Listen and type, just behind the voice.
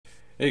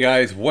Hey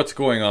guys, what's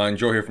going on?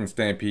 Joe here from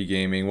Stampede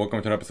Gaming.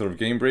 Welcome to an episode of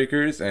Game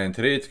Breakers, and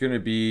today it's going to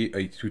be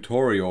a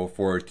tutorial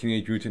for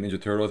Teenage Mutant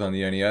Ninja Turtles on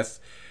the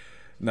NES.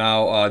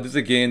 Now, this is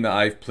a game that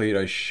I've played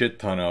a shit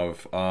ton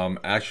of. When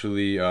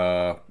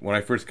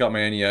I first got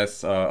my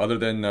NES, other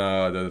than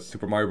the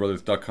Super Mario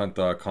Bros. Duck Hunt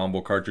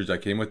combo cartridge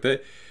that came with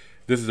it,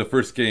 this is the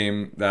first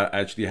game that I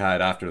actually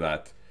had after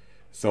that.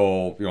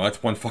 So,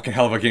 that's one fucking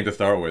hell of a game to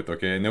start with,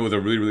 okay? And it was a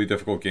really, really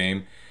difficult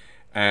game.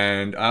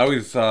 And I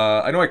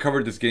know I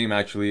covered this game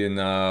actually in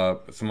some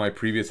of my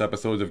previous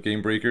episodes of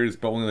Game Breakers,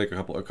 but only like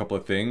a couple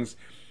of things.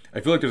 I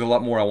feel like there's a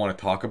lot more I want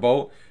to talk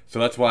about, so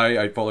that's why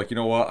I felt like, you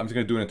know what, I'm just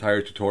gonna do an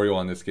entire tutorial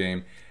on this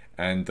game,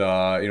 and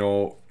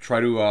try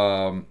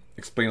to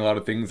explain a lot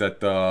of things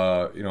that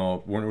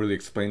weren't really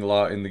explained a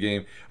lot in the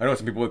game. I know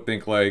some people would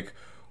think like,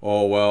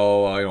 oh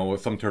well,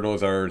 some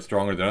turtles are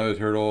stronger than other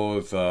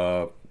turtles,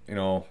 and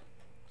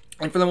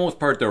for the most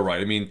part they're right.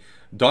 I mean,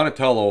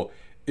 Donatello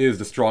is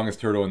the strongest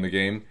turtle in the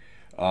game.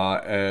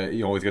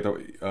 He's got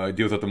the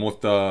deals with the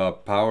most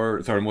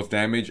most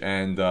damage,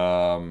 and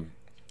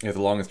he has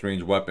the longest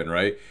range weapon,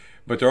 right?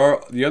 But there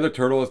are the other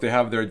turtles. They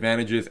have their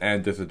advantages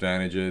and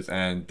disadvantages,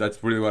 and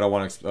that's really what I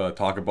want to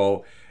talk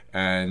about.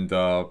 And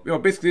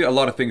basically a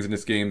lot of things in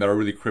this game that are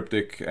really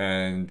cryptic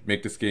and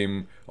make this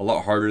game a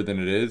lot harder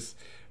than it is.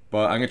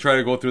 But I'm gonna try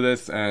to go through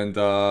this and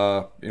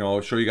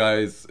show you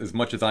guys as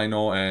much as I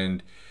know,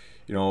 and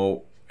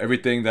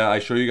everything that I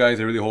show you guys.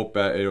 I really hope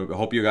that it'll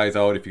help you guys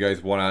out if you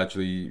guys want to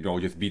actually,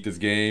 just beat this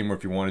game, or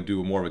if you want to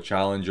do more of a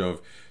challenge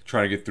of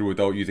trying to get through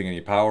without using any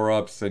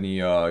power-ups, any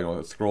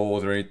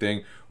scrolls or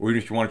anything, or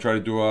even if you want to try to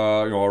do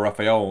a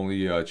Raphael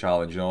only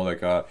challenge,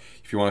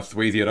 if you want to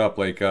Swayze it up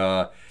like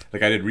I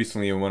did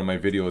recently in one of my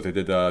videos. I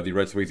did the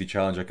Red Swayze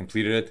challenge. I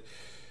completed it.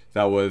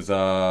 That was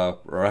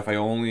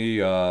Raphael only,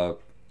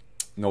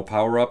 no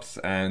power-ups,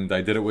 and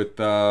I did it with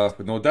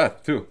no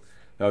death too.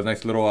 That was a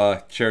nice little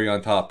cherry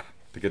on top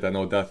to get that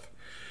no death.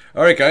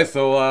 Alright guys,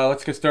 so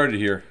let's get started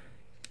here.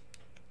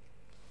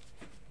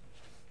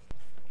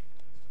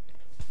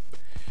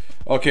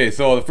 Okay,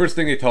 so the first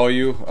thing they tell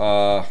you,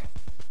 well,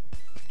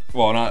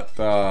 not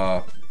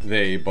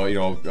they, but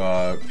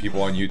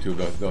people on YouTube,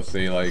 they'll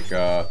say like,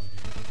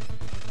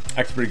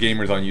 expert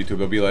gamers on YouTube,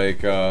 they'll be like,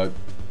 the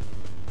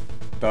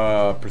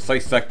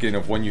precise second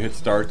of when you hit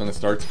start on the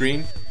start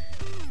screen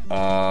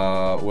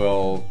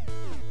will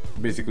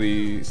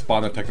basically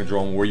spawn the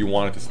Technodrome where you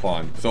want it to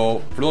spawn.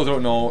 So for those who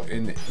don't know,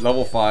 in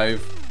level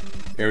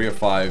 5, area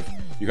 5,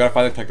 you gotta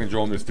find the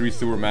Technodrome. There's 3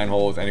 sewer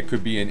manholes, and it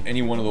could be in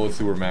any one of those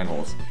sewer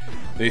manholes.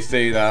 They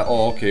say that,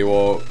 oh okay,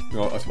 well,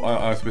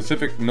 on a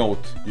specific note,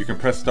 you can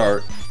press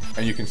start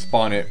and you can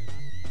spawn it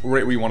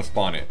right where you want to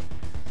spawn it.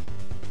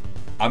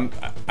 I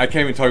can't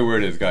even tell you where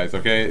it is, guys,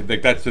 okay?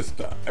 Like, that's just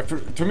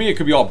to me it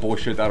could be all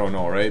bullshit. I don't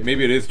know, right?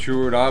 Maybe it is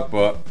true or not,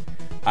 but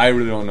I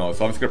really don't know.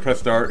 So I'm just gonna press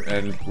start,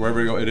 and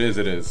wherever it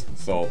is.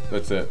 So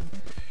that's it.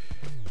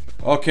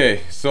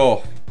 Okay,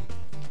 so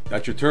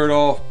that's your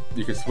turtle.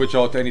 You can switch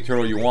out to any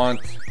turtle you want.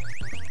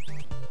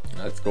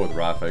 Let's go with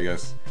Raph, I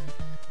guess.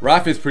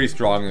 Raph is pretty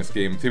strong in this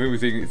game. Typically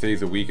we say he's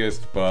the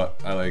weakest,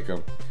 but I like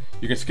him.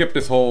 You can skip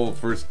this whole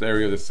first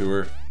area of the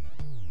sewer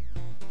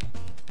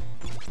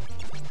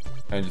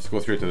and just go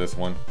straight to this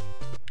one.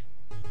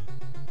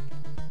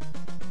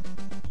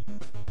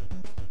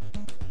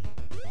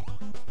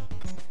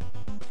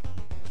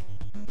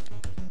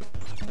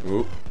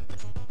 Ooh.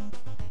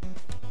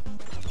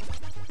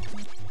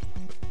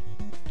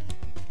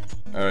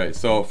 Alright,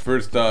 so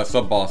first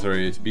sub-boss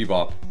area, it's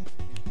Bebop.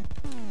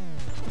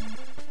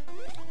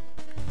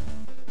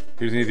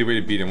 Here's an easy way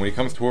to beat him. When he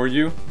comes toward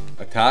you,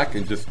 attack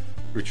and just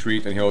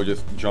retreat, and he'll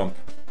just jump.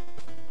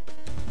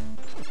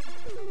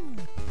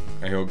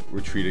 And he'll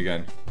retreat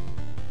again.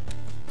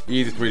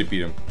 Easiest way to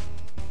beat him.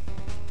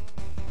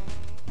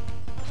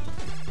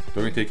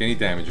 Don't even take any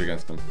damage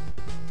against him.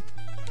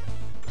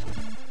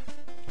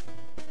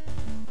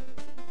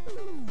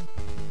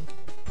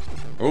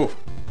 Oh.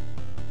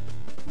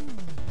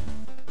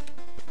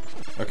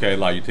 Okay, I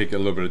lie. You take a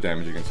little bit of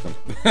damage against them.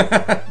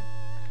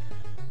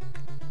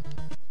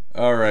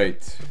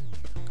 Alright.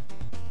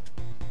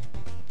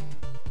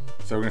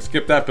 So we're gonna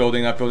skip that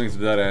building. That building's a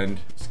dead end.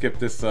 Skip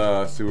this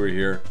sewer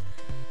here.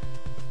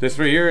 This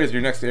right here is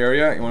your next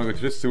area. You wanna go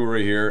to this sewer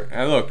right here.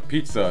 And look,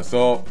 pizza.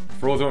 So,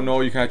 for those who don't know,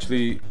 you can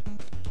actually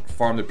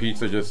farm the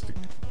pizza. Just,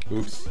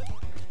 oops.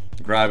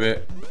 Grab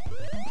it.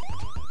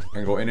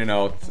 And go in and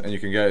out. And you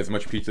can get as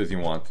much pizza as you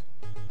want.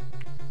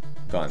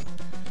 Done.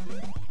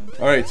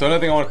 Alright, so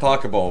another thing I want to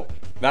talk about.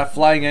 That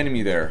flying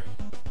enemy there.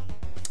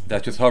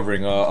 That's just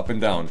hovering up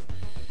and down.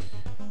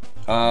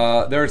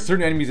 There are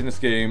certain enemies in this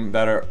game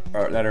that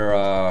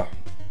are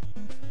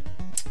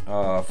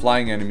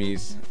flying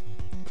enemies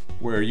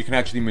where you can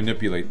actually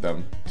manipulate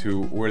them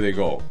to where they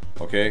go.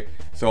 Okay?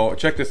 So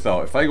check this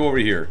out. If I go over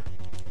here.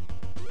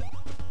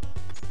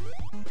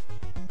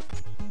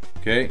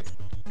 Okay?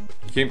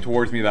 He came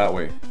towards me that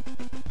way.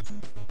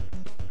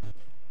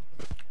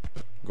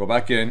 Go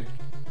back in.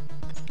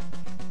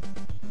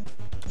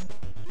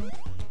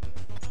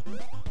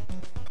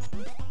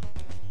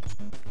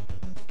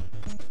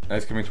 And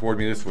it's coming toward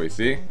me this way,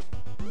 see?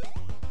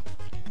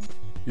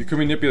 You can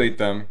manipulate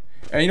them.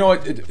 And you know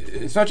what,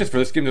 it's not just for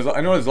this game. I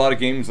know there's a lot of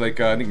games like,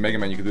 I think Mega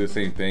Man, you can do the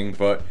same thing,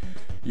 but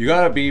you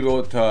gotta be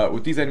able to,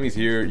 with these enemies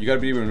here, you gotta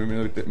be able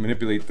to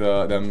manipulate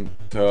them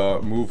to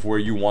move where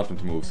you want them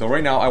to move. So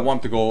right now, I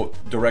want them to go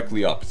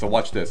directly up. So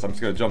watch this, I'm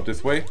just gonna jump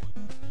this way.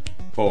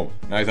 Boom,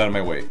 now he's out of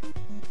my way.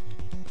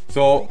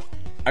 So,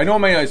 I know it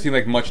might not seem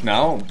like much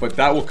now, but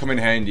that will come in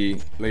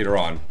handy later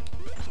on.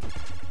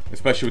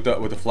 Especially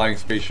with the flying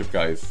spaceship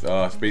guys,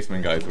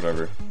 spaceman guys,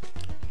 whatever.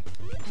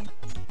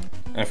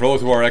 And for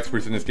those who are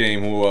experts in this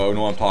game who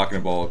know what I'm talking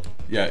about,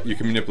 yeah, you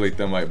can manipulate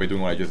them by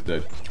doing what I just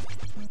did.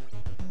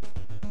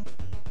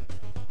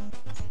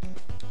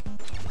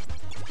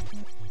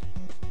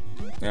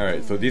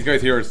 Alright, so these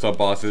guys here are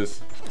sub-bosses.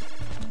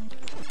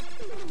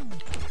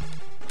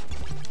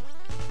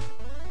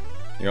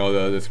 You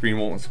know, the screen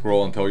won't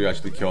scroll until you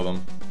actually kill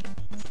them.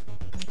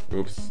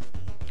 Oops.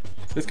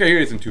 This guy here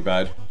isn't too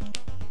bad.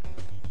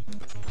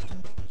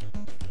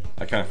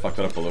 I kind of fucked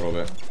it up a little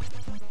bit.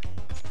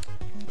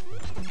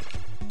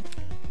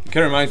 It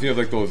kind of reminds me of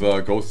like those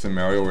ghosts in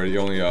Mario where they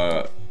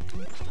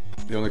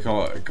only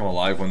come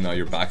alive when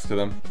your back's to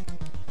them.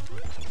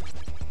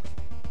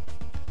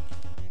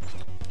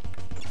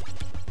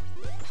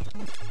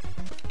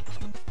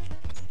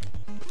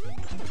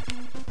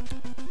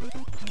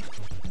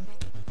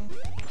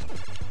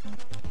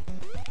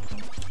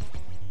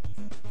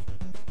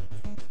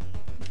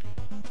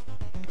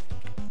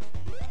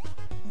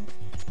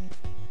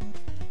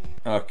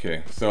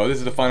 Okay, so this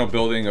is the final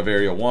building of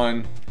Area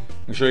 1.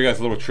 I'll show you guys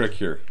a little trick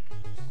here.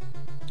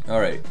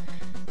 Alright,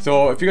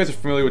 so if you guys are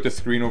familiar with this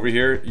screen over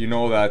here, you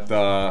know that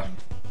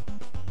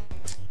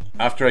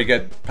after I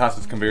get past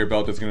this conveyor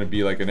belt, there's going to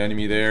be like an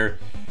enemy there.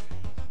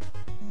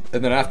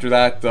 And then after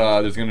that,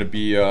 there's going to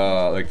be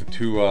like the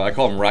two, I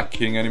call them Rat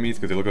King enemies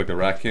because they look like the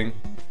Rat King.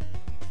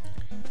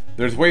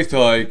 There's ways to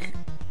like,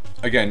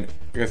 again,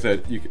 like I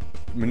said, you can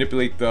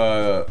manipulate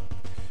the...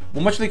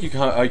 Well, much like you can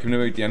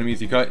manipulate the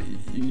enemies, you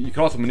can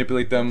also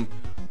manipulate them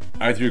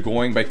as you're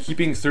going by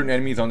keeping certain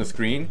enemies on the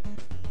screen.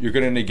 You're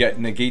gonna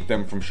negate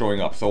them from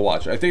showing up. So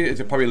watch. I think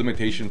it's probably a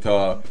limitation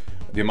to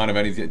the amount of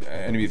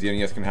enemies the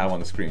NES can have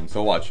on the screen.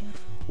 So watch.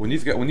 When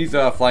these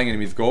flying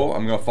enemies go,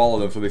 I'm gonna follow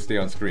them so they stay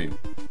on screen.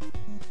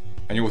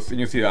 And you'll see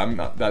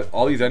that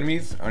all these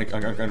enemies aren't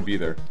gonna be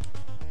there.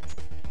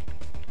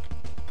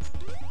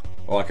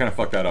 Well, I kind of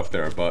fucked that up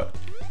there, but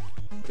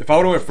if I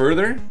would have went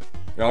further,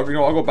 I'll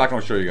go back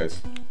and I'll show you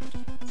guys.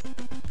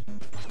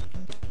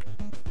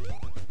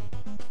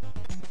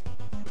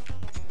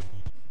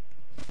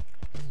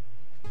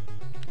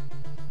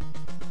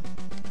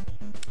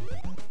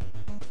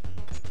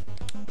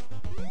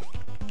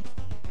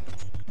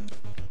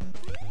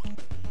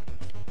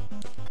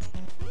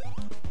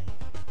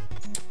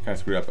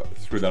 Kind of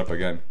screwed that up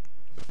again.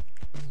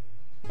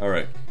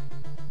 Alright.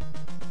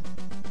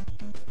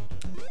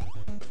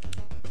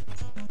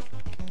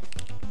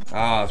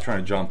 Ah, I was trying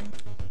to jump.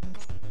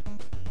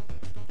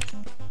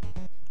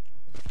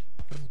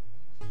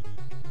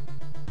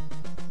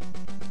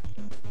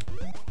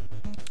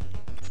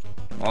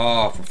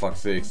 Oh, for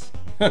fuck's sakes.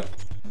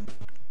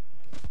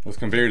 Those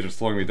conveyors are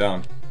slowing me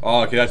down.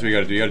 Oh, okay, that's what you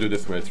gotta do. You gotta do it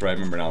this way. That's right, I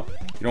remember now.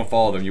 You don't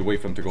follow them, you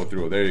wait for them to go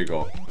through. There you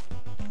go.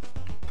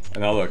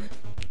 And now look.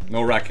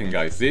 No Rat King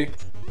guys, see?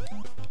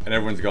 And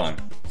everyone's gone.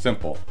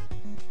 Simple.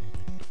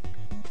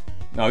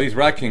 Now these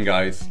Rat King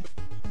guys,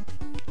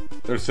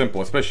 they're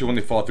simple, especially when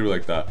they fall through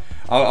like that.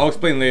 I'll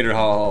explain later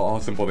how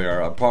simple they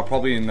are.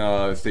 Probably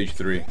in stage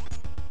 3.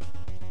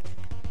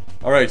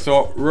 Alright,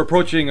 so we're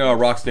approaching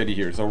Rocksteady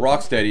here. So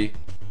Rocksteady,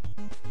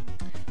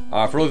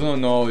 for those who don't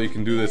know, you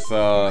can do this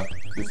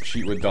this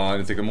cheat with Dawn.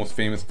 It's like the most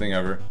famous thing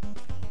ever.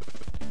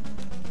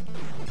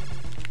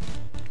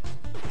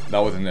 That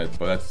wasn't it,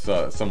 but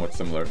that's somewhat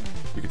similar.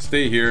 You could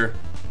stay here.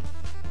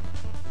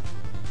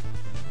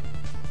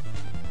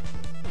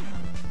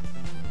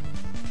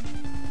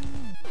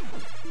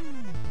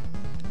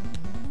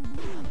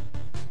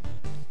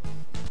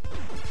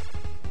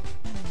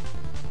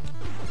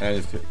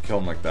 And just kill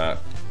him like that.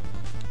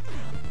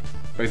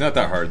 But he's not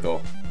that hard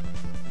though.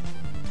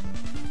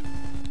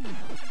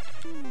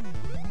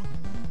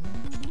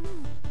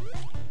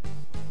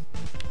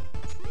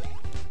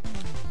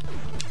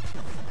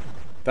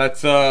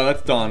 That's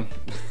Dawn.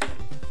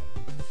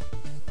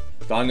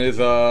 Dawn is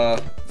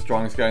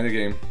strongest guy in the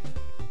game.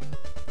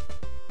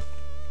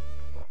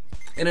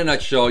 In a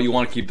nutshell, you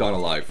want to keep Dawn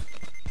alive.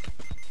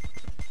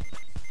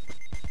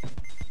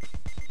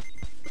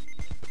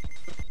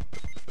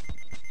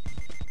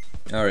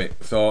 Alright,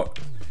 so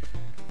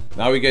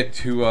now we get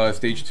to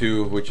stage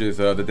 2, which is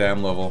the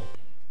dam level.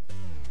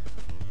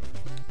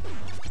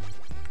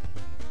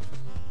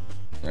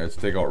 Yeah, let's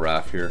take out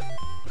Raph here.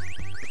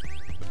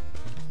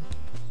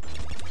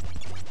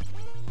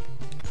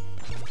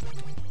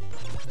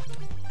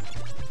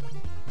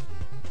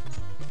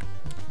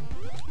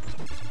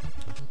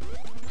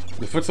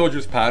 The foot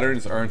soldiers'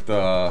 patterns aren't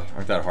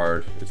that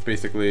hard. It's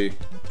basically,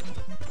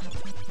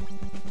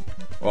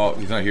 well,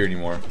 he's not here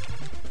anymore.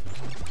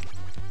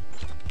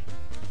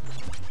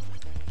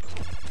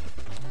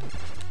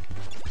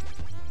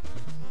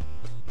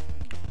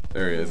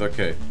 There he is,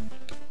 okay.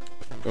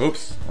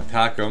 Oops,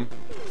 attack him.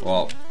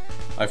 Well,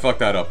 I fucked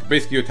that up.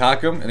 Basically, you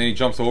attack him, and then he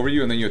jumps over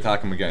you, and then you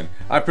attack him again.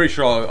 I'm pretty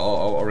sure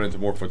I'll run into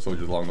more foot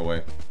soldiers along the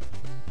way.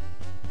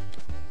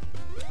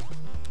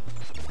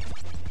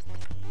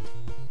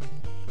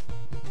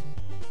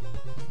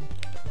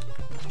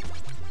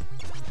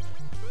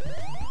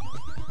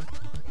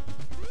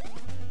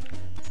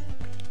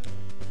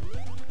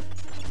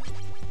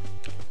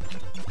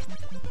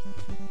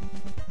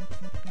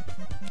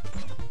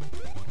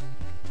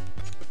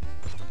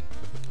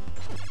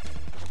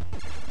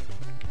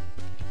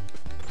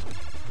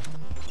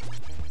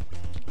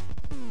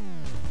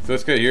 So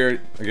this guy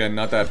here, again,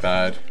 not that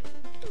bad.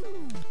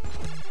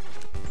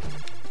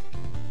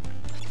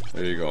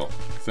 There you go.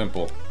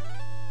 Simple.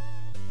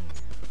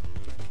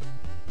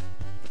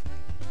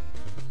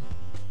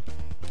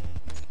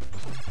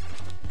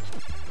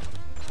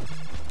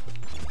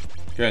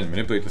 Again,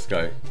 manipulate this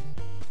guy.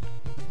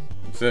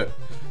 That's it.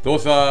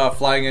 Those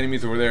flying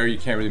enemies over there, you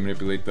can't really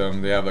manipulate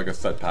them. They have like a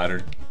set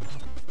pattern.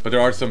 But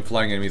there are some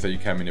flying enemies that you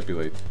can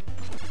manipulate.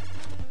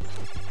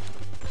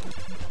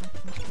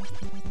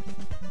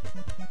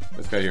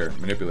 This guy here,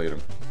 manipulate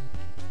him.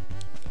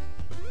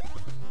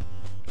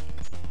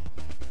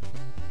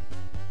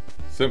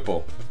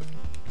 Simple.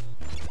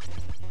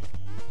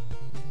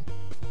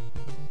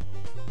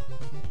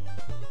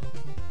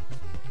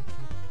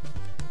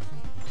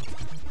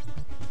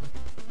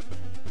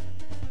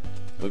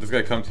 Let this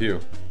guy come to you.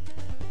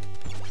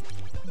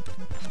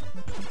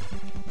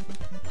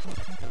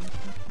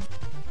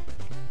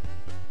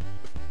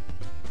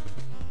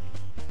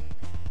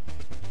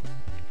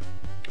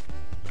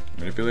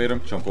 Manipulate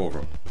him, jump over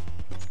him.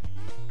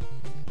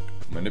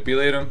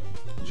 Manipulate him,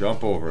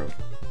 jump over him.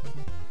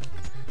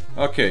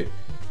 Okay,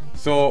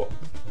 so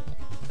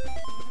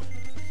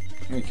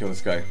let me kill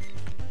this guy.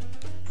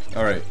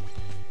 Alright.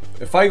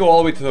 If I go all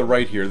the way to the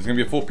right here, there's gonna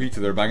be a full pizza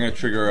there, but I'm gonna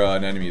trigger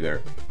an enemy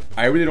there.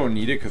 I really don't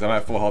need it because I'm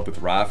at full health with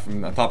Raph,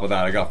 and on top of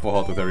that, I got full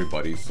health with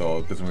everybody, so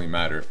it doesn't really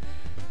matter.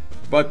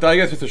 But I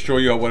guess just to show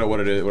you what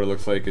it is, what it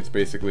looks like, it's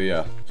basically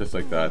just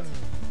like that.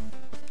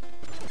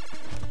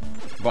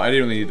 But I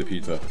didn't really need the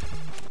pizza.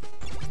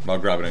 But I'll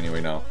grab it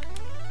anyway now.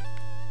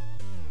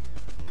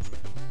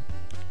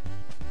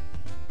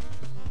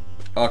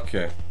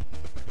 Okay.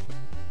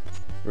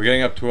 We're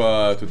getting up to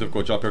a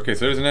difficult jump here. Okay,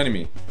 so there's an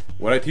enemy.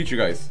 What did I teach you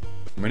guys?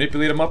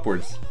 Manipulate him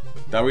upwards.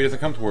 That way he doesn't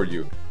come toward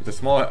you. It's a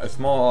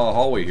small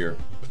hallway here.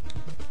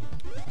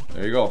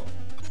 There you go.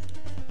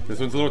 This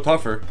one's a little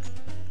tougher.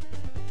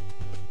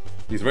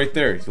 He's right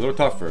there. He's a little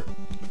tougher.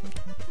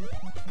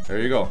 There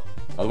you go.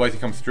 Otherwise he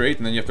comes straight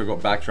and then you have to go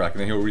backtrack and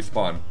then he'll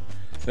respawn.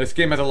 This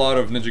game has a lot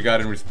of Ninja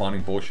Gaiden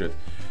respawning bullshit.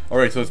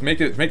 Alright, so let's make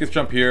this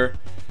jump here.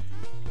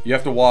 You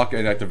have to walk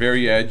and at the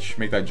very edge,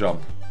 make that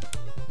jump.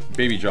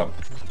 Baby jump.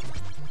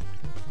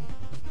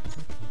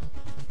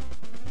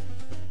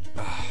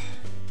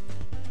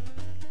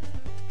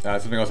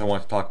 That's something else I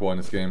want to talk about in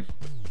this game.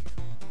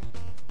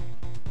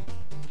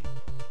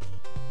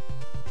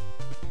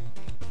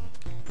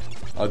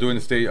 I'll do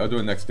it in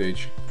the next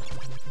stage.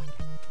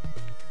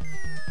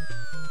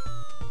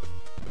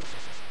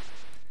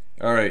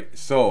 Alright,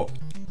 so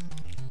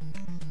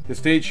the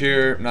stage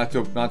here, not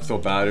so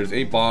bad. There's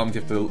 8 bombs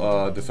you have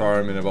to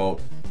disarm in about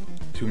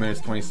 2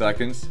 minutes 20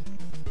 seconds.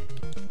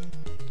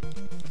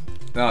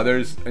 Now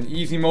there's an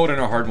easy mode and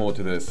a hard mode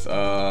to this,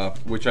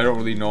 which I don't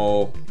really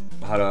know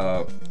how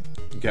to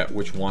get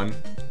which one.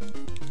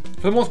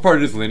 For the most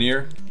part it is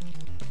linear.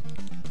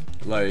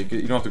 Like,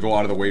 you don't have to go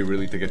out of the way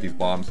really to get these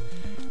bombs.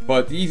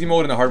 But the easy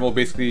mode and the hard mode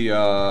basically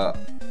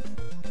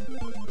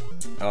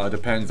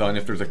depends on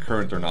if there's a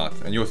current or not.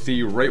 And you'll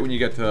see right when you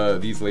get to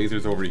these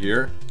lasers over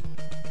here,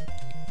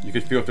 you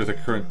can feel if there's a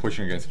current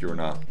pushing against you or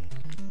not.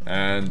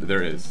 And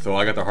there is. So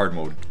I got the hard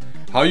mode.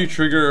 How you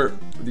trigger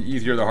the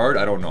easy or the hard,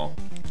 I don't know.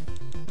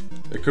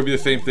 It could be the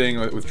same thing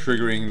with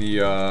triggering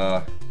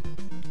the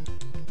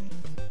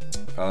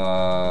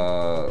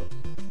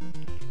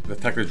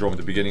Technodrome at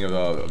the beginning of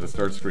the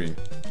start screen.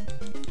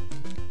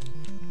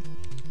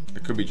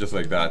 It could be just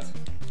like that.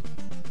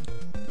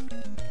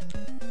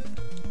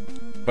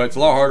 But it's a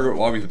lot harder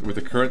obviously with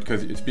the current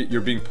because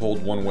you're being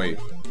pulled one way.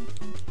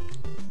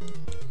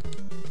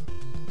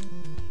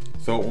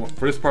 So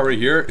for this part right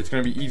here, it's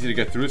going to be easy to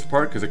get through this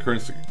part because the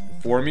current's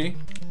for me.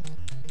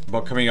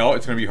 But coming out,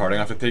 it's going to be hard. I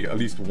have to take at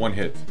least one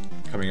hit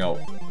coming out.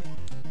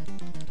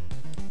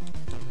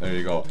 There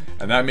you go.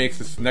 And that makes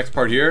this next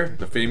part here,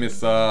 the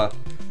famous one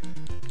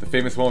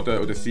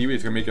with the seaweed,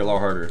 it's going to make it a lot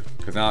harder.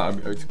 Because now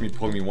it's going to be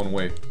pulling me one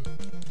way.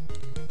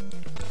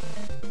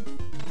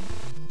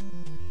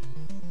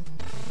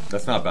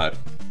 That's not bad.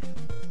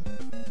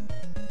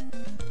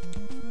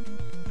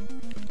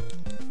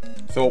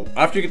 So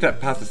after you get that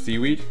past the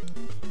seaweed,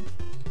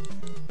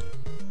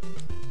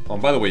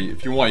 and by the way,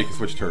 if you want, you can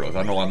switch turtles.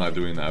 I know I'm not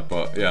doing that,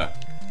 but yeah.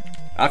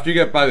 After you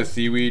get by the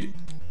seaweed,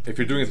 if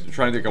you're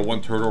trying to take a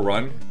 1 turtle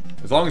run,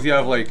 as long as you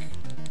have like,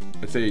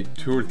 let's say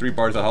 2 or 3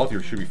 bars of health, you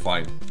should be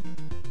fine.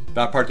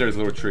 That part there is a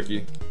little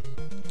tricky.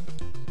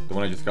 The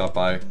one I just got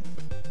by.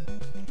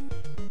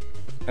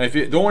 And if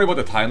you don't worry about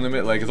the time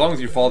limit, like as long as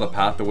you follow the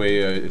path the way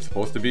it's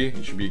supposed to be,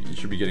 you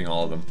should be getting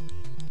all of them.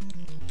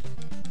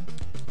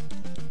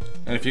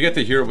 And if you get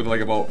to here with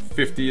like about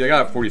 50, I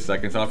got 40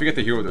 seconds. Now if you get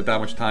to here with that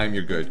much time,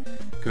 you're good.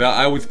 Because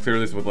I always clear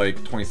this with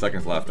like 20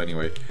 seconds left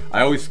anyway.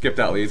 I always skip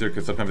that laser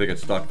because sometimes I get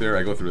stuck there.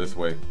 I go through this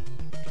way.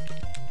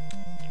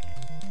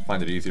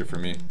 Find it easier for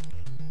me.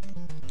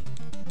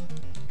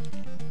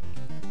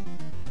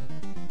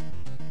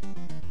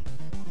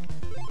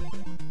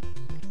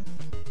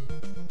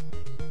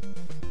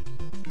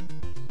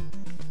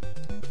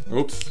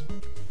 Oops.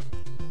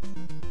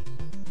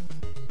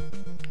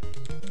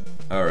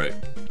 Alright.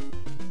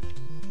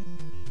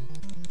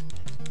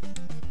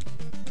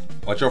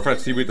 Watch out for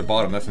that seaweed at the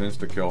bottom, that's an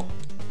insta-kill.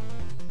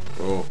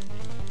 Oh.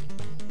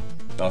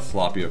 That was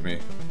sloppy of me.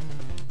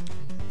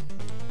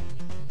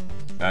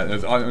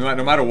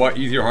 No matter what,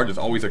 easy or hard, there's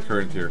always a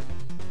current here.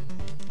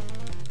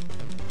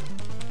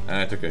 And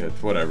I took a hit,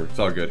 whatever, it's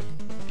all good.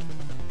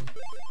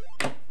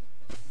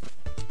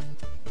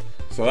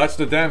 So that's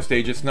the dam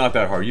stage, it's not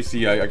that hard. You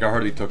see, I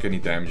hardly took any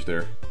damage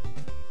there.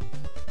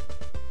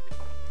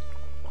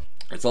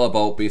 It's all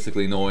about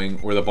basically knowing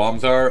where the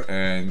bombs are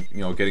and,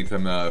 you know, getting to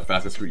them the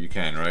fastest route you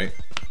can, right?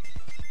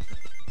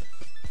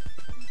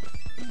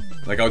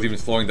 Like I was even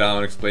slowing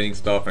down, explaining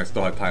stuff, and I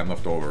still had time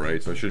left over,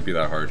 right? So it shouldn't be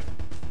that hard.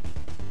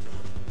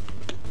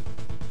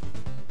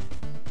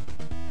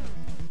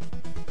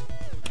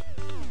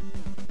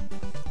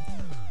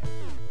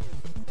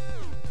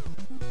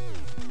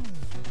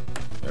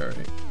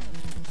 Alright.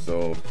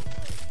 So,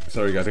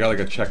 sorry guys, I got like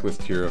a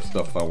checklist here of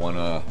stuff I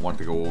want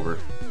to go over.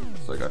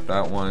 So I got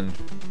that one.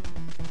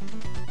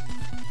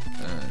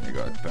 And I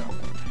got that one.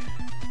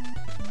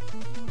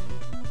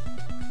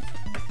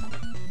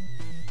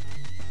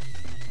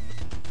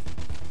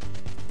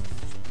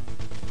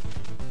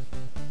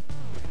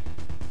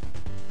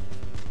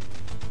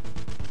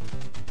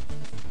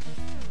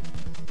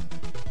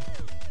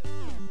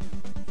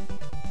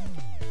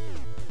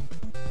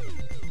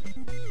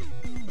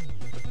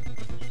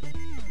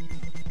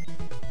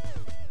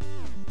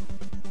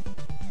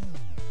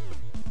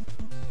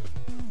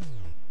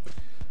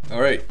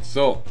 Alright,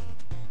 so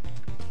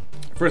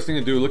first thing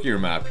to do, look at your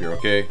map here,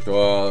 okay?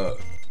 The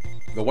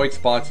white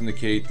spots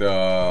indicate you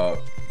know,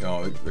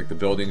 like the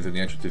buildings and the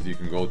entrances you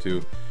can go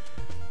to.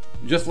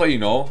 Just to let you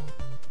know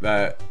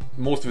that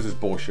most of this is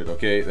bullshit,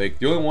 okay? Like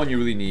the only one you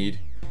really need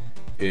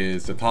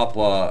is the top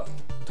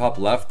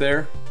left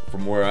there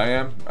from where I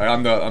am.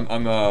 I'm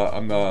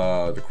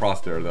the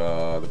cross there,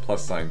 the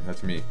plus sign.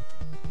 That's me.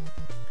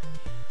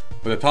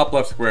 But the top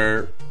left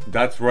square,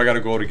 that's where I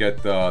gotta go to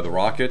get the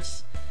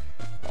rockets.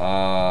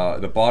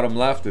 The bottom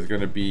left is going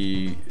to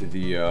be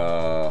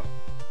the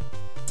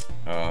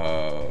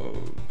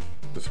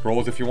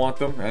scrolls if you want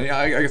them, and yeah,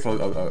 I guess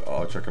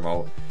I'll check them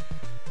out.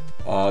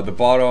 The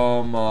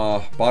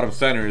bottom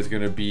center is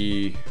going to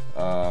be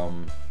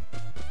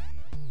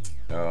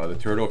the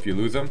turtle if you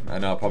lose them,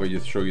 and I'll probably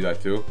just show you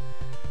that too.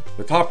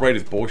 The top right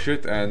is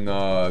bullshit, and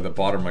the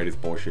bottom right is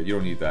bullshit. You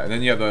don't need that. And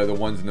then you have the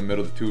ones in the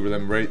middle, the two of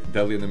them right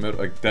deadly in the middle,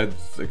 like dead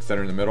like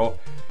center in the middle.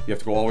 You have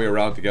to go all the way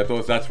around to get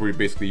those. That's where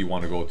basically you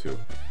want to go to.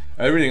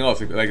 Everything else,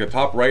 like the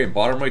top right and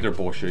bottom right, they're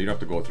bullshit. You don't have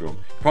to go through them.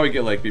 You probably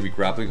get like maybe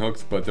grappling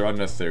hooks, but they're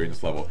unnecessary in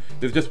this level.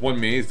 There's just one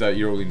maze that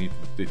you really need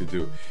to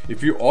do.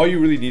 If all you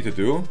really need to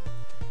do,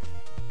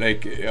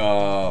 like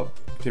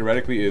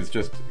theoretically, is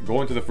just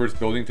go into the first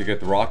building to get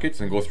the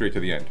rockets and go straight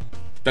to the end.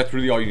 That's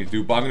really all you need to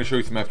do. But I'm going to show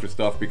you some extra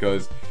stuff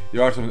because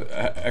there are some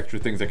extra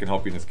things that can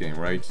help you in this game,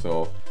 right?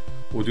 So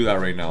we'll do that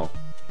right now.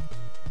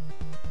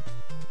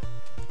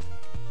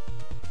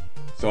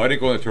 So I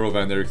didn't go in the turtle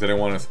van there because I didn't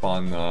want to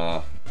spawn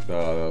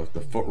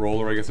the foot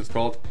roller, I guess it's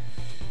called.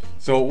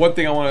 So one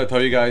thing I want to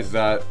tell you guys is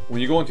that when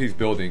you go into these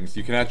buildings,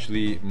 you can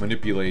actually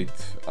manipulate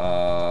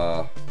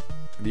the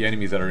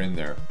enemies that are in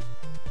there.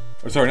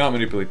 Or sorry, not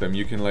manipulate them.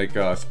 You can like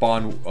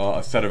spawn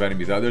a set of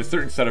enemies. There's a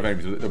certain set of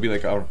enemies. There'll be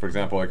like, for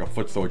example, like a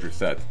foot soldier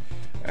set,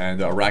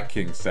 and a rat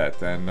king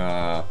set, and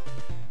I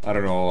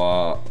don't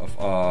know,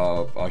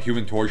 a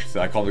human torch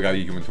set. I call the guy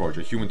the human torch.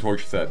 A human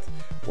torch set,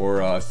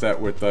 or a set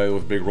with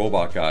those big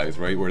robot guys,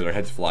 right, where their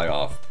heads fly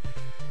off.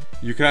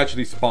 You can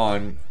actually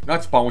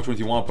not spawn which ones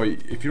you want, but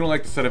if you don't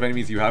like the set of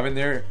enemies you have in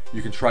there,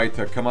 you can try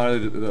to come out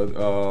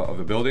of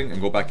the building and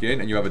go back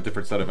in, and you have a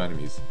different set of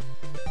enemies.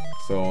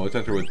 So let's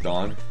enter with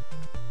Dawn.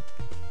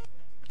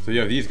 So you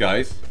have these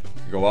guys.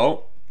 You go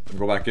out and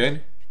go back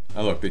in.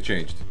 Oh look, they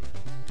changed.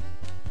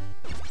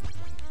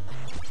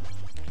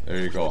 There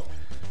you go.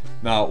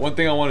 Now, one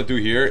thing I want to do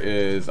here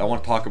is I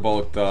want to talk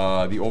about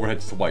the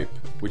overhead swipe,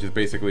 which is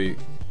basically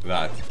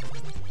that.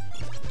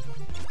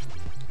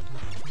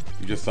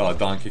 You just saw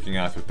Don kicking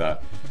ass with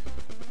that.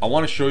 I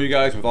want to show you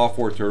guys with all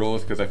 4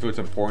 turtles because I feel it's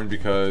important,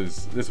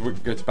 because this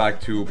gets back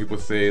to people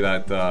say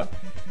that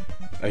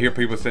I hear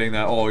people saying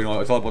that, oh, you know,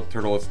 it's all about the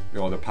turtles, you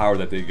know, the power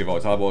that they give out.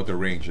 It's all about the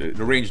range.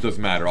 The range does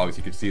matter, obviously.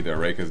 You can see there,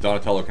 right? Because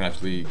Donatello can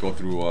actually go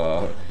through,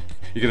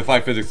 you can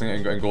defy physics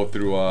and go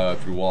through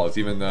walls.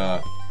 Even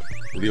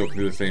Leo can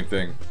do the same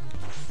thing.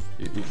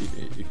 He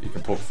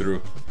can poke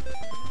through.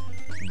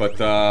 But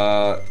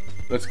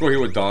let's go here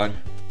with Don.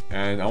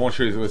 And I want to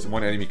show you there's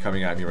one enemy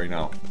coming at me right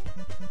now.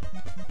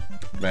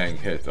 Bang,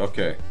 hit.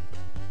 Okay.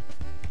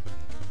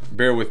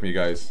 Bear with me,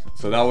 guys.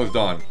 So that was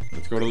done.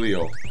 Let's go to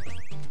Leo.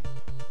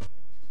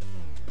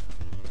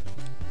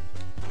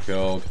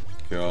 Killed,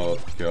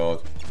 killed,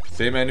 killed.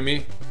 Same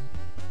enemy.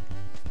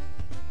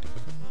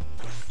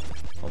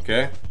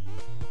 Okay.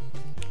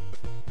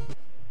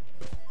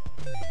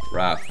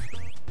 Wrath.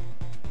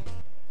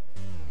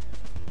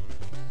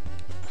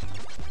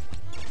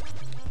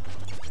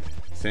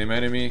 Same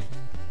enemy.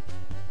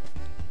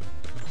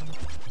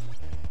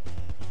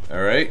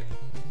 Alright.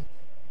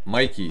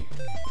 Mikey.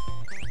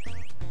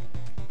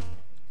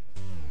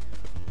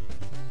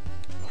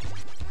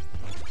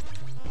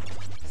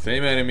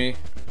 Same enemy.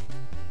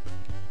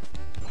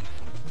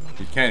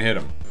 You can't hit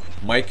him.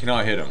 Mike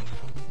cannot hit him.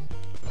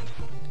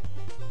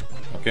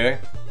 Okay?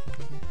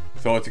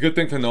 So it's a good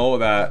thing to know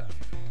that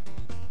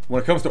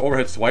when it comes to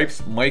overhead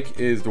swipes, Mike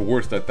is the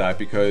worst at that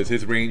because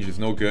his range is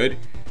no good.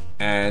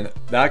 And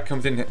that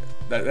comes in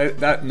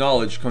that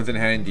knowledge comes in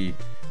handy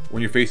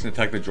when you're facing a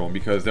Technodrome,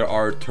 because there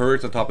are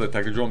turrets on top of the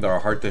Technodrome that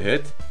are hard to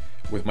hit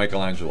with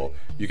Michelangelo.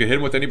 You can hit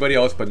him with anybody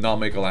else but not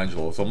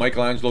Michelangelo. So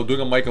Michelangelo, doing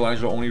a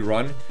Michelangelo only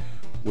run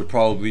would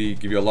probably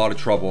give you a lot of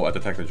trouble at the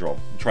Technodrome,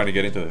 trying to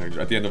get into the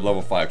Technodrome, at the end of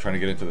level 5, trying to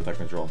get into the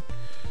Technodrome.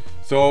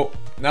 So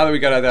now that we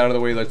got that out of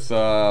the way, let's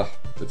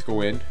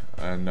go in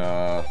and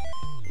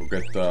we'll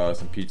get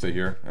some pizza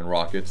here and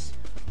rockets.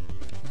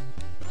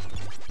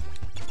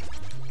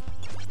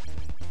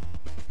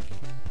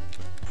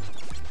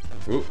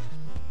 Ooh.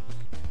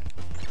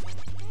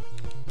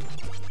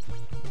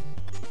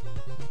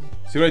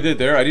 See what I did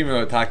there? I didn't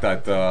even attack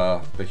that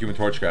the Human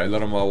Torch guy. I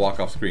let him walk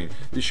off screen.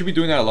 You should be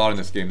doing that a lot in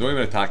this game. Don't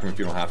even attack him if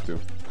you don't have to.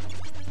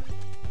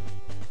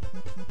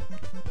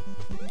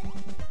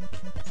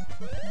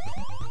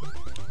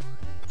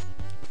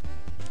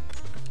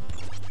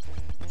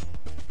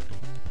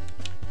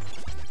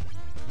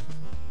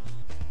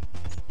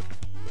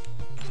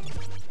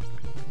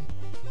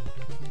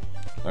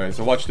 Alright,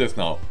 so watch this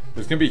now.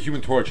 There's gonna be a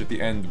Human Torch at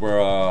the end where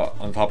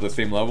on top of the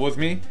same level as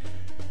me.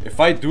 If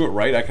I do it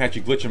right, I can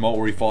actually glitch him out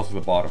where he falls to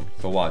the bottom.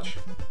 So watch.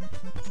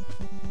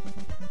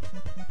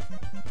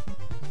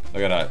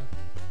 Look at that.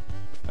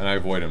 And I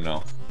avoid him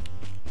now.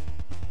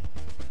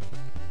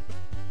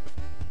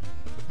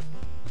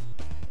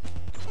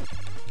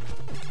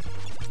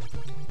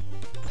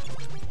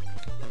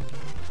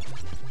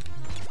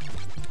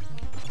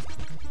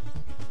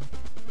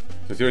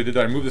 So see what I did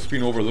there? I moved the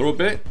screen over a little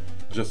bit,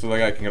 just so that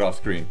guy can get off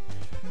screen.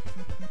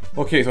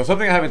 Okay, so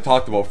something I haven't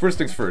talked about. First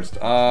things first.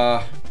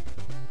 I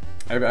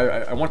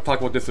want to talk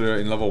about this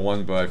in level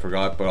 1, but I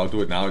forgot, but I'll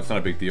do it now. It's not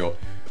a big deal.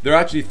 There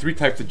are actually 3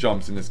 types of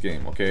jumps in this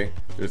game, okay?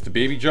 There's the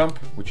baby jump,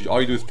 which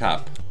all you do is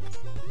tap,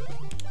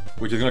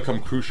 which is going to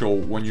come crucial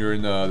when you're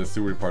in the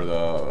sewer part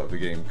of the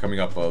game, coming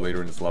up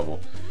later in this level.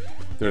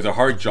 There's a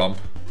hard jump,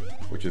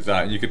 which is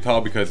that, and you can tell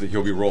because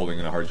he'll be rolling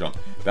in a hard jump.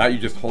 That you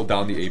just hold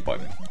down the A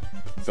button.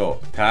 So,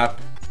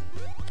 tap,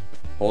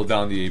 hold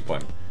down the A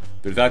button.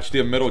 There's actually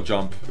a middle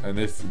jump, and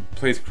this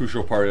plays a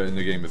crucial part in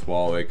the game as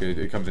well. Like,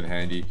 it comes in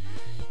handy.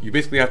 You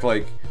basically have to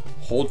like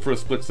hold for a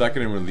split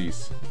second and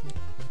release.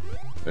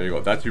 There you go.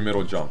 That's your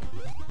middle jump.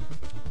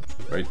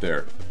 Right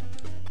there.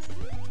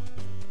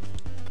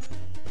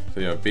 So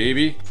you have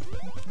baby,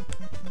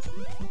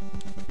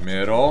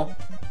 middle,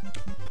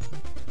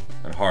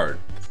 and hard.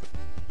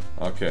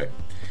 Okay.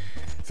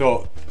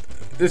 So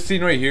this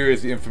scene right here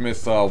is the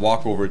infamous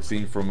walkover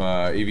scene from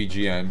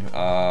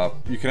AVGN.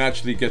 You can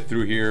actually get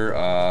through here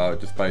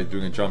just by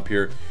doing a jump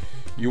here.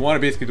 You want to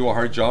basically do a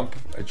hard jump,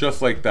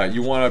 just like that.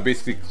 You want to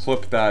basically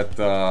clip that.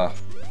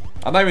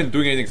 I'm not even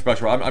doing anything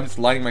special. I'm just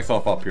lining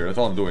myself up here. That's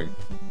all I'm doing.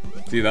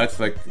 See, that's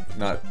like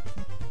not.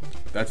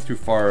 That's too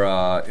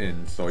far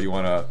in. So you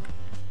want to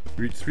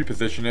just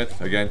reposition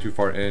it again. Too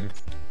far in.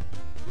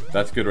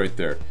 That's good right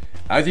there.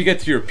 As you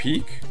get to your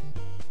peak,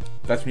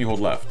 that's when you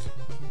hold left.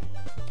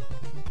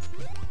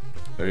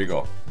 There you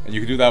go. And you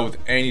can do that with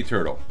any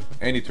turtle.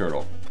 Any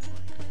turtle.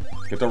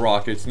 Get the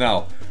rockets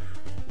now.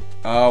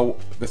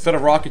 The set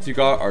of rockets you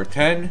got are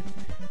 10.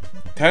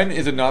 10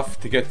 is enough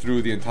to get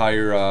through the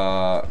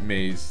entire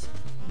maze,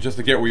 just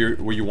to get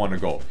where you want to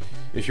go.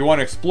 If you want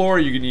to explore,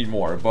 you need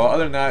more, but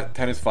other than that,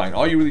 10 is fine.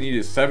 All you really need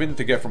is 7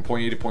 to get from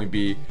point A to point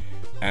B,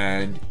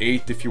 and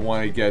 8 if you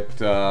want to get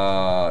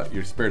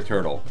your spare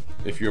turtle,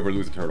 if you ever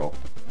lose a turtle.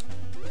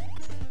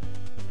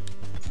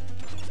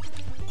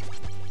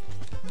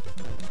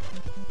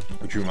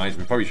 Which reminds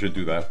me, probably should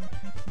do that.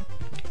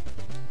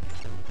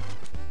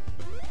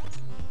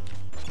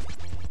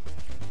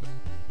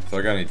 So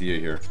I got an idea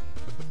here.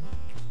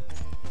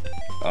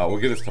 We'll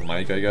give this to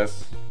Mike, I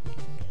guess.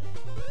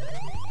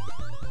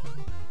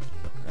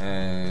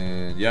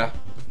 And yeah,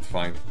 it's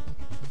fine.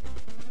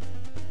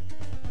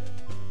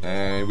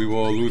 And we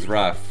will lose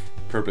Raph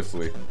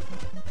purposely.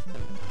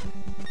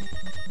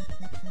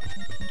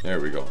 There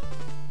we go.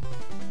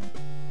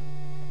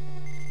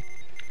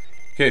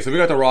 Okay, so we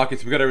got the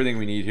rockets, we got everything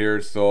we need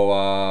here.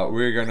 So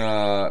we're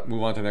gonna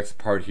move on to the next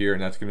part here,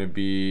 and that's gonna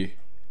be...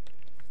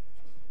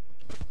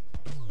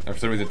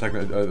 some reason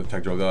the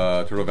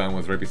turtle van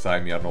was right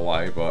beside me. I don't know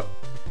why, but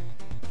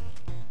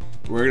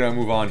we're gonna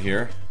move on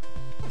here.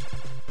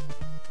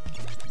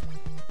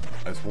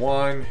 That's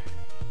one.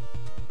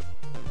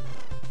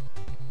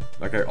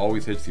 That guy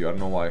always hits you. I don't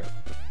know why.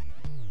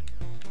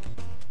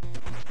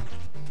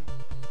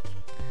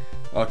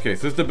 Okay,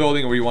 so this is the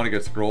building where you want to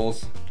get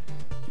scrolls.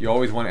 You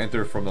always want to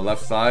enter from the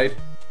left side.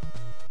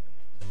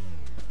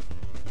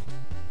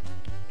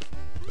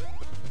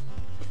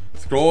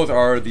 Scrolls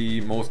are the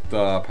most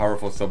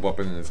powerful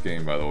sub-weapon in this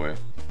game, by the way.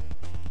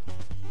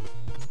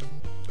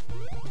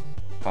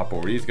 Hop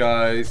over these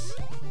guys.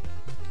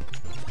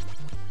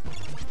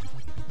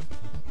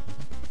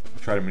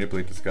 Try to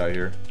manipulate this guy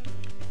here.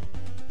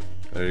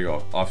 There you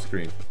go, off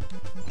screen.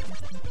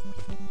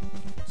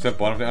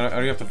 Simple, I don't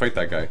even have to fight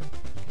that guy.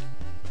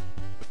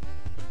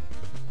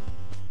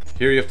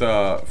 Here you have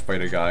to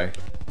fight a guy.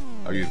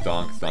 I'll use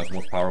Don, because Don's the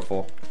most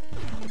powerful.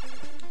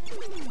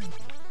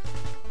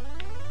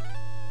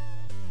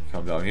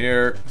 Come down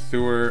here,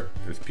 sewer,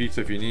 there's pizza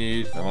if you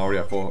need. I'm already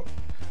at full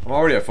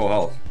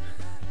health.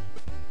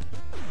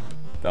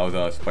 That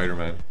was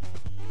Spider-Man.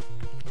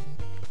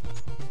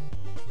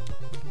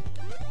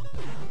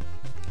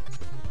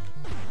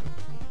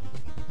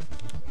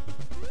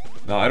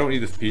 No, I don't need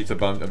this pizza,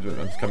 but I'm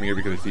just coming here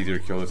because it's easier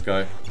to kill this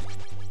guy.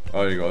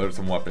 Oh, there you go. There's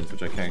some weapons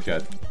which I can't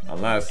get.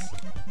 Unless...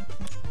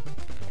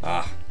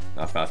 Ah,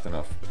 not fast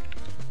enough.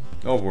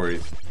 No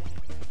worries.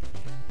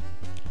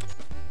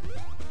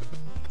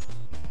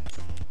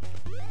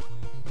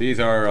 These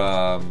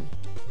are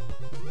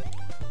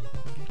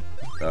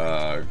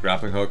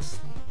grappling hooks.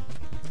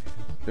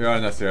 They are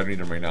unnecessary. I don't need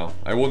them right now.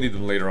 I will need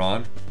them later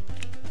on.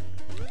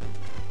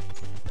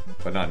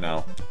 But not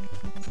now.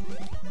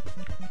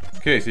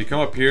 Okay, so you come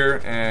up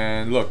here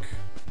and look.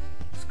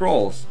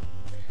 Scrolls.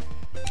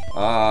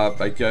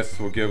 I guess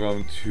we'll give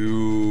them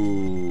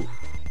to...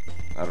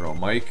 I don't know,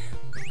 Mike?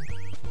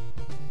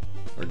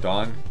 Or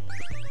Don?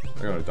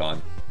 I'm going to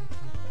Don.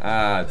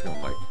 Let's go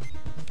Mike.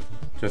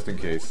 Just in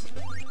case.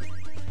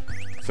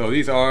 So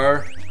these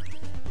are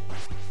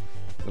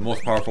the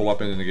most powerful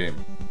weapon in the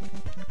game.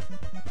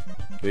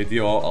 They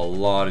deal a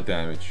lot of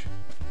damage.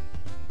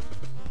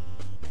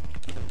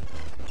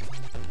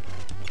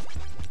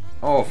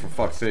 Oh, for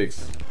fuck's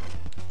sakes.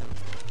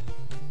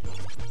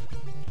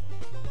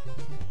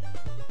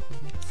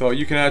 So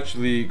you can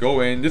actually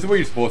go in. This is what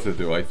you're supposed to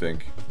do, I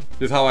think.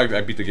 This is how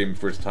I beat the game the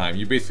first time.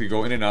 You basically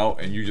go in and out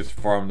and you just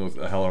farm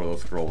the hell out of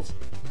those scrolls.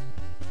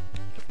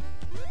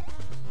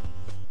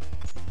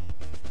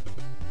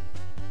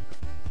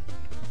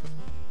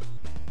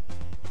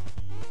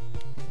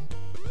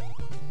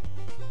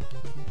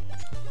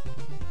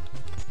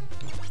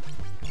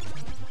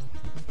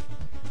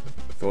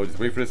 So just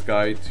wait for this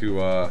guy to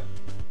go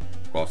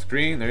off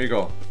screen. There you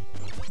go.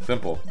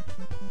 Simple.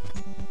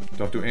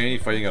 Don't do any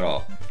fighting at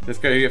all. This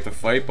guy here you have to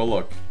fight, but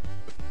look.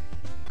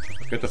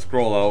 Get the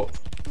scroll out.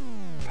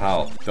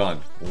 Pow.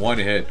 Done. One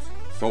hit.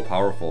 So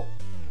powerful.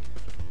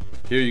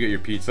 Here you get your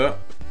pizza.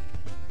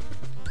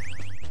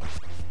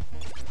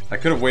 I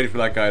could have waited for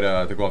that guy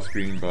to go off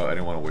screen, but I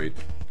didn't want to wait.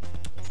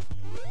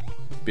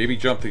 Baby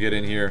jump to get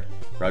in here.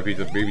 Grab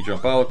pizza, baby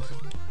jump out.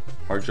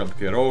 Hard jump to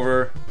get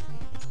over.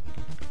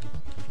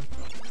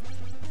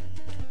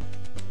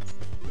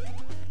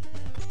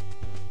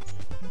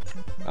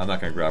 I'm not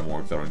gonna grab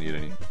more because I don't need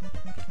any.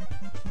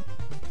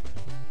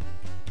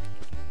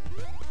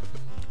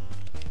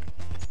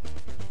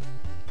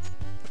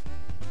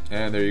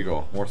 And there you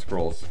go, more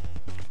scrolls.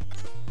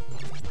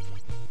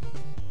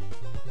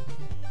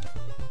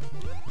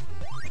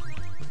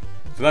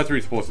 So that's what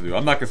you're supposed to do.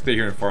 I'm not gonna stay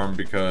here and farm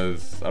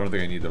because I don't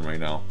think I need them right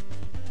now.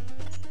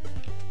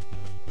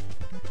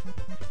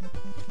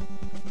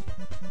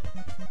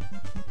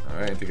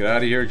 Alright, to get out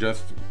of here,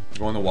 just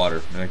go in the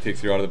water, and it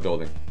takes you out of the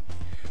building.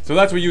 So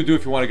that's what you do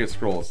if you want to get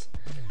scrolls.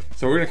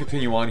 So we're going to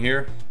continue on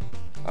here.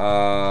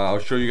 I'll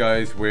show you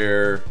guys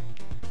where,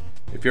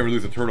 if you ever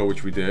lose a turtle,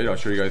 which we did, I'll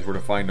show you guys where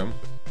to find them.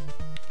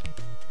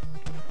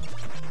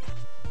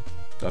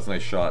 That's a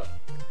nice shot.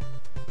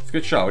 It's a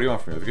good shot. What do you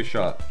want from me? It's a good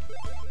shot.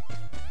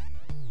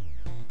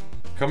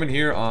 Come in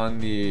here on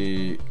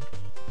the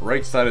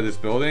right side of this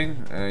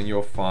building, and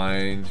you'll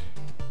find...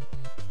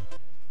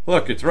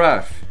 Look, it's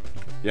Raph.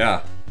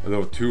 Yeah, a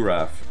little 2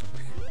 Raph.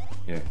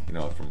 Yeah, you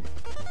know, from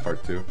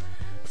part 2.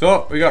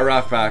 So, we got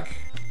Raph back.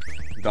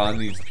 Don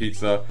needs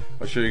pizza.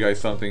 I'll show you guys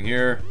something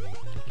here.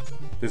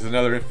 This is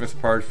another infamous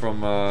part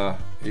from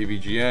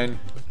AVGN.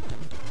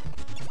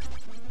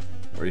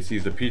 Where he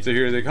sees the pizza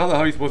here. Like, how the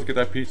hell are you supposed to get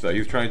that pizza? He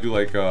was trying to do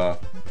like a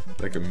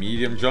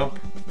medium jump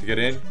to get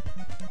in.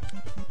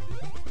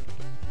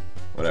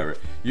 Whatever.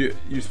 You're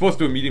supposed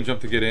to do a medium jump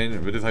to get in,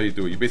 but this is how you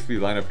do it. You basically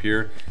line up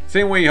here.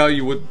 Same way how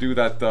you would do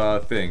that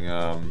thing.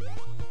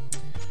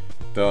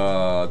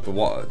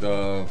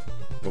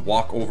 The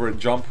walk over it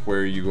jump,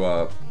 where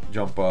you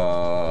jump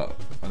on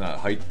that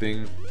height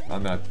thing,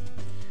 on that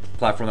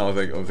platform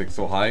that was like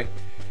so high.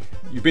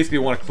 You basically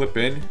want to clip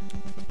in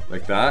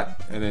like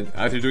that, and then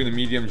as you're doing the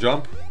medium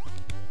jump,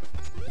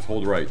 just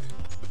hold right,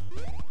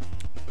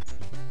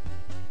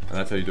 and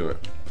that's how you do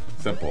it.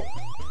 Simple.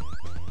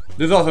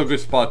 This is also a good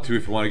spot too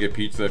if you want to get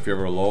pizza if you're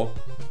ever low.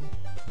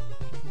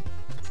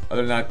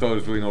 Other than that though,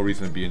 there's really no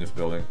reason to be in this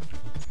building.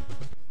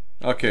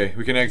 Okay,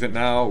 we can exit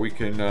now. We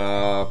can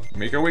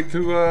make our way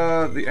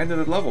to the end of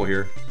the level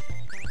here.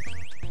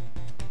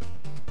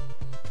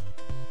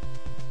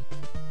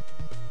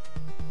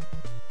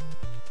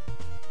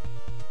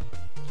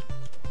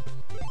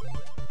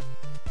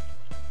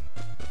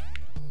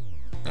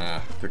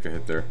 Ah, took a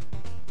hit there.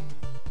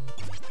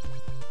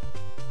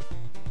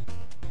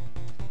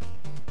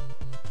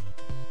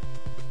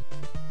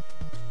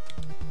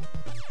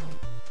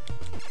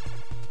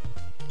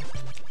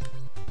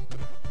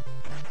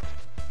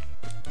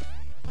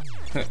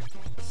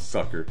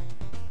 Sucker.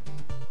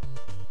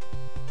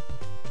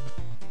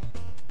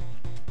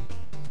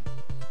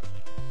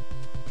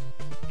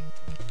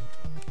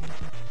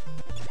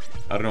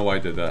 I don't know why I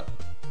did that.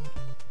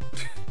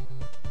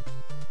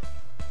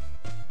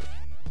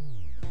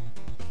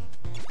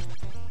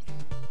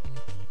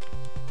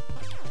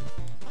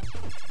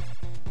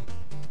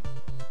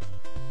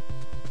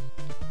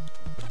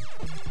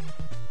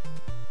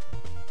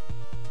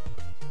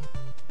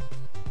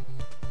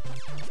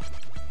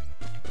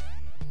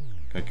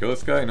 Can I kill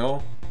this guy?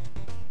 No?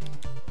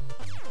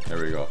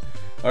 There we go.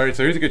 Alright,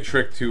 so here's a good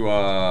trick to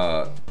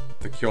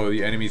kill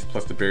the enemies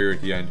plus the barrier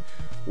at the end.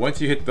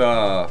 Once you hit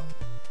this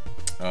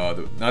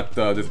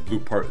blue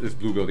part, this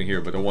blue building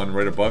here, but the one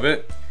right above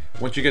it.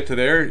 Once you get to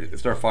there,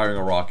 start firing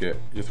a rocket.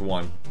 Just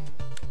one.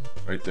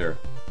 Right there.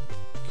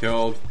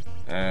 Killed,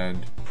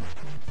 and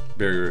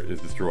barrier is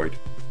destroyed.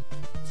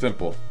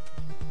 Simple.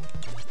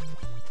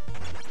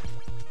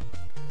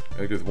 I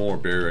think there's one more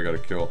barrier I gotta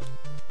kill.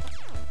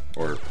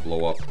 Or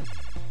blow up.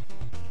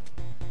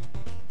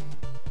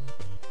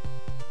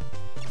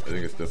 I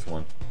think it's this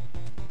one.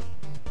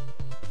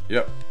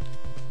 Yep.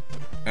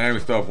 And we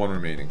still have one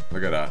remaining.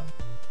 Look at that.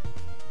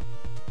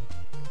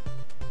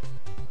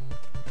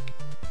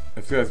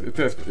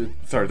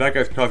 Sorry, that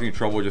guy's causing you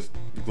trouble, just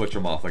glitch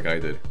him off like I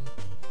did.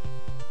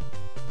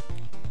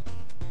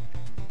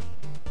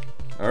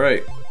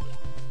 Alright.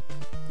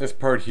 This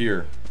part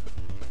here.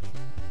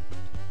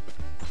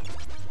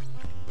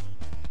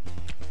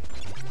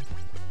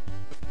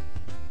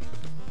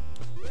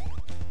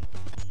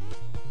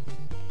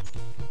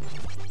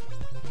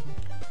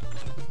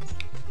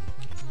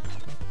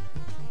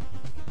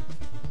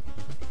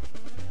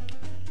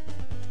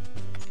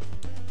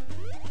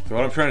 So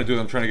what I'm trying to do is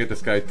I'm trying to get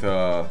this guy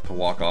to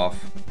walk off.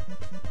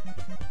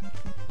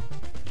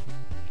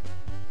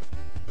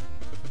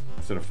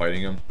 Instead of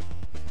fighting him.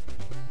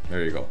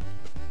 There you go.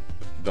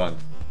 Done.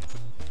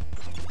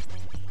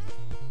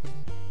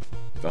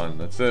 Done.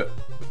 That's it.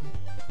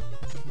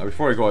 Now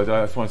before I go, I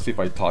just want to see if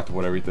I talked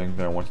about everything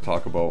that I want to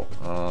talk about.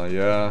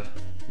 Yeah.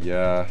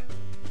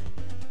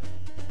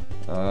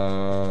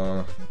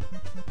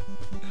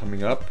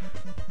 Coming up.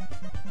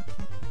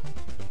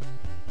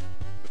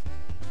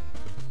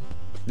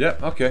 Yeah,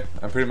 okay.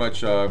 I'm pretty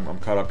much I'm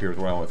caught up here with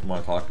what I want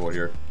to talk about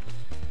here.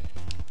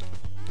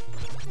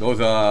 Those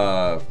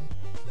the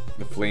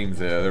flames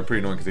they're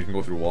pretty annoying because they can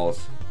go through walls.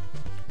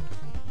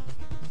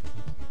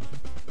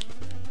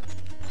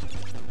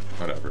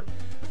 Whatever.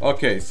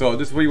 Okay, so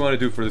this is what you want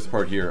to do for this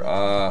part here.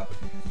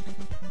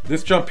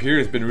 This jump here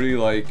has been really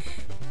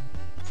like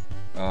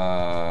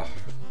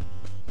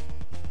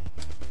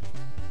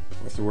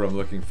what's the word I'm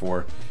looking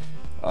for?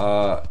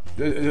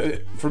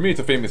 For me, it's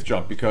a famous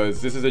jump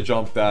because this is a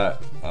jump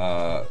that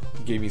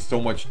gave me so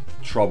much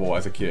trouble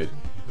as a kid.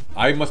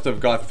 I must have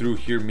got through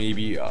here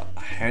maybe a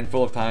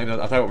handful of times. I'll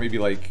talk about maybe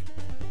like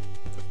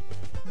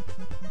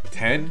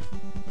 10.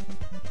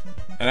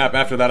 And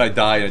after that I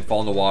died and I'd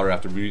fall in the water. I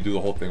have to redo the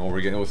whole thing over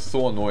again. It was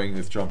so annoying,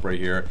 this jump right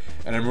here.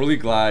 And I'm really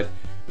glad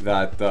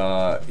that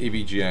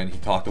AVGN, he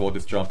talked about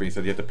this jump and he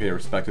said you have to pay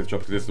respect to this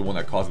jump because this is the one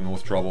that caused him the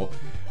most trouble.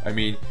 I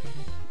mean,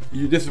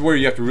 this is where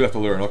you really have to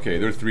learn. Okay,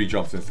 there's 3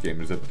 jumps in this game.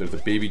 There's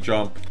a baby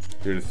jump,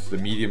 there's the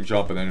medium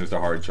jump, and then there's the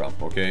hard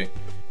jump. Okay,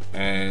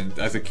 and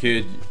as a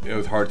kid, it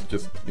was hard to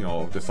just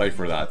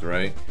decipher that,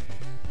 right?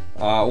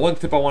 One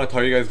tip I want to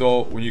tell you guys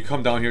though: when you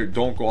come down here,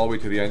 don't go all the way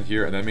to the end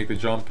here and then make the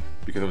jump,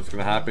 because what's going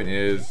to happen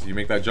is you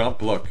make that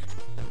jump. Look,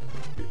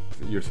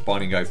 you're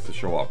spawning guys to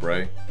show up,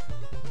 right?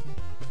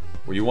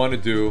 What you want to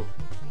do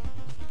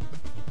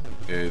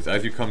is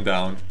as you come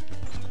down.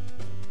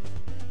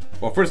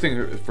 Well, first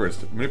thing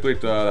first,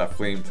 manipulate that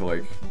flame to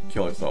like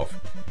kill itself.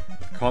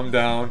 Come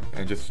down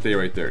and just stay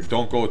right there.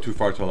 Don't go too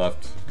far to the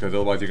left because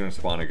otherwise you're gonna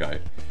spawn a guy.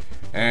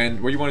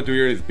 And what you want to do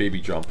here is baby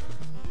jump.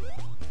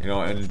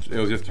 And it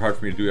was just hard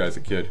for me to do that as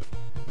a kid.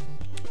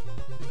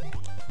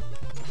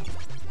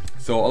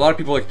 So a lot of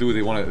people like to do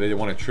they want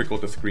to trickle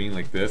the screen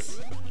like this,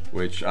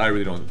 which I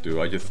really don't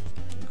do. I just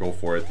go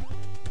for it.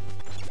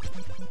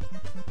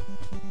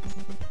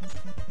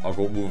 I'll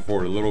go move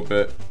forward a little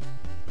bit,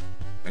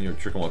 and you'll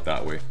trickle it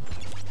that way.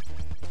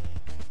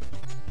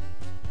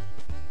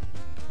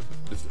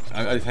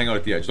 I just hang out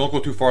at the edge. Don't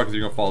go too far because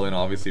you're gonna fall in,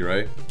 obviously,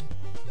 right?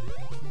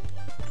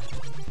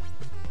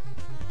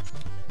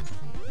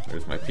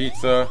 There's my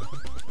pizza.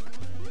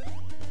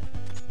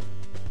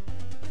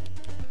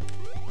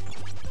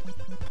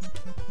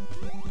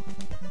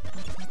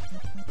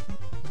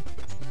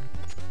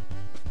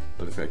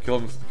 this guy kill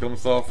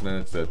himself, and then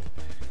it's it.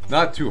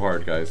 Not too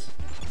hard, guys.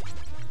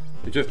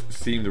 It just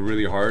seemed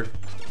really hard,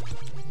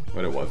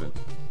 but it wasn't.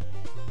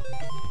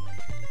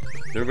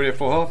 Is everybody at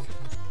full health?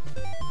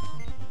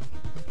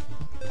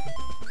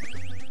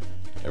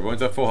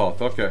 Everyone's at full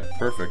health. Okay,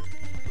 perfect.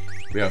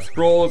 We have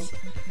scrolls.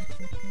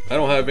 I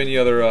don't have any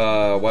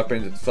other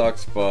weapons. It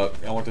sucks, but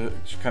I want to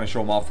kind of show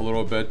them off a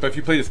little bit. But if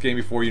you played this game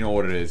before, you know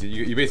what it is.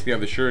 You basically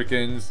have the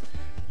shurikens,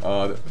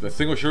 the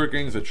single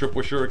shurikens, the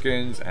triple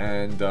shurikens,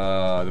 and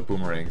the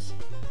boomerangs.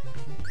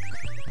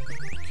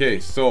 Okay,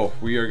 so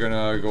we are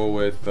gonna go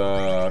with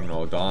I don't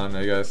know, Dawn,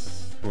 I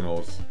guess. Who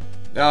knows?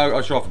 Yeah,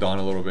 I'll show off Dawn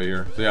a little bit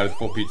here. So yeah, there's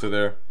full pizza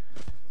there.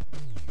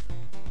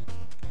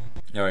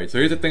 All right, so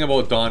here's the thing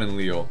about Dawn and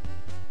Leo.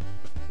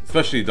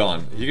 Especially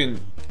Dawn, he can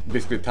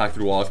basically attack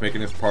through walls,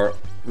 making this part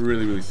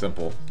really, really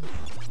simple.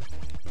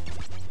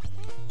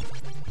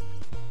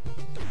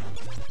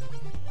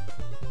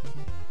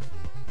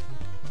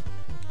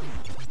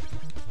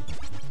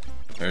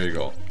 There you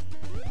go.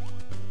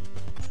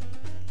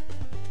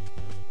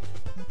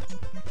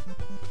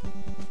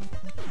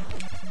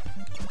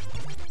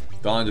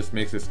 Dawn just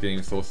makes this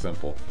game so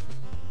simple.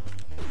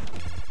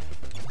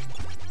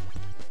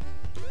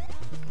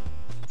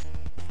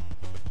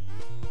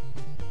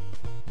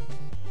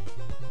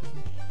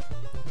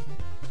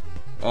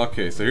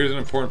 Okay, so here's an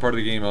important part of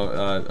the game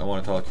I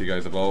want to talk to you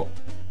guys about.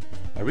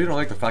 I really don't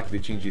like the fact that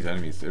they change these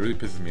enemies. It really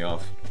pisses me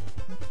off.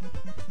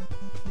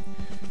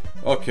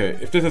 Okay,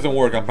 if this doesn't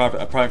work, I probably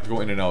have to go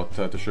in and out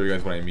to show you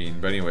guys what I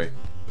mean. But anyway,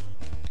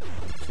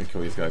 I'm just gonna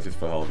kill these guys just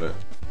for the hell of it.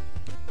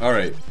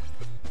 Alright,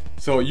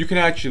 so you can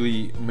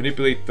actually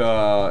manipulate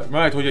the... Remember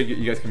I told you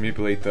you guys can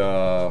manipulate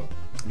the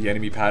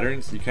enemy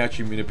patterns? You can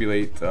actually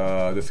manipulate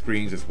the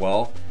screens as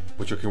well,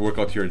 which can work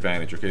out to your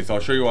advantage. Okay, so I'll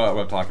show you what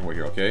I'm talking about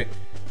here, okay?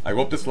 I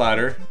go up this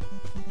ladder.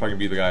 If I can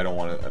be the guy I don't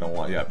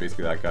want, yeah,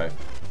 basically that guy.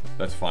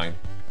 That's fine.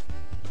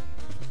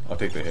 I'll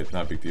take the hit,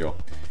 not a big deal.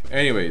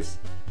 Anyways,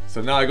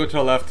 so now I go to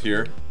the left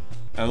here,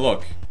 and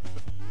look.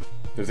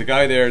 There's a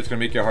guy there, it's gonna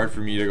make it hard for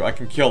me to go. I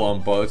can kill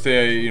him, but let's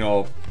say, you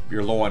know,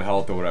 you're low on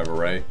health or whatever,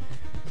 right?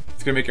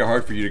 It's gonna make it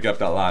hard for you to get up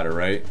that ladder,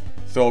 right?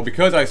 So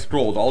because I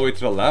scrolled all the way to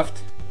the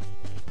left,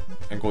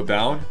 and go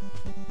down,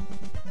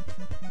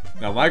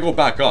 now when I go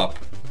back up,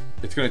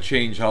 it's gonna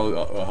change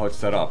how it's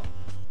set up.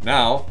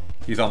 Now,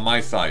 he's on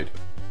my side.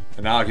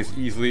 And now I can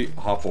easily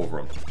hop over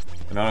him.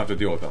 And I don't have to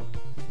deal with him.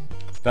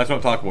 That's what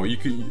I'm talking about. You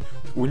can,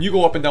 when you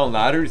go up and down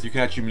ladders, you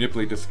can actually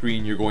manipulate the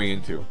screen you're going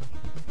into.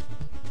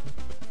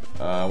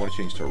 I want to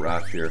change to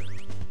Raph here.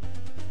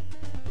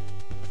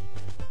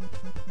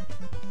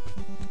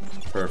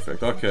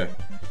 Perfect, okay.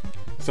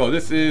 So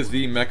this is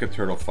the Mecha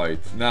Turtle fight.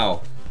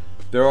 Now,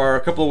 there are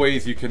a couple of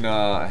ways you can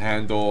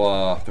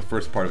handle the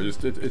first part of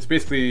it. It's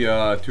basically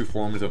two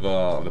forms of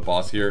the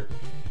boss here.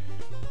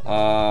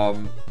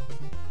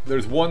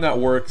 There's one that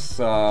works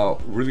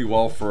really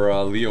well for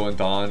Leo and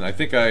Dawn. I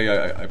think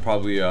I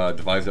probably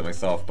devised it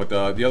myself, but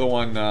the other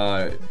one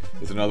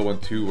is another one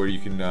too, where you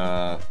can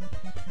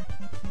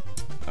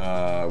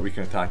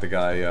attack the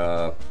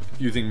guy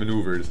using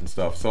maneuvers and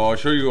stuff. So I'll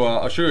show you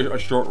a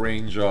short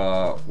range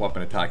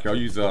weapon attack here. I'll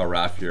use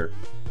Raph here.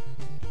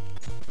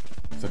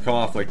 So come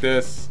off like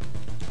this.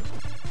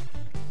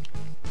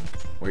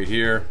 Wait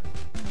here,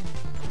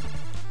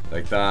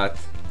 like that.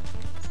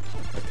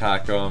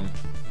 Attack him.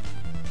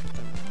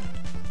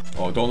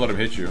 Oh, don't let him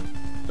hit you.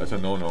 That's a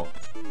no-no.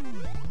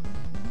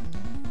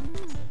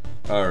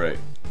 Alright.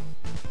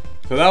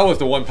 So that was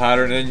the one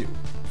pattern, and then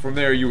from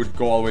there you would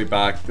go all the way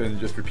back and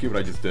just repeat what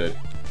I just did.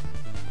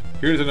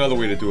 Here's another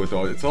way to do it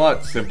though. It's a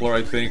lot simpler,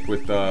 I think,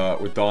 with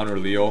Dawn or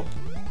Leo.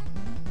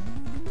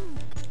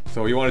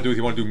 So what you want to do is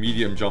you want to do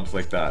medium jumps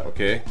like that,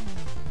 okay?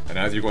 And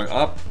as you're going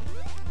up,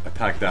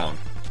 attack down.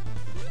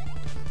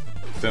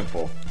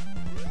 Simple.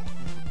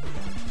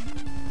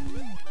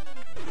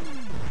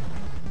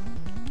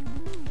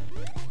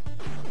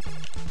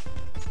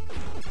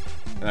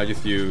 And I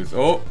just use,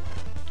 I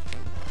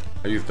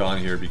use Dawn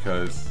here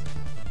because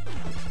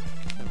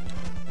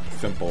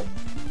simple.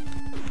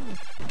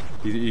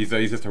 He's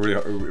just a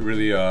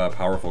really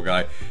powerful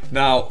guy.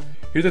 Now,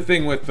 here's the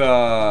thing with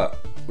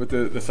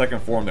the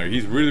second form there.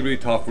 He's really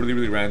tough,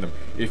 really random.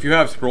 If you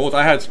have scrolls,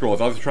 I had scrolls.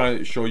 I was trying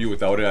to show you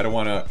without it. I don't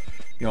want to,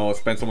 you know,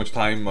 spend so much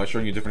time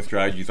showing you different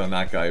strategies on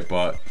that guy.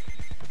 But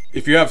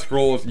if you have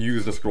scrolls,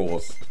 use the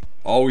scrolls.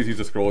 Always use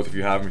the scrolls if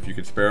you have them, if you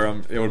can spare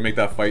them. It would make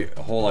that fight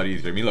a whole lot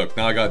easier. I mean, look,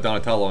 now I got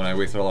Donatello and I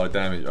wasted a lot of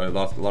damage. I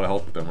lost a lot of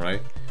health with him,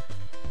 right?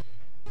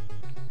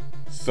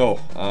 So,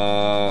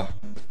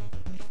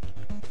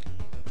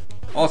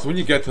 also when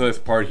you get to this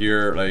part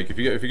here, like if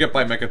you get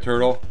by Mecha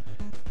Turtle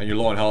and you're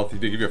low on health, they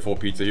give you a full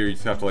pizza here. You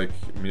just have to like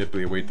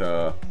manipulate, wait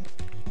to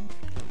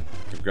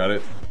got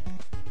it.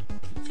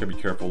 Just gotta be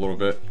careful a little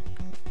bit.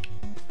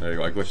 There you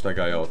go. I glitched that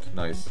guy out.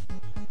 Nice.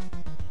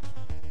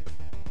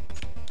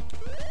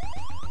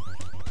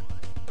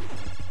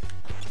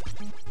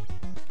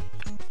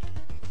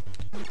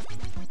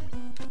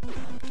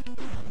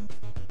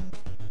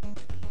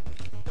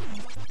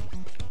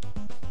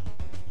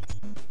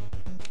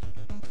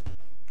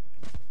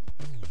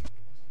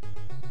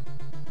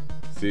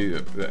 See,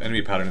 the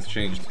enemy pattern has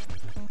changed.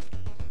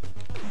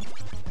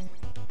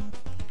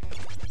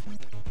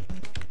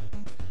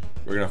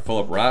 We're gonna fill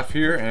up Raph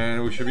here,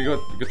 and we should be good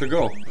to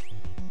go.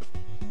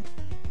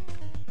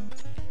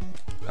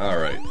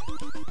 Alright.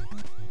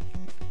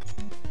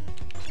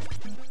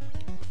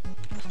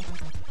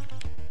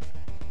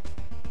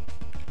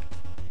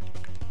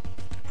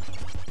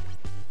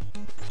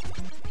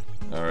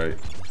 Alright.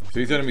 So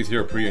these enemies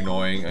here are pretty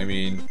annoying. I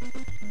mean,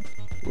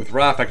 with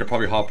Raph I could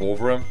probably hop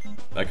over him.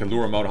 I could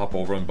lure him out and hop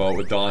over him, but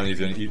with Don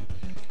it's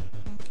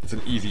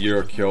an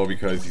easier kill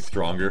because he's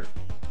stronger.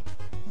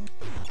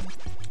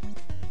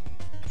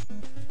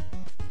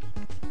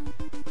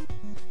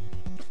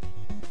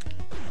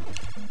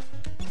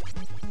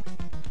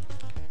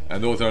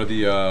 And those are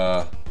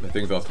the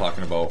things I was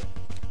talking about.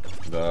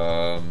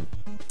 The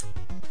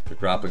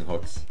grappling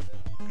hooks.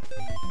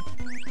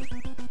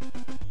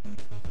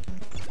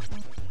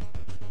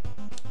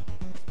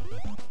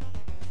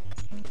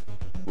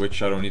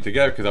 Which I don't need to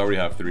get because I already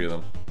have 3 of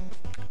them.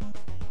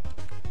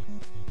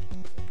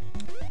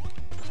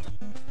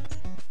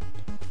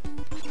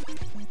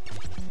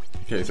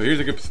 Okay, so here's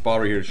a good spot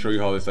right here to show you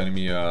how this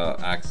enemy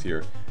acts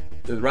here.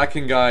 The Rat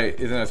King guy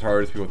isn't as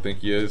hard as people think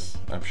he is.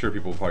 I'm sure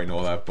people probably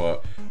know that,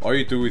 but all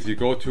you do is you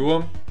go to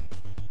him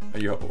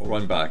and you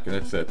run back, and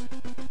that's it.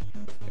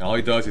 And all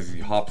he does is he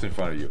hops in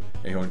front of you,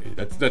 and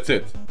that's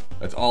it.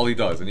 That's all he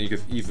does, and you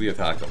can easily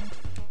attack him,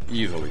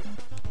 easily.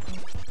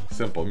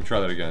 Simple. Let me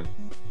try that again.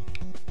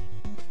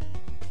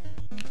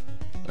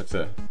 That's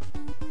it.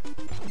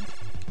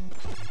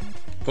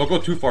 Don't go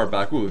too far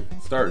back. Ooh,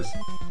 stars.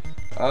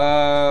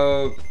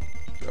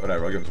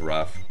 Whatever. I'll give them to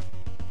Raph.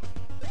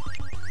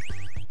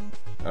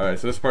 Alright,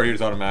 so this part here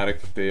is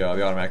automatic. They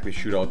automatically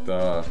shoot out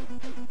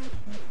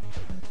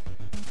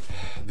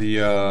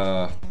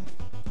the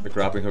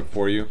grappling hook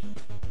for you.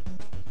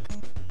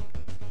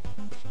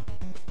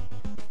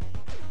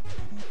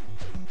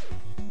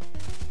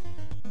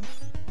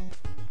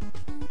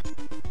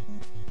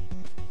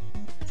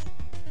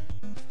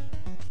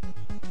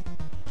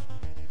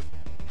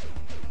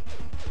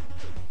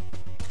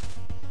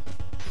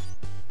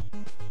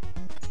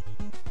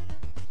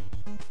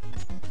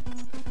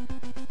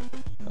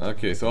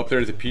 Okay, so up there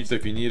is a pizza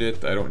if you need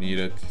it. I don't need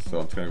it, so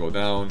I'm just gonna go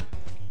down.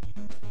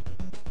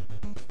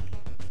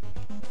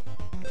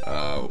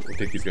 We'll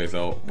take these guys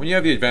out. When you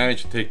have the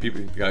advantage to take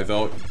guys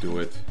out, do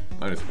it.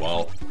 Might as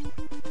well.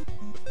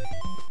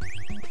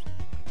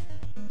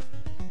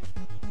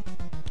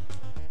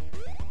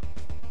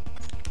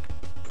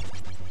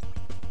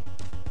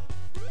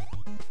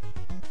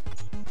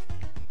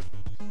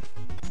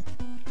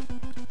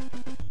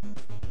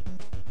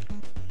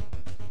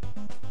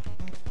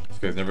 This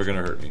guy's never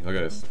gonna hurt me. Look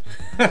at this.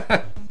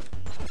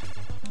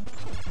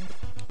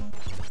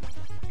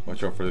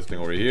 Watch out for this thing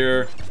over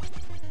here.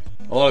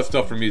 A lot of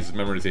stuff for me is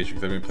memorization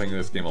because I've been playing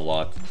this game a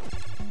lot.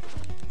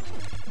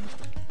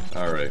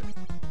 Alright.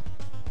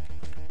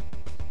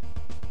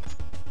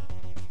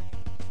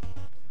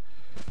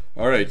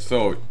 Alright,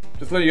 so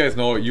just to let you guys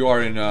know, you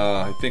are in,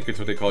 I think it's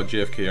what they call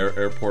JFK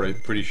Airport,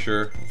 I'm pretty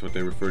sure. That's what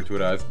they refer to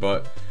it as,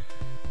 but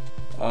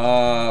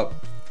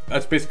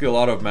that's basically a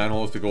lot of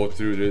manholes to go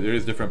through. There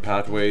is different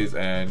pathways,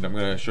 and I'm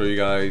going to show you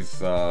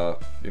guys,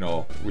 you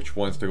know, which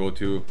ones to go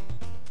to.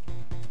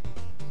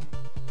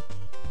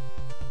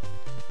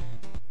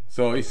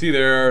 So you see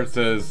there, it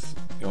says,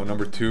 you know,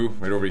 number 2,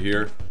 right over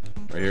here.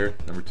 Right here,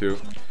 number 2.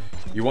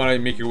 You want to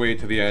make your way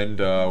to the end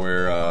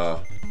where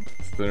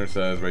Splinter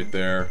says right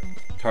there,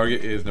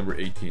 target is number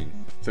 18.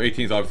 So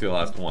 18 is obviously the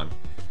last one.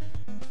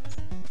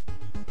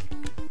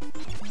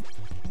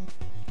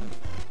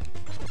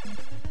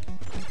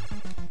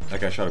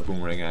 That guy shot a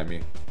boomerang at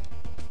me.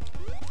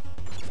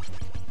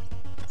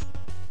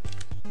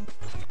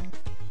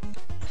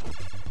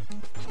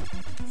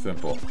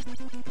 Simple.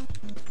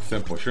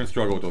 Simple. Shouldn't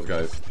struggle with those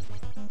guys.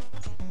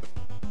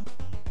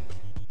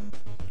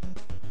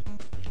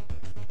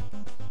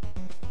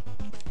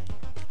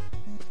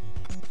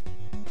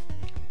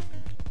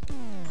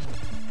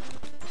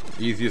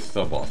 Easiest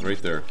sub-boss right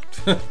there.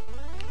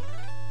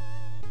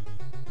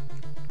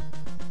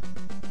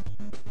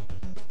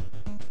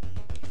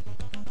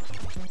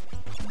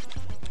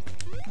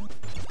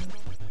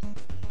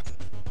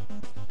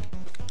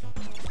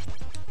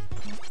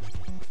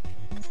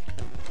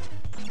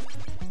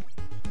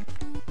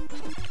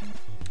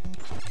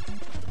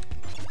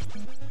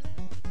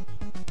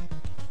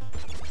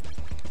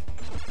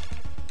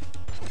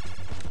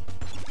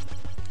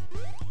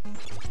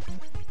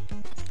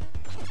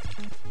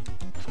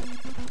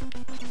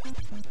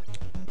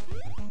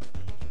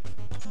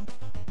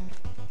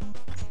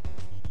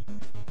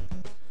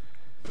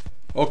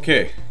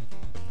 Okay,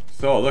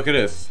 so look at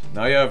this.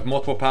 Now you have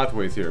multiple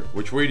pathways here.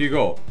 Which way do you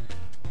go?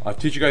 I'll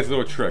teach you guys a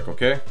little trick,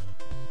 okay?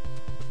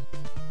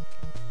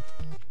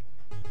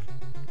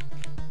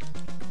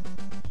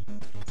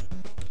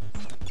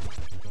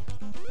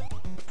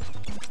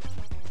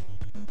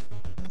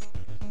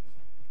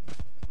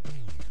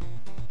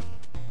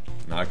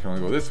 Now I can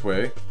only go this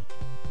way.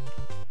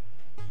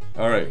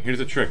 Alright, here's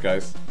the trick,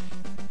 guys.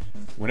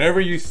 Whenever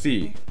you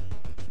see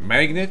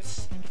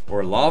magnets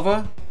or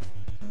lava,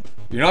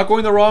 you're not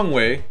going the wrong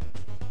way,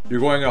 you're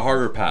going a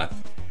harder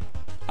path.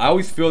 I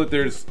always feel that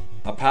there's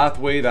a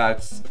pathway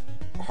that's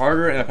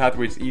harder and a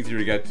pathway that's easier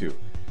to get to.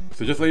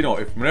 So just let you know,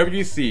 if whenever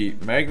you see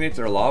magnets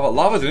or lava,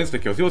 lava's an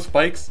insta-kill. See those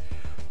spikes?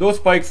 Those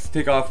spikes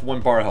take off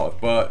 1 bar health,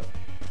 but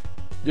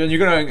yeah, you're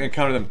gonna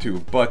encounter them too.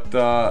 But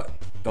the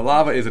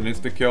lava is an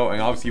insta-kill,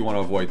 and obviously you want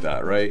to avoid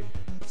that, right?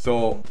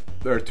 So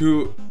there are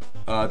 2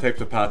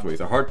 types of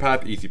pathways: a hard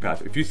path, easy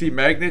path. If you see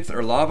magnets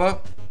or lava,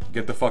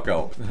 get the fuck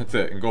out. That's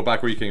it, and go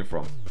back where you came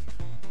from.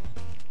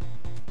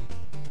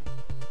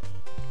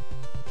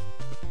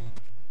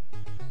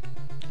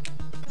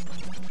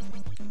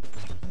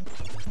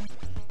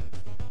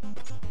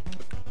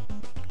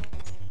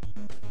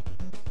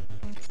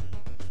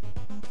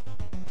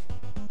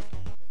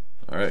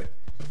 Alright,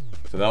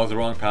 so that was the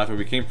wrong pathway.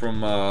 We came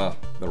from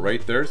the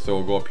right there, so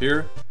we'll go up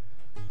here,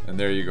 and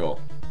there you go.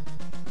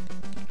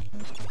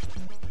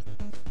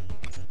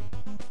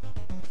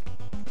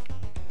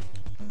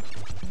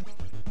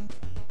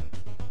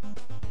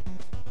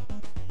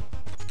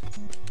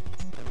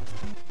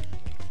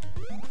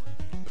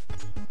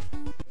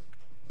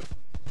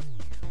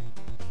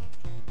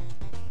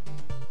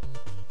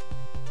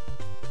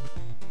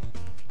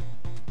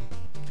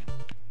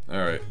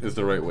 Alright, this is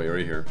the right way,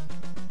 right here.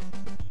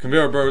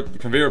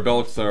 Conveyor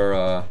belts are,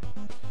 I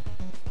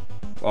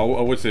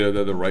would say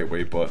they're the right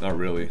way, but not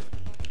really,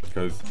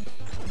 because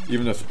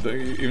even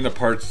the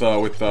parts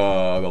with the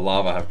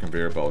lava have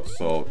conveyor belts.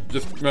 So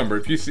just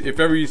remember, if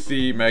ever you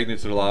see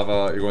magnets or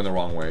lava, you're going the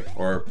wrong way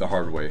or the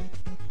hard way.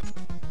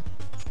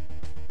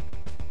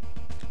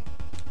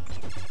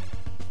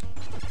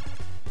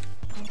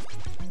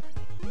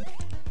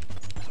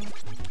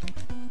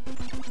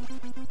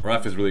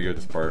 Raph is really good at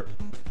this part.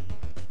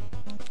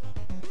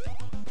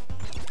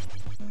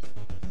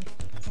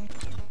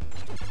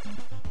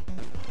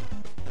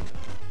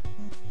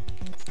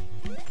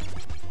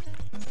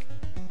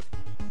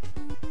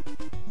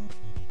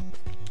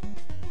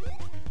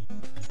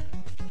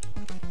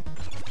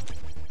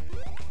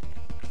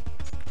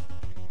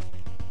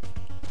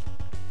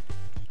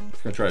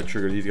 Gonna try to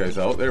trigger these guys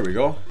out. There we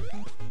go.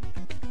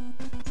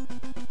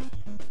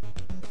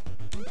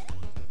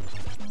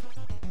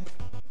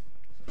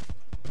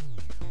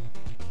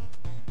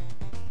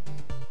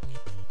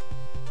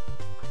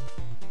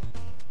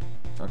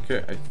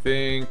 Okay, I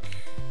think...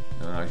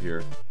 No, not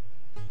here.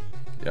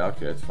 Yeah,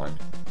 okay, that's fine.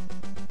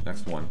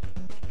 Next one.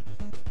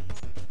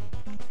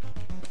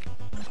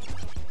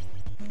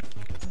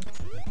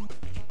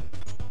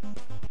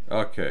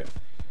 Okay.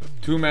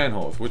 2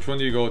 manholes. Which one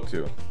do you go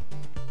to?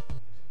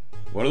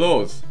 What are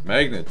those?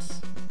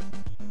 Magnets.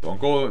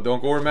 Don't go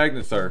where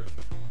magnets are.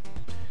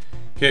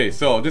 Okay,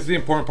 so this is the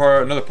important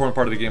part, another important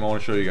part of the game I want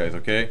to show you guys,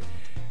 okay?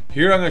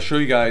 Here I'm going to show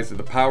you guys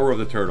the power of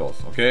the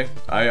turtles, okay?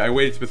 I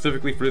waited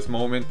specifically for this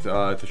moment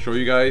to show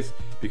you guys,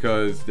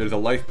 because there's a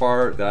life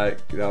bar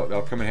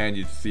that'll come in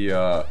handy to see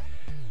how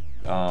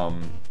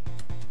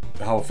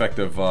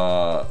effective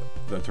the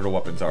turtle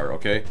weapons are,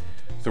 okay?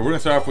 So we're going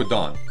to start off with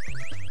Dawn.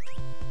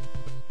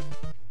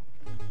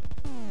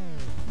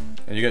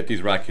 And you get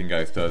these Rat King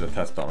guys to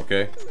test on,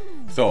 okay?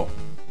 So,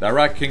 that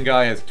Rat King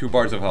guy has 2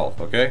 bars of health,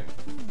 okay?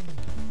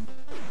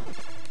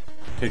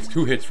 Takes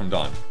 2 hits from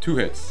Dawn. 2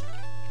 hits.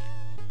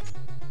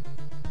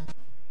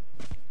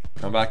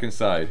 Come back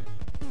inside.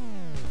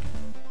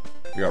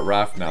 We got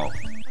Raph now.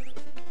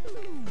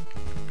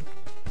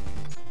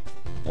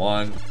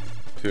 1,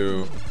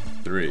 2,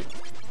 3.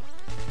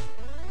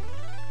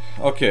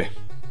 Okay.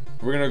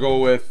 We're gonna go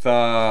with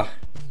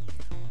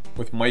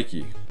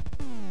Mikey.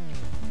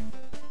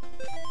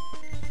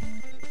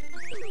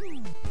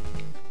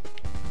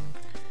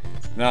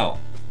 Now,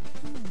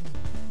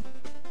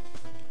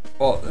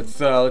 well, let's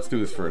do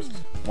this first.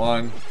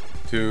 1,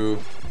 2,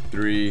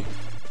 3,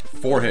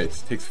 4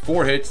 hits. Takes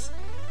 4 hits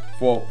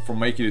for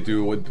Mikey to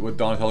do what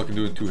Donatello can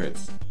do in 2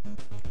 hits.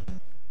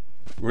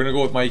 We're gonna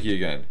go with Mikey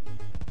again.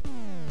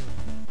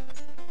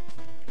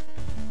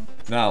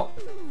 Now,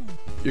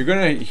 you're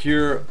gonna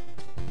hear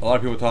a lot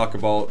of people talk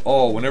about,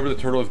 oh, whenever the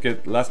turtles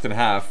get less than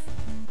half,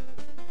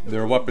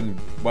 their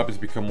weapons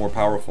become more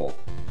powerful.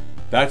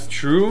 That's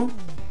true,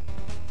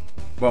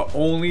 but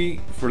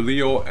only for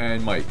Leo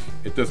and Mike.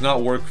 It does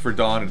not work for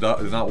Don, it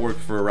does not work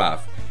for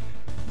Raph.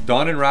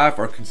 Don and Raph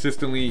are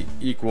consistently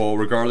equal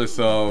regardless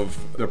of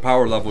their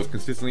power level is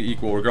consistently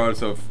equal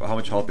regardless of how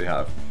much health they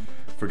have.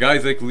 For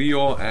guys like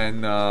Leo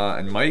and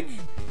Mike,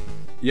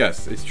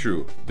 yes, it's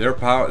true. Their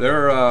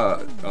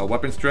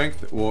weapon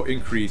strength will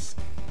increase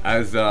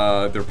as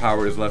their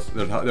power is less,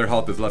 their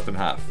health is less than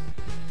half.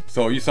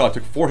 So you saw it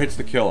took 4 hits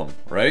to kill him,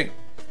 right?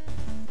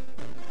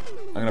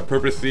 I'm gonna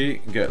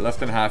purposely get less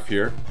than half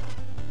here.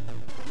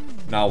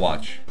 Now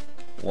watch.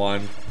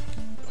 1,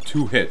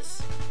 2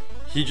 hits.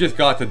 He just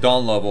got to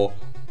Dawn level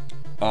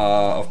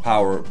of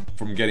power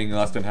from getting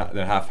less than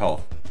half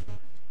health.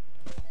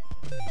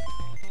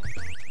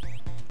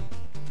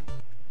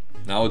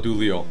 Now we'll do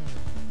Leo.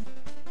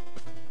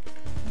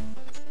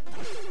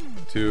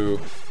 2,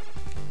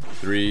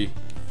 3,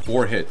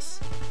 4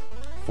 hits.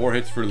 4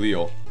 hits for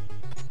Leo.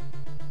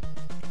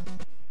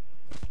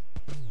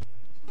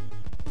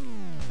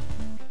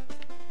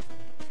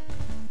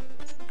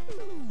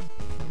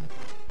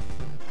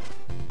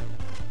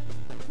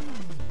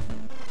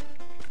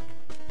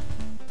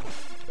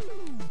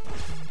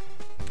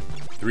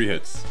 3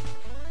 hits.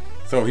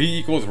 So he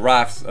equals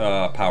Raph's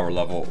power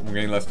level. We're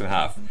getting less than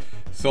half.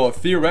 So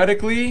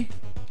theoretically,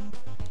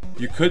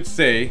 you could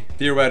say,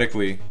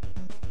 theoretically,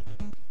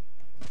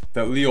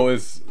 that Leo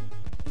is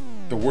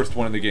the worst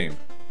one in the game.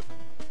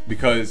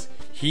 Because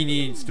he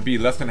needs to be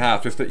less than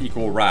half just to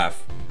equal Raph.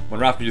 When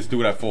Raph can just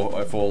do it at full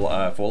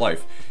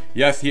life.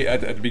 Yes,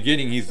 at the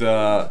beginning he's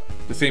the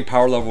same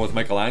power level as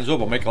Michelangelo,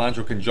 but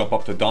Michelangelo can jump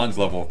up to Don's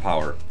level of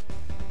power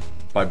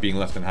by being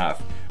less than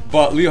half.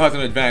 But Leo has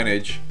an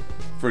advantage.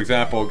 For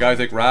example, guys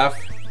like Raph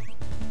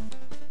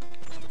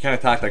can't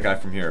attack that guy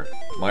from here.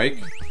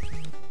 Mike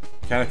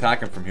can't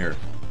attack him from here.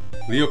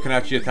 Leo can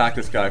actually attack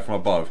this guy from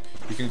above.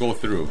 He can go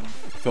through.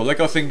 So like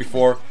I was saying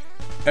before,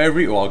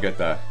 oh, I'll get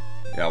that.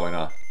 Yeah, why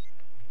not?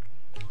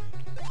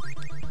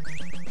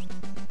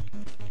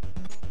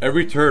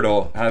 Every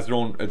turtle has their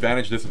own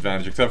advantage,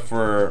 disadvantage, except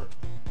for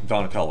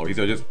Donatello. He's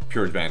just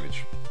pure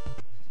advantage.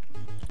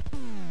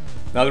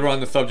 Now that we're on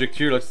the subject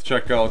here, let's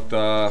check out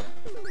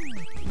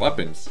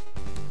weapons.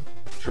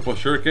 Triple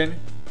Shuriken,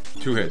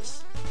 2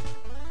 hits.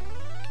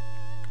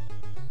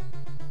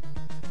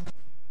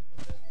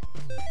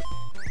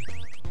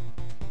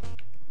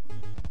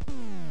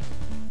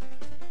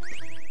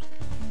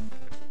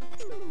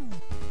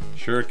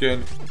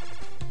 Shuriken,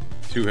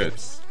 2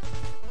 hits.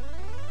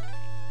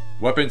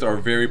 Weapons are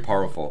very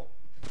powerful.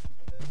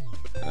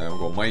 And we'll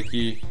go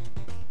Mikey.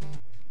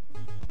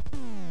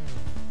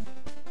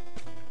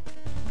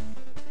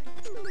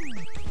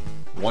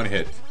 One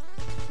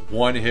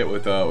hit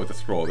with a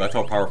scroll. That's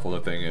how powerful the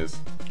thing is.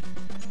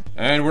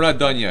 And we're not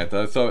done yet.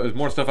 So there's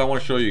more stuff I want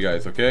to show you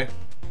guys. Okay.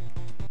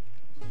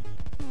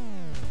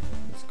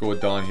 Let's go with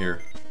Don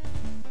here.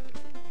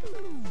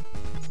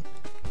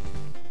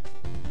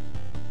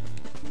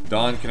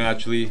 Don can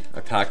actually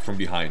attack from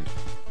behind.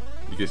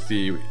 You can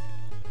see.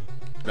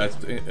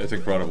 That's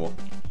incredible.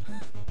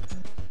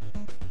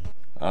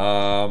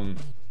 We'll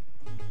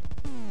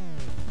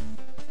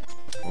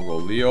go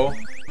Leo.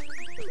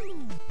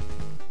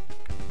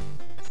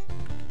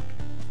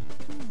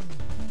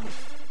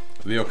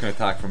 Leo can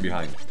attack from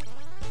behind.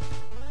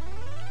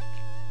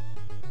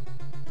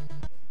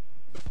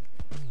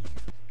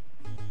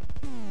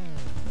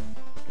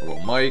 We'll go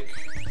Mike.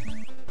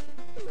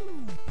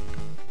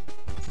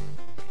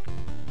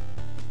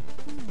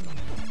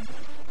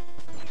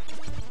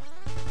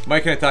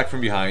 Mike can attack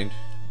from behind.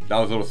 That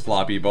was a little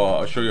sloppy, but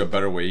I'll show you a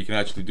better way. You can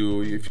actually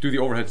do, if you do the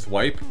overhead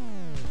swipe,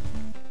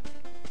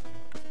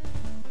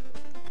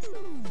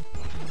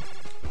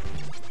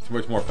 it's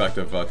much more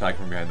effective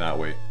attacking from behind that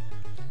way.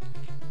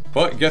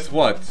 But guess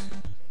what?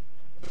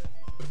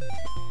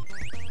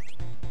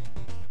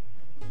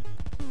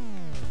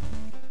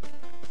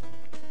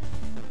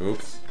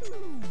 Oops.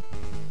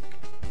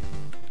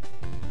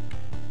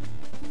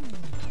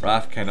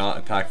 Raph cannot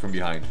attack from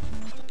behind.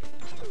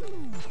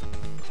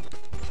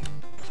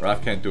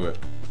 Raph can't do it.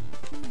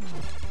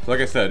 So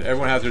like I said,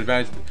 everyone has their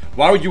advantage.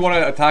 Why would you want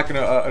to attack an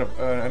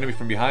enemy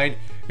from behind?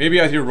 Maybe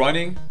as you're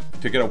running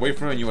to get away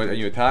from it and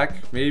you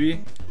attack,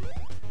 maybe.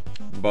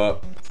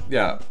 But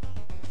yeah,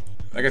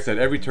 like I said,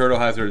 every turtle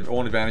has their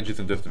own advantages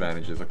and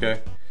disadvantages. Okay.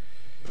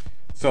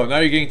 So now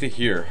you're getting to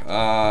here.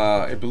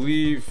 I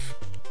believe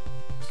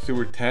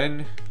sewer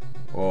 10.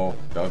 Oh,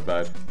 that was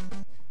bad.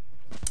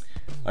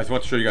 I just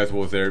want to show you guys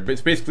what was there. But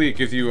it's basically, it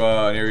gives you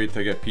an area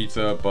to get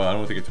pizza, but I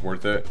don't think it's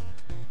worth it.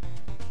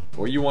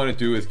 What you want to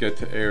do is get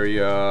to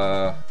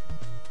area,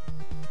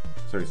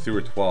 sorry,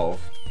 sewer 12,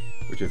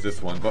 which is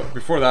this one. But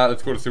before that,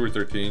 let's go to sewer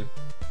 13.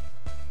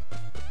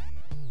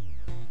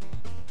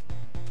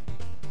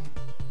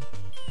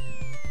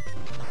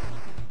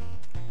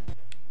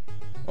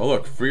 Oh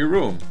look, free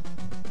room.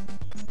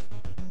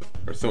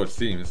 Or so it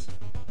seems.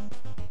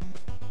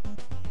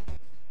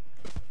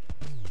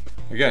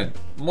 Again,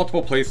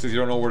 multiple places, you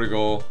don't know where to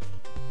go.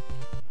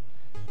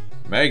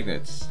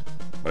 Magnets.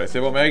 What I say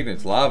about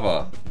magnets?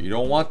 Lava. You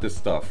don't want this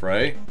stuff,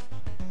 right?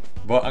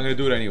 But I'm gonna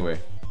do it anyway.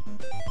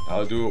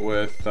 I'll do it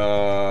with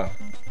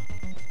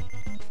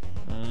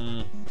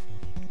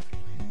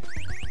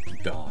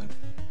Dawn.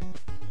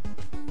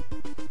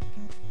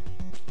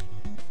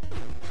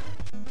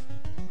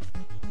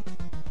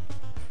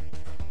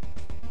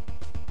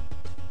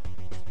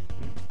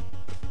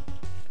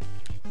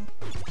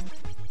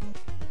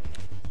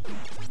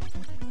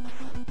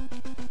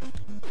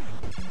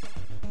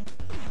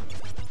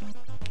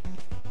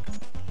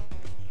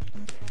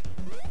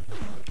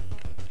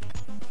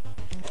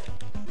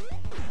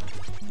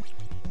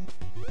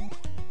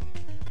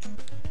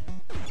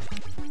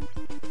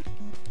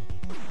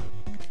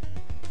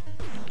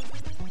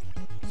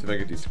 See if I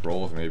get these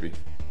scrolls, maybe.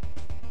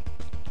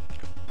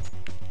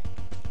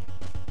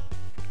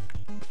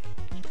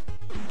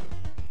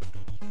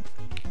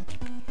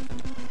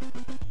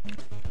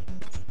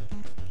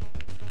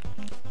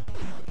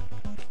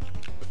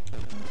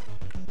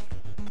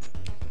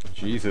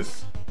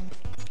 Jesus.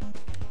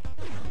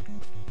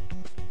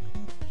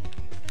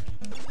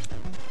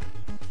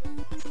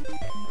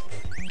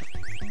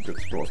 Good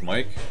scrolls,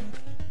 Mike.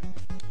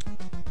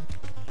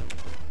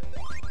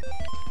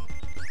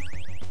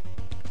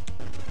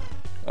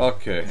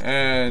 Okay,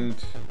 and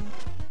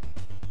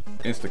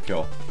insta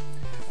kill.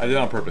 I did it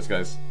on purpose,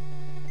 guys.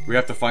 We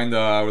have to find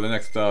where the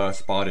next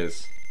spot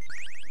is.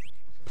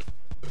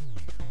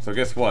 So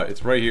guess what?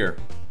 It's right here.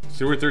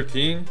 Sewer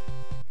 13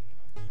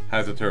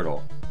 has a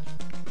turtle.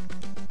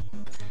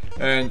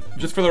 And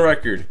just for the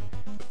record,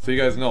 so you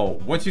guys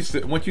know, once you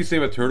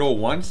save a turtle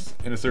once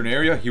in a certain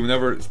area, he will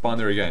never spawn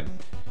there again.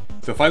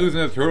 So if I lose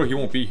another turtle, he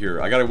won't be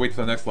here. I gotta wait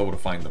till the next level to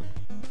find them.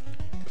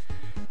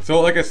 So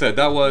like I said,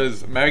 that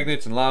was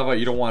magnets and lava.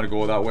 You don't want to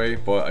go that way,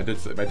 but I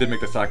did make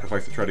the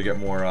sacrifice to try to get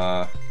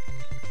more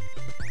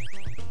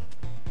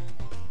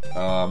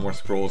more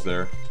scrolls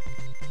there.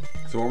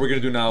 So what we're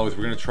gonna do now is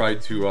we're gonna try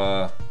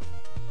to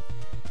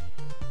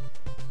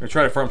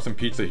farm some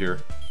pizza here.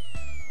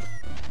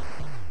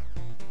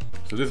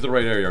 So this is the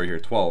right area right here,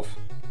 12.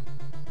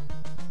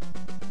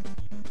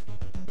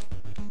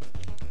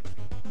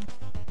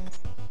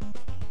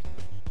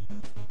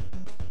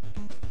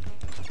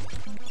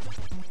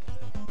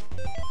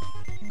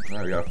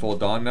 Alright, we got a full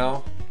dawn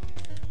now.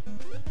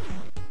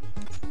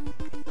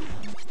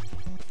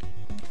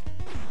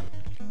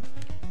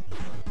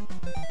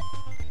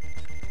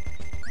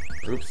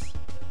 Oops.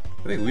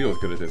 I think Leo's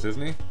good at this,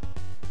 isn't he?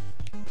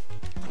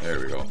 There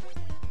we go.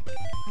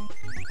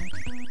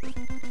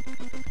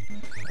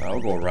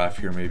 I'll go Raph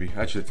here maybe.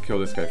 Actually, let's kill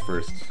this guy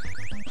first.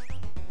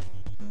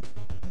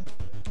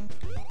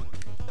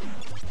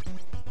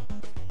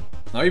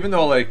 Now, even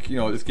though, like, you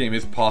know, this game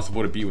is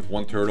possible to beat with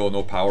one turtle,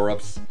 no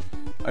power-ups,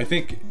 I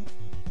think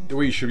the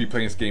way you should be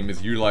playing this game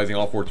is utilizing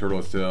all 4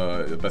 turtles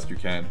to the best you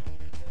can.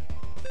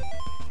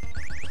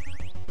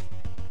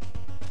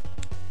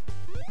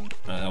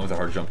 That was a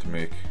hard jump to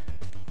make.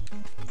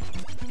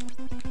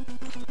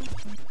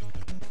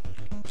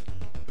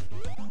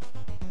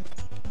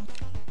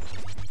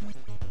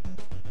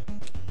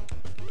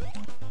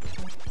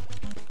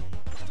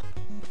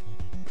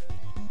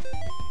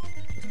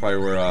 That's probably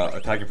where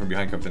attacking from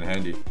behind comes in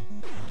handy.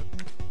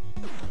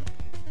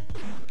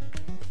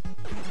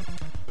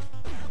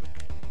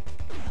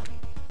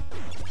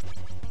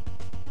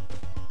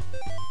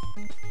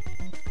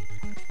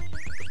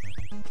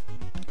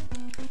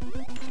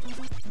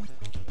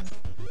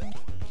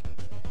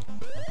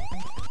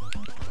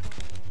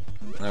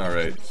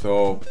 Alright,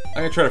 so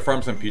I'm gonna try to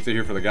farm some pizza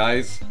here for the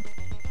guys.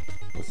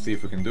 Let's see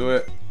if we can do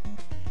it.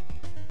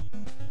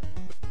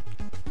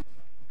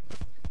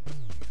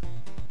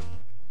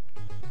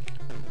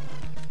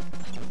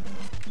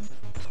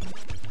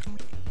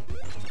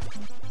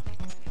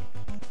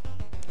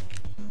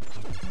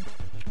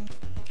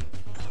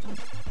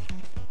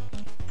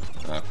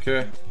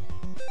 Okay.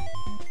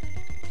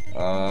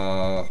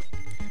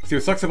 See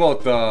what sucks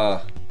about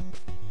the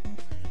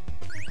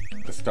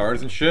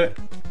stars and shit?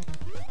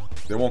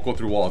 They won't go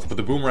through walls, but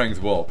the boomerangs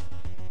will.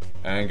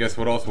 And guess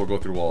what else will go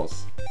through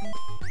walls?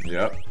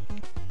 Yep.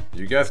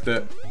 You guessed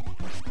it.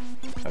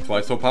 That's why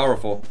it's so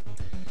powerful.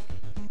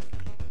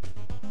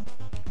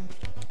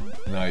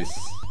 Nice.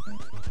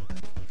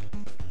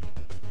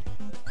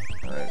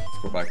 Alright, let's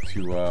go back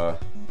to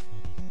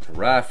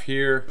Raph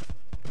here.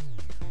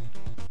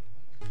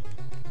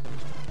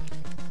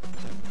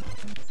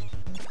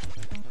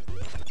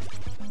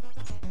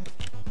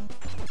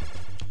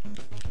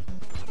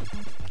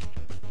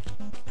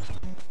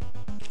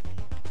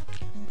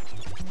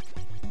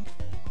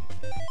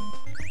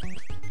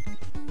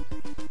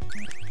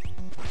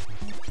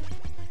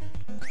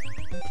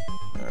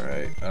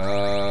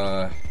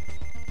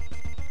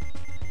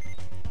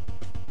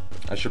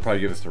 I should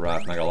probably give this to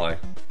Raph, not gonna lie.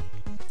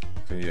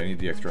 I need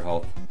the extra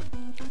health.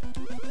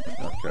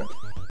 Okay.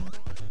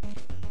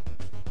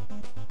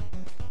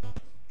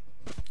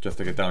 Just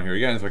to get down here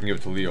again so I can give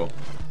it to Leo.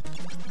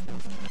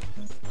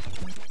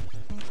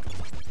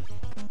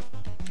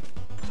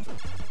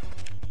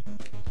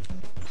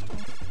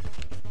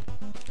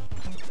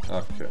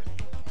 Okay.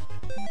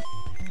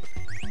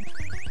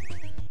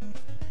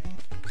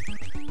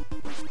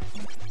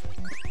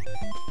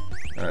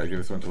 Alright, give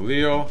this one to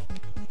Leo.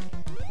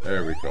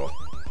 There we go.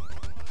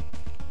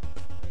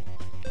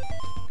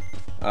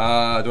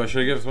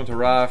 Should I give this one to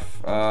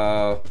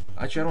Raph?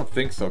 Actually, I don't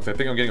think so, because I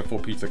think I'm getting a full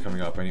pizza coming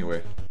up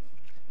anyway.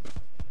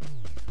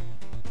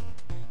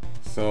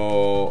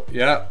 So,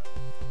 yeah.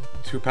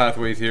 2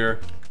 pathways here.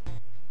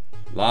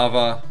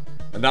 Lava.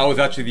 And that was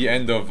actually the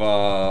end of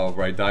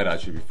where I died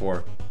actually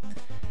before.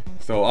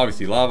 So,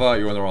 obviously, lava,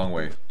 you're on the wrong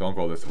way. Don't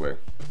go this way.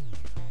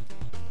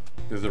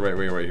 This is the right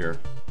way right here.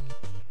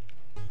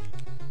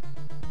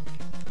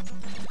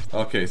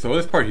 Okay, so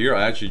this part here,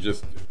 I actually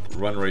just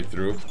run right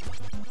through.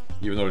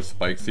 Even though there's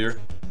spikes here.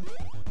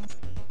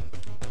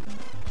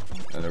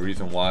 And the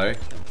reason why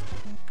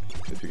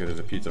is because there's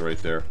a pizza right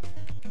there.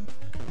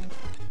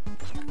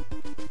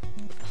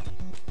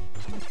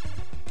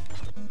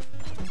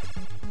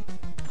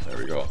 There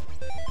we go.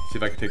 See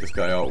if I can take this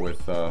guy out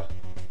with, there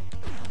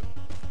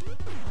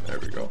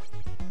we go.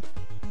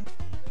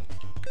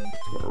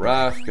 Let's go to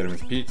Raph, get him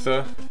his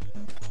pizza.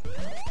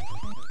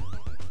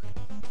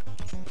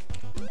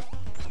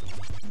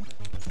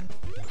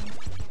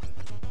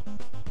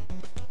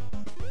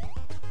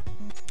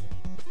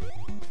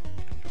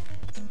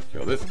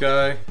 Kill this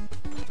guy.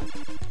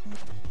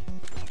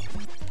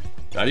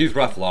 I use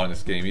Raph a lot in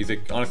this game. He's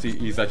like, honestly,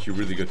 he's actually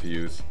really good to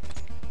use.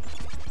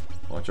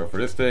 Watch out for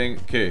this thing.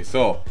 Okay,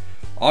 so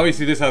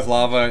obviously this has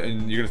lava,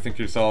 and you're gonna think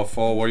to yourself,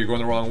 "Oh, well, you're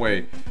going the wrong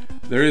way."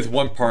 There is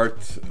one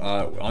part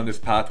on this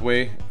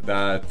pathway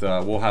that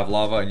will have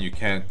lava, and you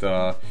can't.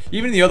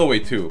 Even the other way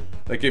too.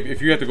 Like if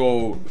you have to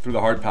go through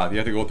the hard path, you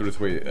have to go through this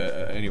way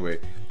anyway.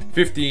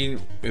 15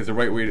 is the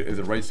right way, is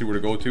the right sewer to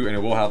go to, and it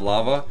will have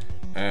lava.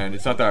 And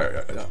it's not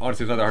that,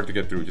 honestly, it's not that hard to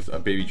get through. Just a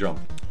baby jump,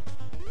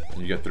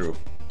 and you get through.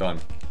 Done.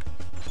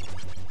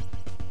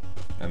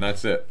 And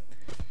that's it.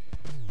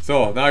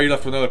 So now you're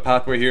left with another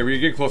pathway here. We're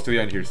getting close to the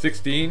end here.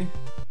 16.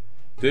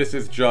 This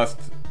is just,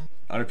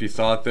 I don't know if you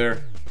saw it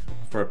there,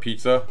 for a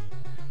pizza.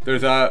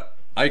 There's that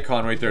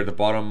icon right there at the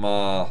bottom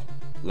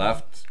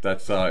left.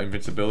 That's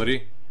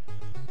invincibility.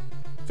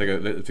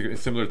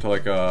 It's similar to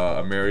like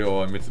a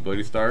Mario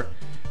invincibility star.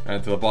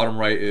 And to the bottom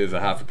right is a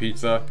half a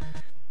pizza.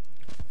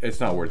 It's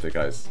not worth it,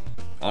 guys.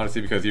 Honestly,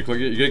 because you're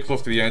getting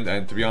close to the end,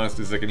 and to be honest,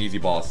 this is like an easy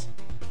boss.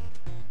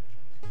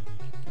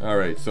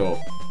 Alright, so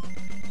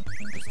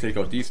let's take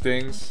out these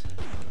things.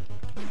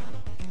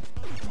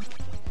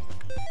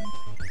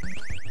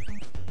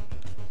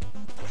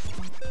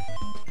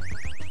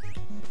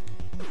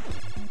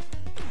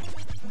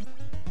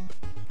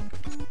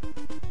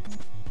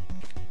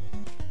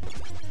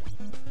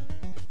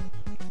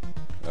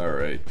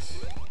 Alright.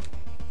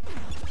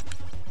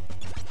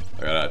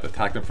 I gotta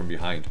attack them from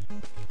behind.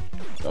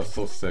 That was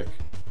so sick.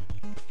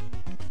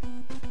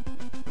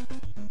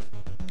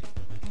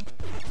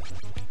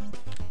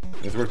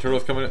 This is where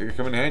turtles come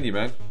in handy,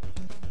 man.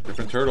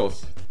 Different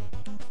turtles.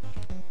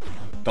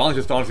 Don's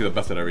just honestly the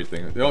best at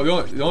everything. The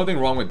only thing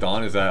wrong with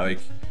Don is that like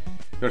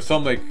there's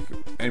some like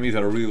enemies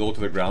that are really low to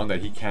the ground that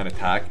he can't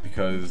attack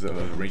because of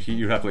the range.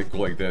 You have to like go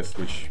like this,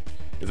 which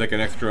is like an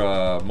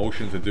extra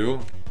motion to do,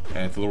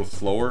 and it's a little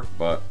slower.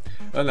 But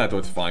other than that, though,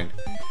 it's fine.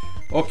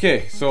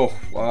 Okay, so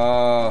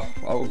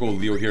I'll go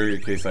Leo here in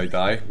case I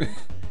die,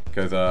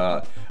 because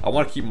I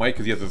want to keep Mike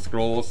because he has the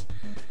scrolls,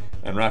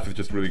 and Raph is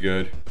just really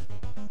good.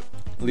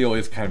 Leo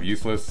is kind of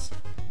useless,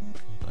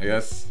 I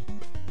guess.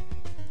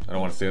 I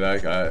don't want to say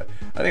that.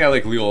 I think I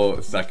like Leo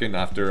second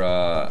after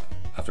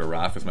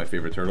Raph is my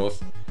favorite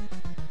turtles.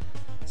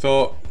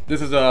 So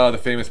this is the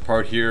famous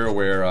part here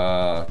where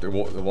the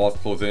walls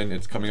close in.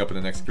 It's coming up in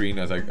the next screen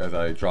as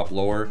I drop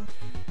lower.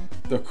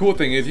 The cool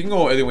thing is you can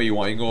go any way you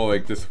want. You can go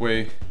like this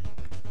way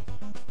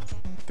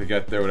to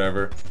get there,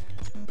 whatever,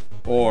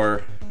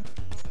 or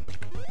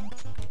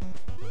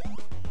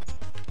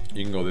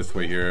you can go this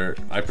way here.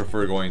 I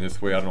prefer going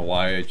this way. I don't know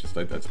why. It's just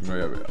like that's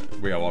the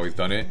way I've always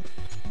done it.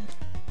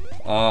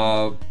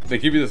 They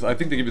give you this. I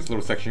think they give you this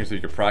little section here so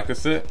you can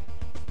practice it,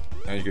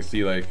 and you can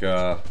see like you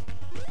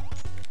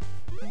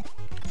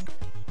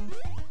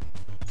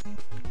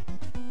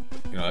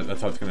know,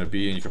 that's how it's gonna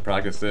be, and you can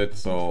practice it.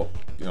 So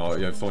you know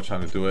you have so much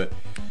time to do it.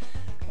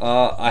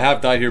 I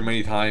have died here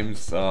many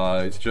times.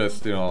 It's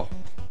just, you know,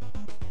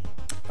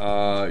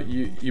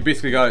 you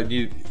basically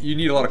you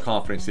need a lot of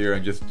confidence here,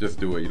 and just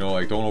do it. You know,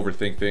 like don't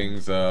overthink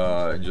things,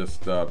 and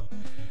just play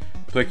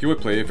like you would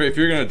play. If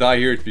you're gonna die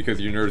here, it's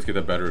because your nerves get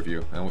the better of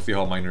you, and we'll see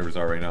how my nerves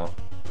are right now.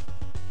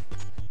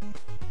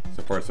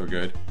 So far, so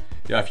good.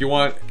 Yeah, if you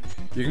want,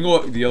 you can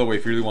go the other way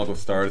if you really want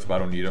those stars, but I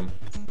don't need them.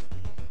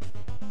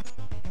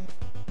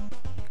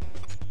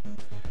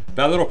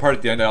 That little part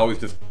at the end, I always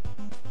just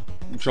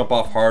jump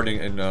off hard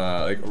and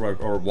like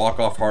or walk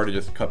off hard and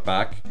just cut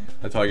back.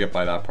 That's how I get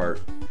by that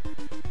part.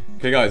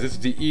 Okay, guys, this is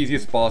the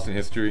easiest boss in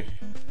history.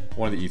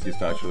 One of the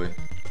easiest, actually.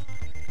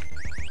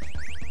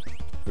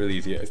 Really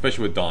easy,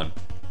 especially with Don.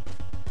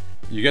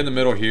 You get in the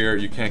middle here,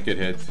 you can't get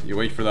hit. You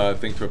wait for that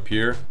thing to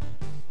appear.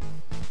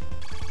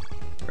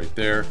 Right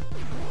there.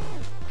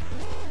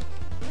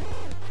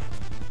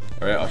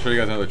 Alright, I'll show you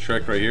guys another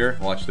trick right here.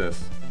 Watch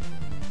this.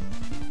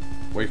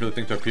 Wait for the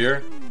thing to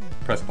appear.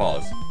 Press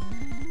pause.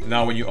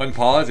 Now when you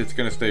unpause, it's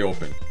going to stay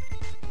open.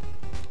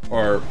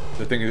 Or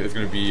the thing is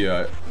going to be,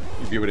 you'll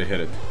be able to hit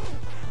it.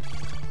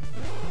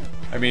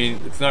 I mean,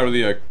 it's not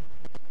really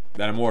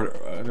that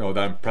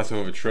impressive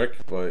of a trick,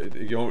 but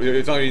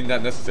it's not even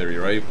that necessary,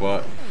 right?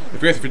 But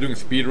if you're doing a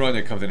speed run,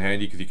 it comes in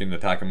handy because you can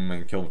attack them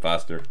and kill them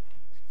faster.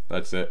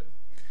 That's it.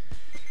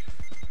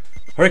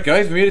 Alright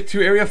guys, we made it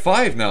to Area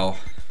 5 now.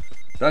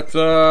 That's,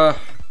 we're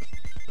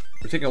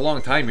taking a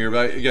long time here,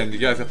 but again, you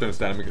guys have to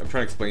understand, I'm trying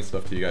to explain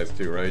stuff to you guys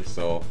too, right?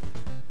 So,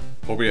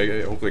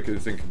 hopefully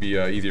this thing can be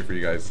easier for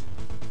you guys.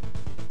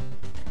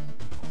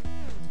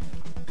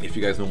 If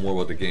you guys know more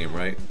about the game,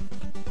 right?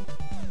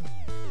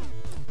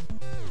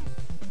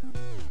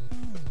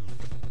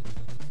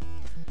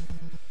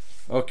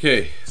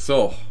 Okay,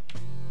 so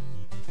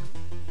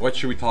what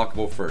should we talk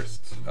about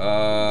first?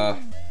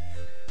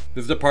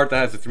 This is the part that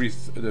has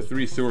the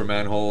three sewer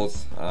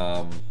manholes.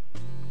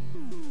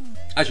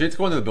 Actually, let's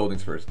go into the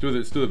buildings first.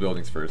 Let's do the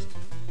buildings first.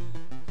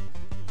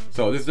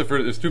 So this is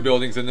there's two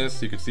buildings in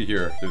this. You can see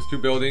here. There's two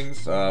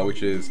buildings,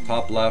 which is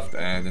top left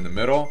and in the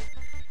middle,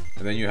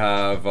 and then you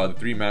have the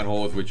three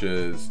manholes, which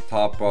is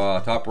top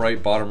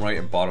right, bottom right,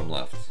 and bottom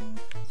left.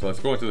 So let's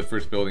go into the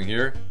first building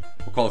here.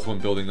 We'll call this one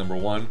building number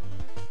 1.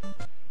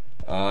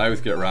 I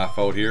always get Raph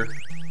out here.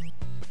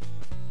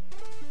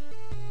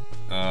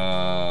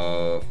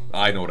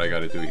 I know what I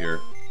gotta do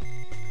here.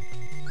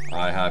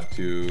 I have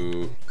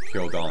to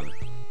kill Don.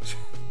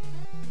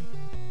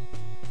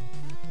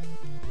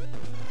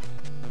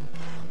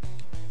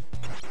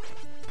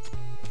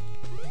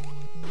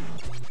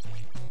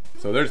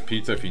 So there's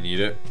pizza if you need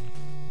it.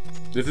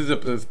 This is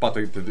a spot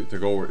to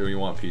go when you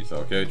want pizza,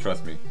 okay?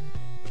 Trust me.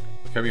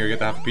 Come here, get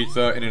the half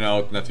pizza, in and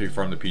out, and that's how you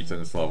farm the pizza in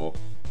this level.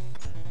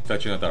 It's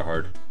actually not that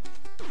hard.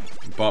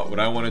 But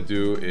what I want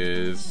to do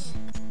is...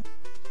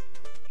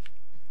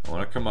 I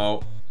want to come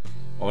out.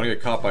 I want to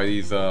get caught by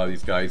these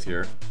guys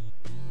here.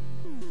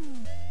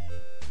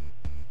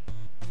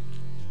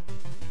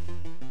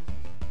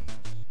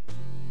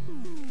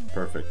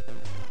 Perfect.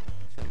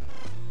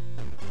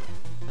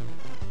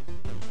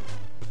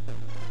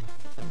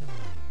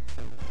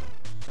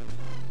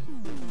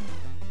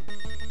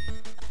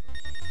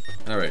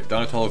 Alright,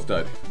 Donatello's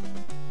dead.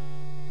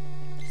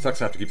 Sucks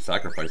to have to keep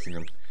sacrificing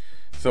him.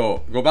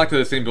 So, go back to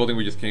the same building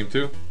we just came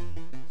to.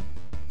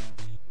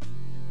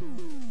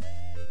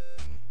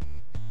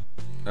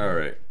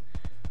 Alright.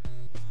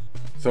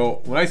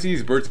 So, when I see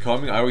these birds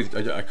coming,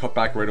 I cut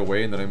back right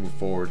away and then I move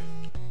forward.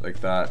 Like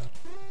that.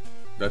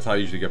 That's how I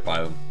usually get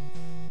by them.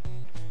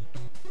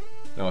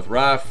 Now with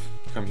Raph,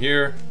 come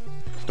here.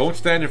 Don't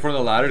stand in front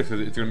of the ladder because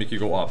it's going to make you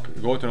go up.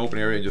 Go into an open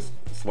area and just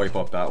swipe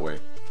up that way.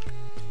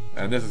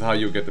 And this is how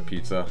you'll get the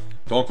pizza.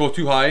 Don't go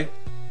too high,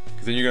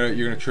 because then you're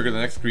gonna trigger the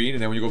next screen,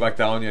 and then when you go back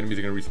down, the enemies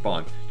are gonna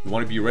respawn. You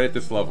want to be right at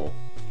this level.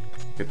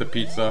 Get the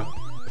pizza,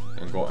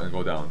 and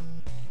go down.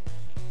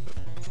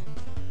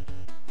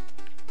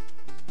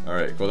 All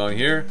right, go down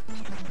here.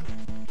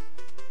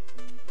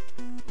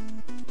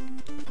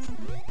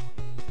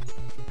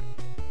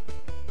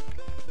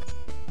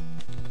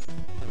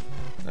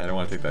 I don't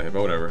want to take that hit,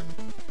 but whatever.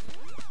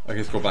 I can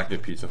just go back and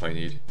get pizza if I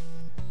need.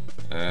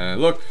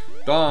 And look,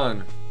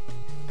 Dawn.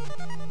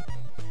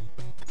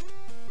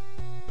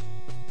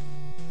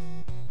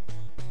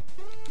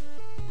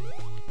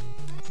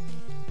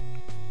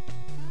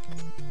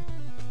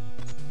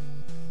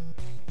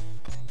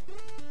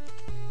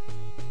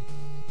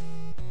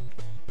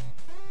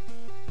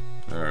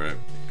 Alright.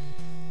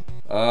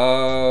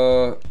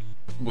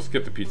 We'll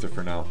skip the pizza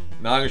for now.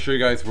 Now I'm gonna show you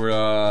guys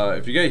where,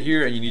 if you get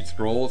here and you need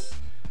scrolls,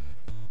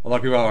 a lot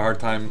of people have a hard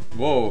time,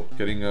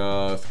 getting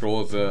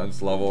scrolls on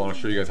this level. I'll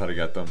show you guys how to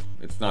get them.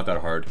 It's not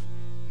that hard.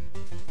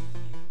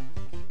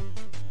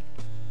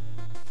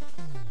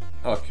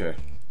 Okay.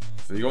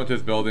 So you go into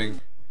this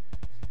building.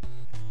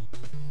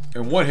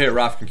 In one hit,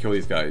 Raph can kill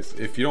these guys.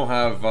 If you don't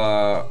have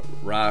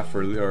Raph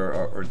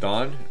or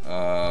Don,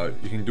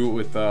 you can do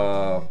it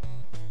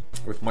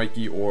with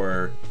Mikey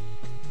or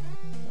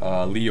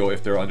Leo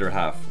if they're under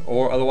half,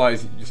 or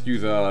otherwise just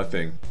use a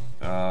thing.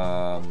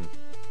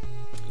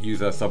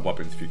 Use sub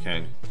weapons if you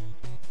can.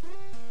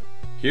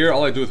 Here,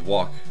 all I do is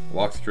walk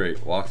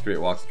straight, walk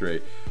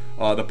straight.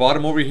 The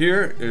bottom over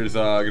here is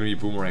gonna be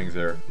boomerangs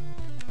there.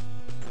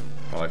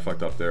 Oh, I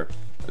fucked up there.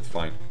 That's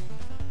fine.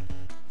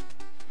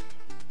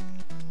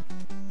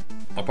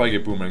 I'll probably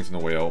get boomerangs on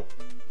the way out.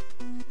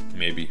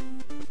 Maybe.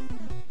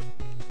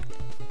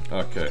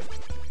 Okay.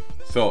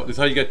 So, this is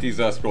how you get these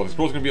scrolls. The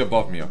scroll's gonna be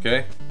above me,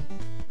 okay?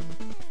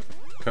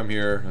 Come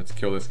here, let's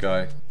kill this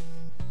guy.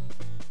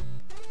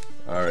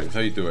 Alright, that's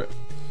how you do it.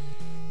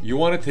 You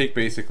want to take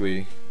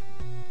basically...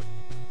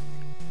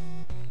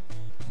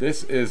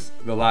 This is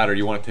the ladder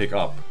you want to take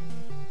up.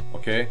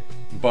 Okay?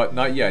 But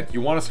not yet. You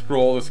want to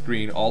scroll the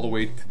screen all the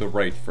way to the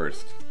right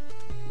first.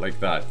 Like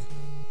that.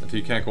 Until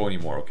you can't go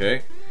anymore,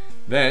 okay?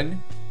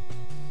 Then,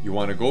 you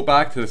want to go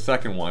back to the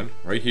second one,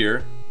 right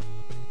here.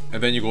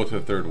 And then you go to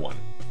the third one.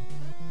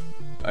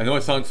 I know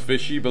it sounds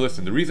fishy, but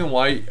listen, the reason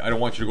why I don't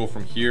want you to go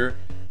from here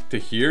to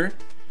here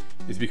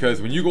is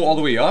because when you go all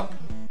the way up,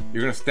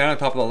 you're going to stand on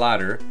top of the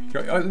ladder.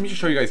 Here, let me just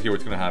show you guys here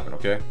what's going to happen,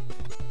 okay?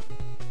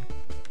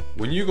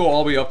 When you go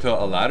all the way up to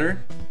a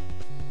ladder,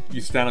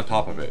 you stand on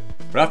top of it.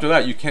 But after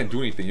that, you can't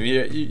do anything.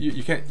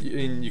 You can't.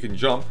 You can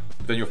jump,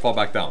 but then you'll fall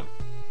back down.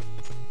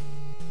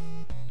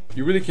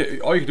 You really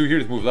can't. All you can do here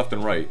is move left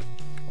and right,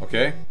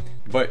 okay?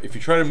 But if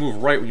you try to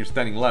move right when you're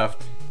standing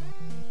left,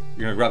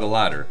 you're going to grab the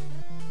ladder.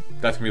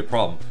 That's going to be a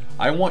problem.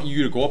 I want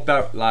you to go up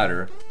that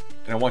ladder,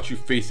 and I want you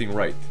facing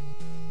right.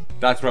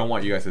 That's what I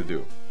want you guys to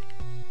do.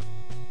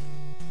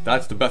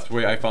 That's the best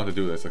way I found to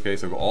do this, okay?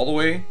 So go all the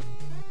way,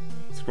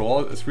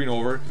 scroll the screen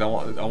over,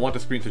 because I want the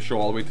screen to show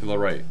all the way to the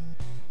right.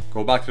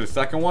 Go back to the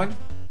second one,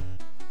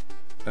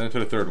 and then to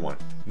the third one.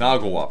 Now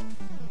go up.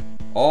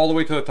 All the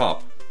way to the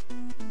top.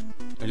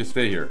 And just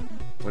stay here.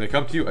 When they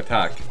come to you,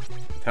 attack.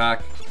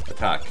 Attack,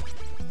 attack.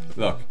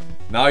 Look,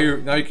 now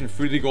you can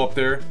freely go up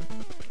there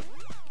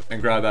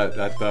and grab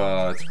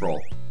that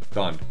scroll.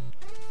 Done.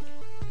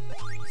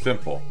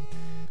 Simple.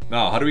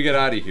 Now, how do we get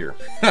out of here?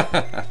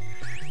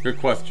 Good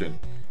question.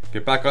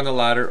 Get back on the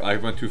ladder. I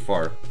went too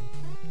far.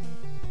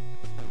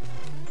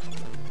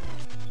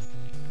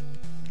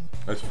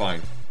 That's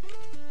fine.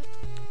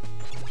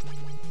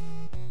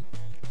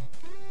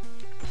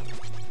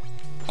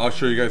 I'll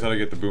show you guys how to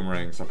get the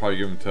boomerangs. I'll probably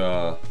give them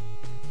to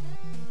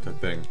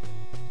Thing.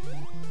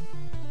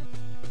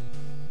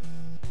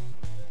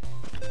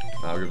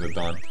 I'll give them to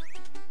Don.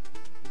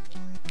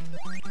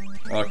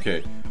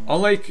 Okay.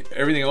 Unlike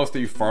everything else that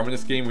you farm in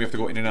this game, we have to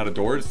go in and out of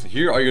doors.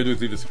 Here, all you gotta do is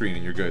leave the screen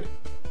and you're good.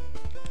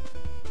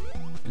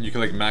 And you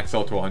can like max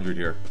out to 100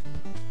 here.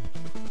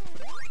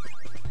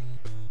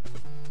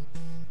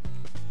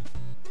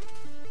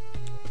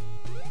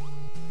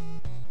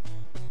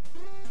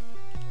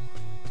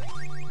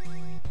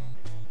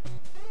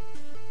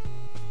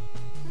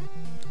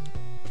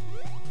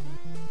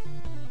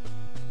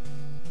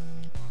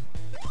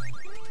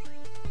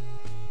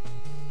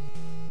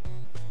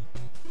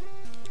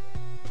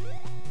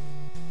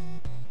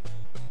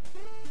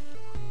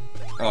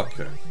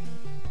 Okay.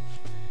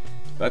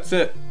 That's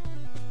it.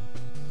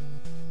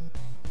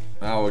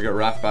 Now we'll get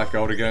Raph back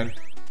out again.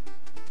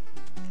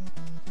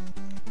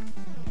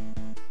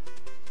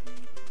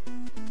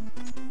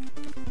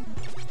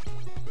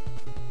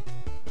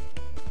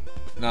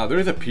 Now there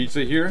is a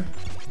pizza here.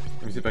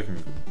 Let me see if I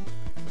can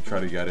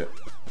try to get it.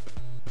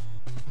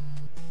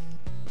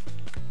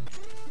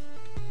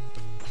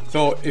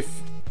 So if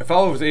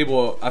I was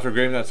able, after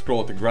grabbing that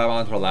scroll, to grab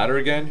onto the ladder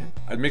again,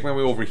 I'd make my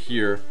way over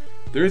here.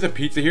 There is a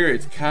pizza here.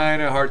 It's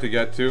kind of hard to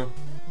get to.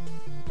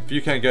 If you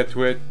can't get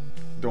to it,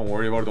 don't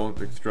worry about it.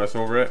 Don't stress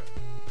over it.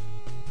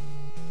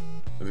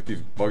 There's like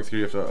these bugs here,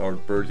 you have to, or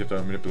birds you have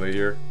to manipulate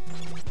here.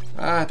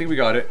 I think we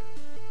got it.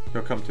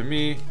 He'll come to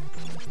me.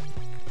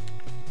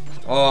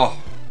 Oh,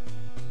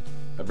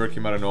 that bird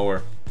came out of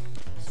nowhere.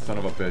 Son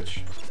of a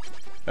bitch.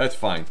 That's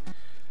fine.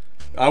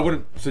 I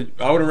wouldn't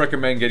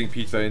recommend getting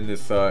pizza in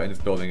this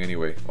building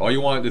anyway. All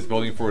you want this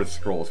building for is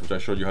scrolls, which I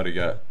showed you how to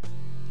get.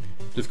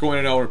 Just go in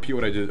and out and repeat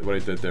what I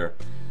did there.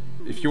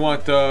 If you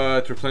want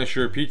to replenish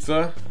your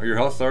pizza, or your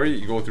health, sorry,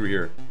 you go through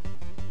here.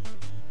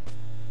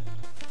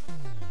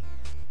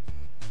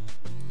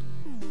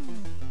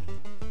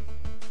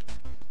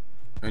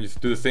 And just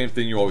do the same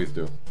thing you always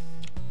do.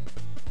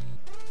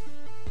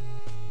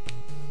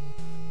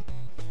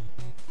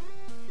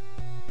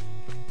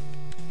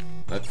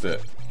 That's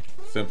it.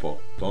 Simple.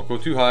 Don't go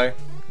too high.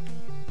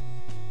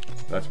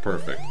 That's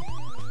perfect.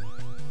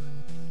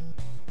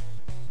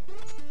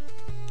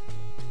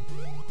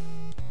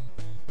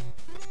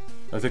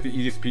 That's like the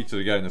easiest pizza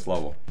to get in this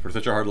level, for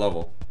such a hard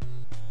level.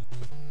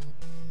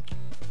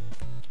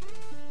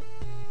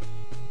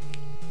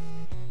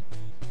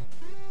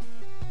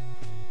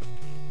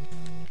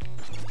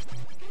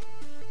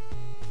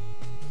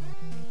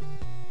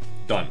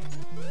 Done.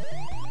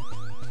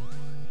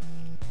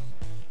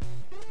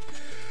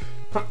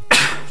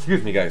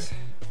 Excuse me, guys.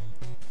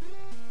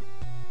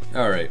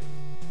 Alright.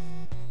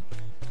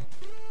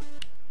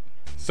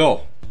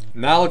 So,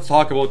 now let's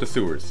talk about the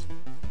sewers.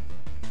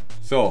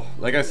 So,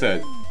 like I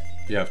said,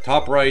 you have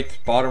top right,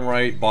 bottom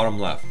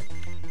left.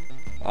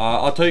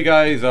 I'll tell you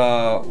guys,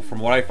 from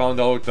what I found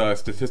out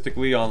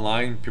statistically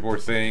online, people were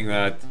saying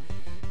that,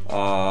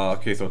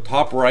 okay, so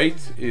top right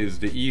is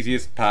the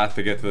easiest path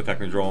to get to the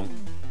Technodrome.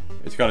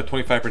 It's got a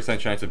 25%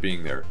 chance of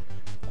being there.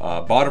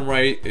 Bottom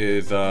right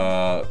is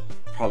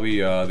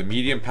probably the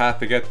medium path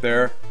to get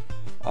there.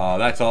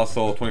 That's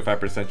also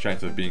 25%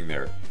 chance of being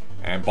there.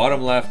 And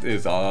bottom left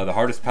is the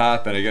hardest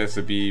path, and I guess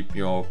it'd be,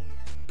 you know,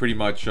 pretty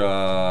much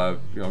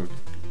accurate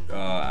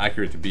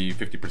to be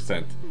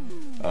 50%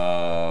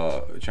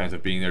 chance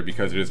of being there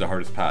because it is the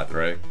hardest path,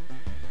 right?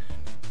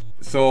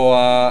 So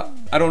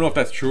I don't know if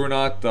that's true or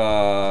not.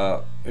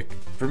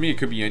 For me, it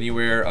could be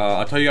anywhere.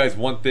 I'll tell you guys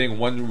one thing,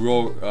 one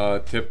real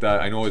tip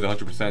that I know is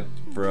 100%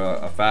 for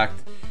a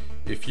fact.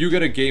 If you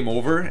get a game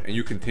over and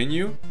you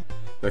continue,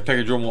 the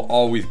Technodrome will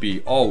always,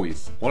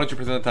 100%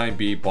 of the time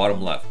be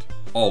bottom left,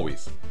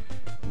 always.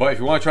 But if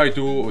you want to try to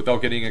do it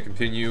without getting a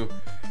continue,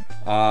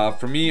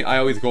 for me, I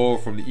always go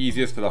from the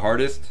easiest to the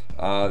hardest.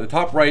 The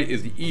top right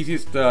is the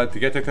easiest to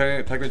get to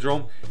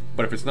Technodrome,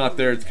 but if it's not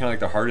there, it's kind of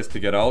like the hardest to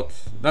get out.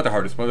 Not the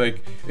hardest, but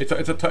like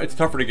it's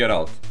tougher to get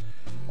out.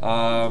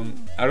 I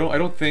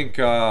don't think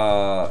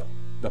the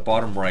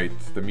bottom right,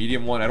 the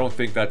medium one, I don't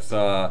think that's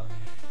that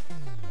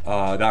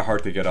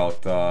hard to get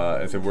out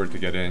as it were to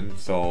get in.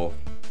 So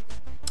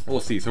we'll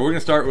see. So we're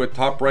gonna start with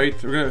top right.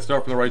 We're gonna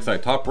start from the right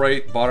side. Top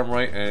right,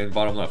 and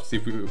bottom left. See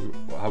if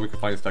how we can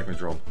find this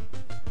Technodrome.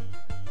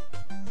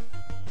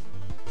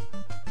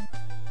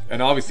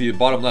 And obviously, the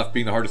bottom left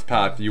being the hardest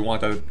path, you want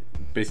to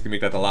basically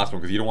make that the last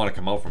one because you don't want to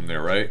come out from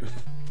there, right?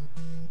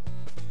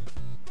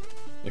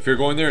 If you're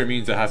going there, it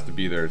means it has to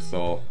be there.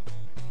 So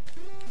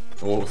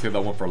we'll save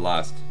that one for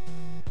last.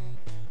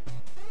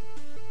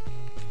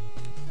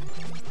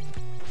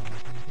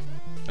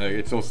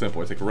 It's so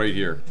simple. It's like right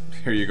here.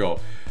 Here you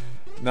go.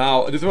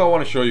 Now, this is what I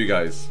want to show you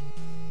guys.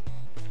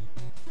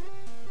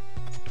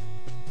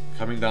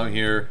 Coming down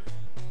here.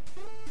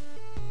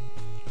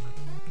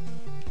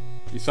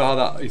 You saw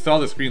how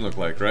the screen looked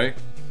like, right?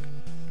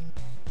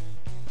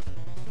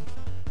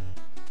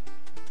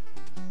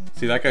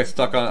 See, that guy's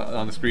stuck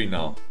on the screen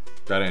now.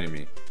 That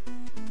enemy. Do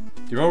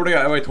you remember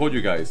what I told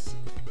you guys?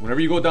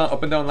 Whenever you go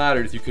up and down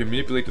ladders, you can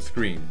manipulate the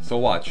screen. So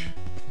watch.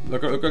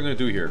 Look what I'm gonna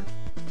do here.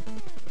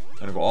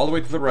 gonna go all the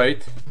way to the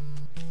right.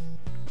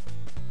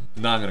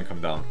 Now I'm gonna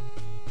come down.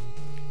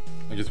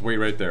 And just wait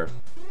right there.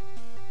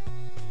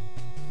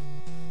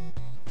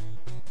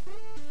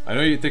 I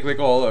know you think like,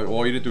 oh,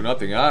 well, you didn't do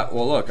nothing. Ah,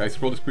 well, look, I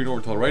scrolled the screen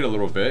over to the right a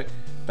little bit.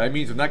 That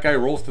means when that guy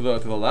rolls to the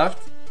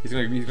left, he's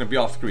gonna be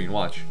off screen.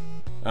 Watch.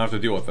 I don't have to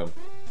deal with him.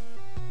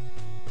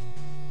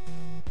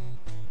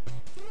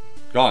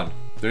 Gone.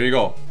 There you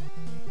go.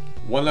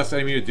 One less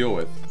enemy to deal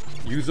with.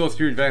 Use those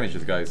to your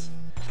advantages, guys.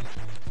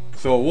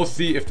 So we'll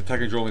see if the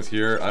Technodrome is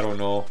here. I don't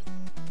know.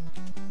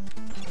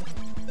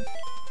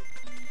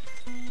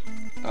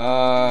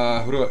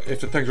 If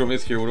the Technodrome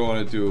is here, what do I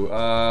want to do?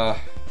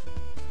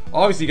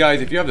 Obviously,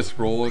 guys, if you have the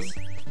scrolls,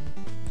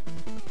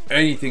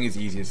 anything is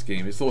easy in this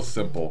game. It's so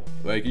simple.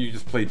 Like, you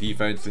just play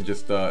defense and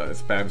just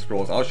spam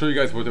scrolls. I'll show you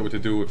guys what to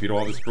do if you don't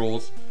have the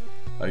scrolls,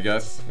 I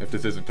guess. If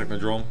this isn't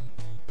Technodrome.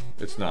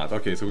 It's not.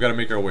 Okay, so we gotta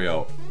make our way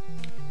out.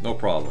 No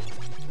problem.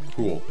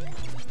 Cool.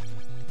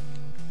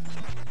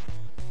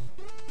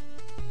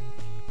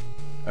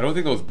 I don't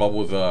think those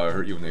bubbles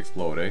hurt you when they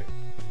explode, eh?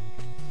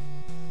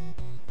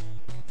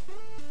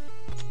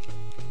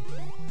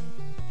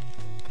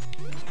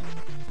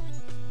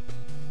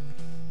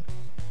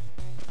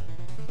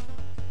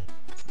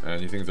 And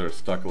these things are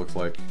stuck, looks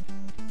like.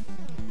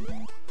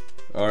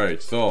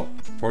 Alright, so,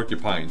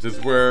 porcupines. This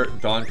is where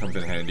Dawn comes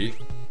in handy.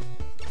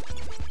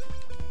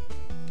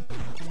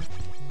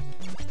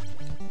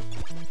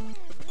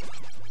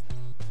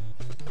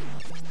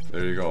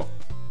 There you go.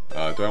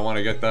 Do I want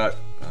to get that?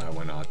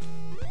 Why not?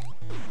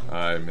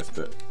 I missed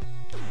it.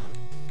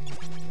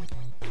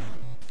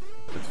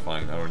 It's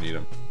fine, I don't need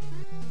him.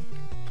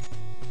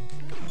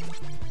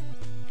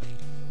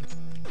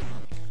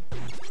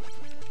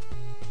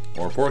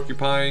 More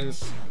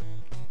porcupines.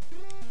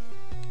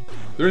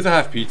 There is a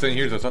half pizza in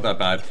here, so it's not that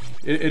bad.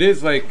 It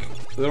is like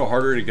a little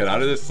harder to get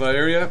out of this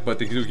area, but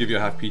they do give you a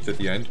half pizza at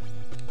the end.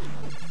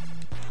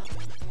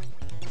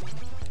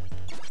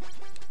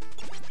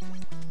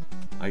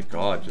 My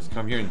god, just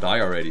come here and die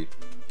already.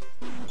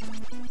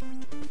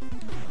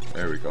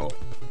 There we go.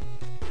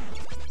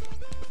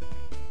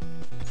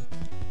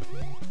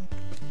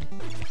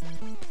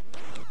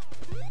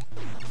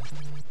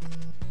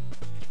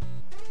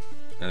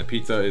 And the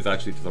pizza is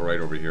actually to the right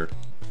over here.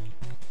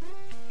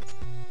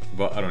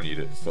 But I don't need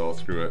it, so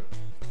screw it.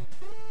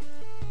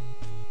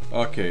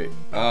 Okay,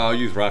 I'll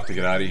use Raph to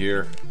get out of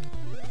here.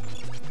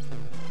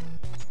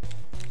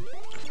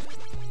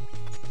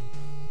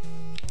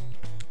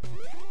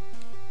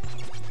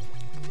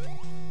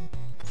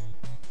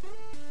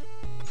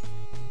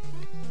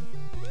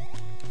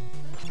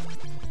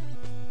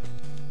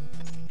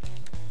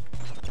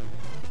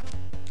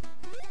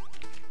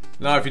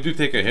 Now, if you do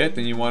take a hit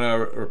and you want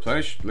to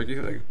replenish, like,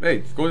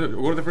 hey, go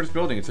to the first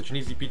building. It's such an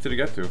easy pizza to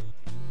get to.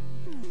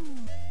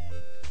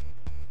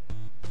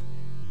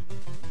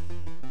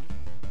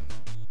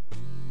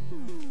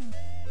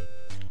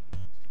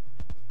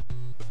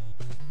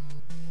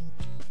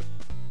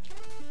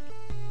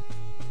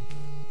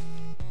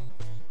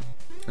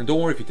 And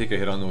don't worry if you take a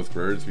hit on those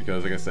birds,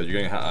 because, like I said, you're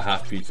getting a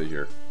half pizza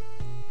here.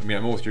 I mean,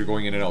 at most, you're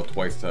going in and out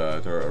twice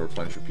to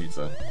replenish your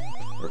pizza.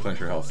 Or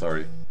replenish your health,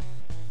 sorry.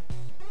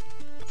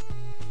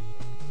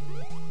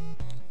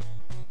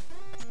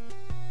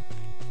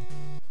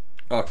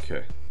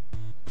 Okay.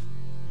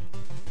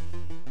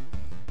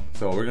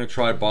 So we're gonna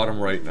try bottom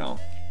right now.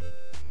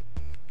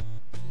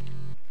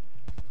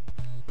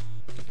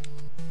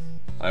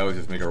 I always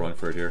just make a run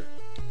for it here.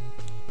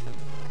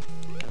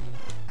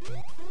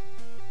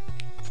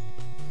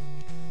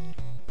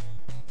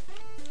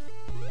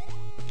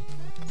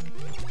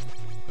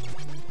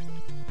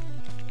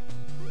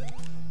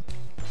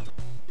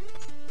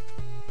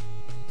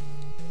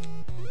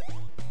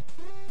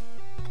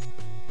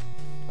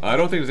 I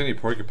don't think there's any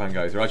porcupine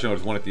guys. Or actually, no,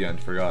 there's one at the end.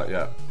 Forgot,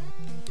 yeah.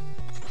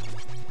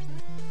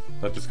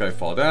 Let this guy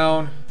fall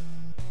down.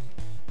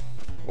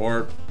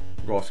 Or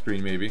go off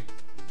screen, maybe.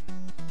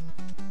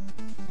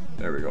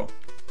 There we go.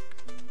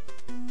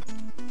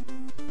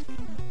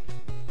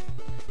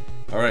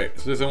 Alright,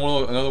 so there's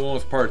another one of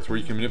those parts where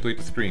you can manipulate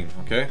the screen,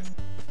 okay?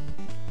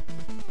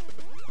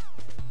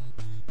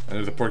 And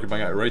there's a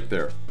porcupine guy right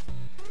there.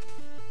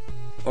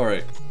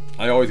 Alright,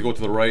 I always go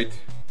to the right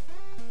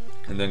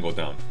and then go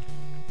down.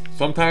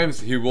 Sometimes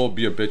he will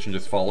be a bitch and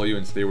just follow you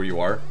and stay where you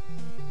are.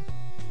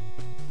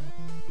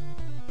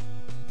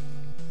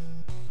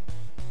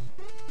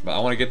 But I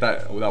want to get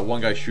that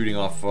one guy shooting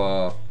off,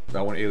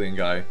 that one alien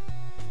guy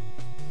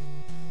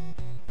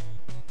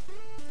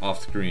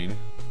off screen,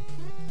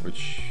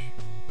 which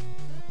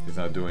he's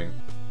not doing.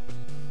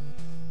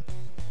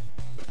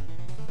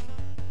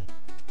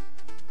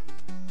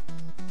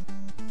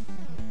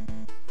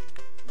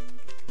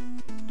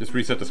 Just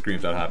reset the screen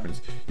if that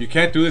happens. You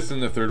can't do this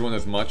in the third one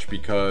as much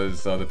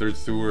because the third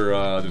sewer,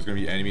 there's going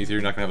to be enemies here.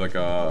 You're not going to have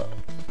like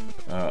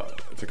a,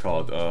 what's it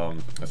called,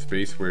 a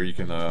space where you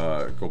can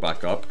go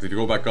back up. Because if you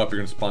go back up, you're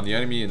going to spawn the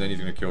enemy and then he's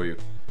going to kill you.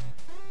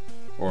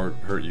 Or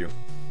hurt you.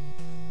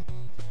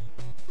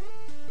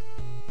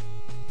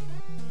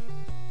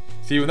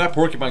 See, when that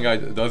porcupine guy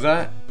does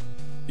that,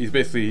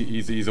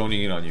 he's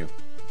zoning in on you.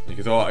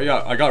 Because oh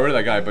yeah, I got rid of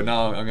that guy, but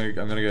now I'm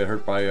gonna get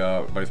hurt by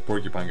this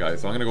porcupine guy.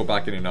 So I'm gonna go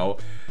back in and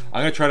out.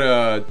 I'm gonna try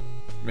to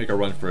make a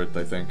run for it,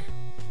 I think.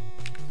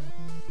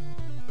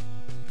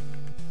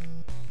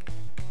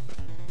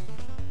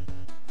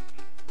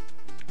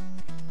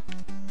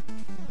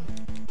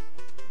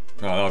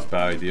 Oh, that was a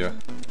bad idea.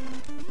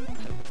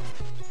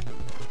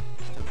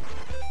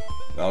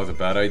 That was a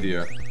bad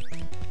idea.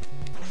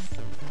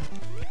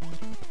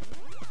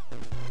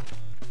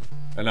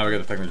 And now we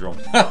got the Technodrome.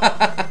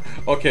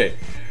 Okay,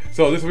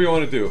 so this is what we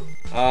want to do.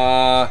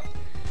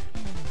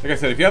 Like I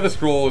said, if you have the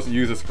scrolls,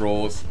 use the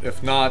scrolls.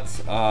 If not,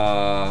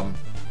 try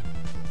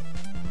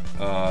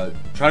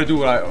to do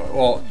what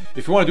well,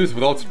 if you want to do this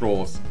without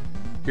scrolls,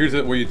 here's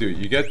what you do.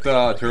 You get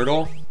the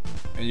turtle,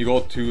 and you go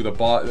to the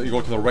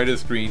right of the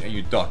screen, and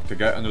you duck to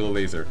get under the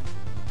laser.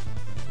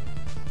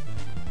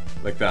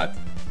 Like that.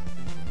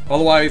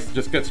 Otherwise,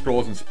 just get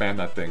scrolls and spam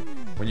that thing.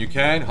 When you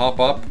can, hop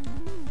up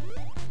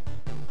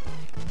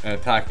and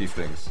attack these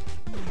things.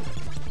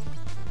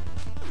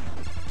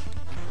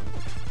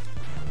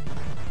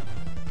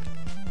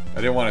 I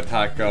didn't want to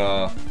attack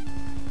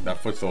that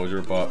foot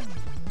soldier, but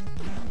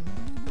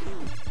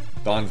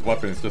Don's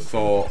weapon is just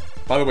so...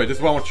 By the way, this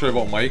is what I want to show you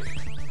about Mike.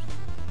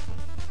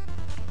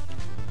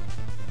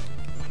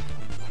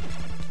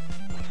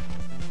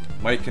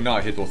 Mike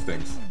cannot hit those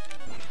things.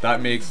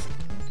 That makes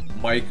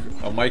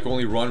a Mike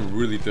only run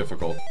really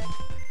difficult.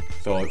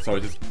 So I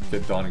just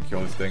get Don and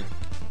kill this thing.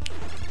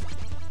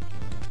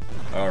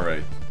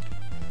 Alright.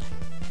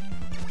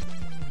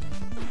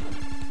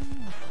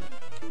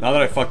 Now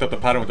that I fucked up the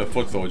pattern with the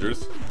foot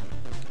soldiers,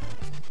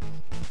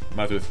 I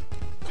might just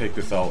take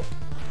this out.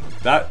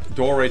 That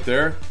door right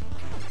there.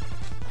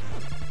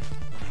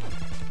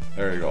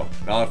 There you go.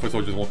 Now the foot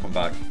soldiers won't come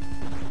back.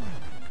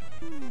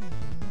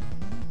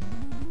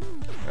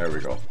 There we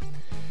go.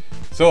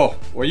 So,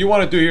 what you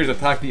want to do here is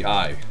attack the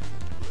eye.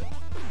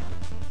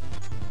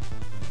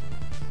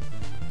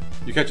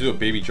 You can actually do a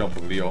baby jump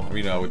with Leo. I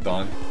mean, with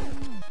Don.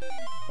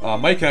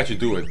 Mike can actually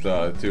do it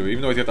too,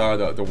 even though he's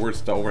got the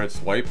worst overhead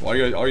swipe. All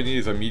you need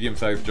is a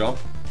medium-sized jump,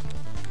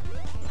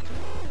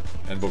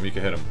 and boom, you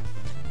can hit him.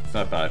 It's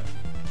not bad.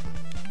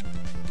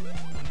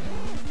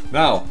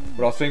 Now,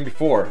 what I was saying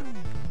before,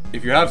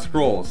 if you have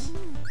scrolls,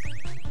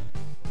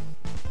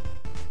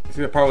 you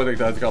see the part where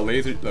it's got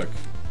laser. Look,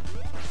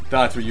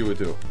 that's what you would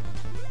do.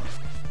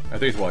 I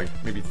think it's what,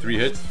 like maybe 3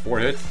 hits, 4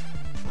 hits,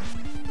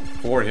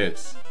 4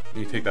 hits.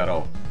 You take that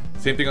out.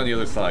 Same thing on the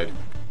other side.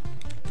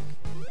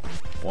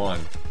 1,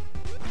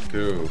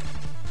 2,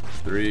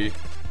 3,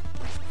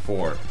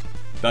 4.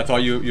 That's all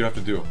you have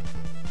to do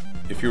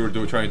if you were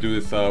trying to do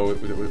this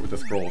with the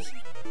scrolls.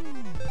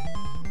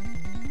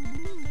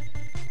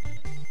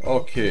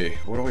 Okay,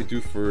 what do I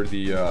do for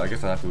the? I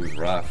guess I have to lose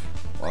Raph.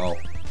 Wow,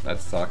 that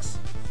sucks.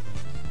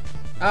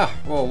 Ah,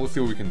 well, we'll see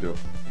what we can do.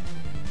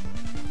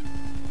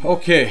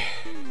 Okay.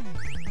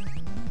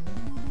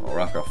 Oh,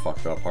 Raph got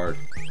fucked up hard.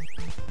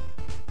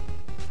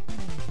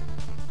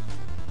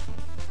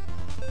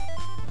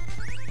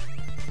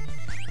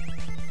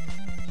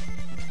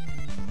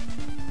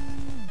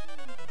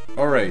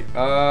 Alright,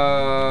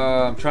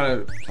 I'm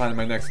trying to plan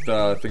my next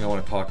thing I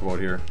want to talk about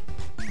here.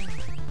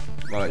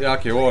 Yeah,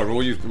 okay, whatever,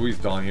 we'll use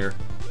Dawn here.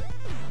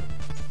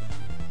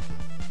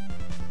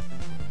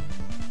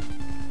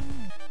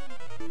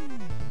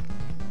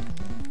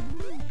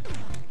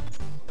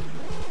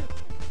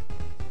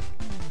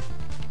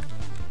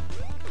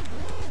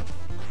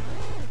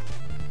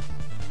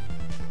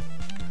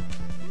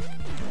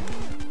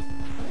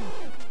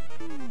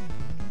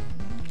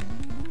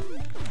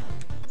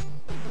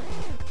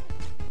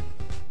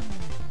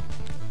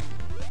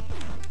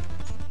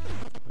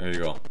 There you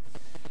go.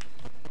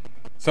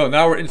 So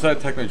now we're inside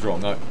the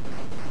Technodrome. Now,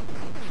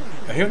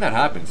 I hate when that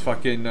happens.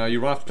 Fucking, you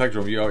run off the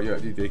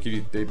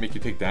Technodrome, they make you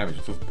take damage.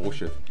 It's just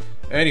bullshit.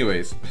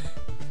 Anyways,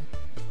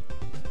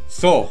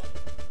 so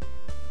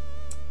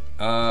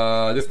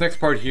this next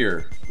part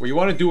here, what you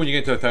want to do when you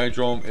get into the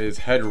Technodrome is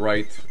head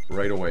right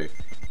away,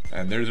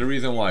 and there's a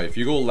reason why. If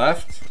you go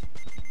left,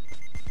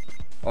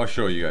 I'll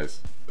show you guys.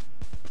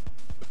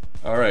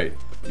 All right,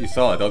 you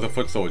saw it. That was a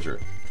foot soldier.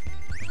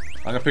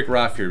 I'm gonna pick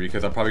Raph here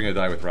because I'm probably gonna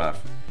die with Raph.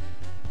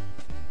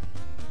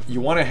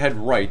 You want to head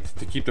right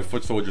to keep the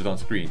foot soldiers on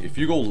screen. If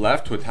you go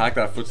left to attack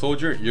that foot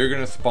soldier, you're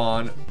gonna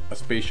spawn a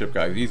spaceship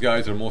guy. These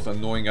guys are the most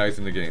annoying guys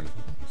in the game.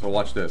 So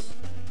watch this.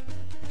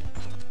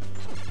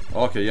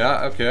 Okay,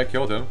 yeah, okay, I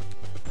killed him.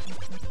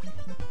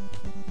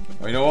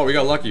 Oh, you know what? We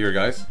got lucky here,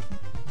 guys.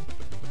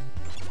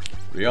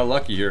 We got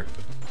lucky here.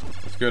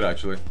 That's good,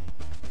 actually.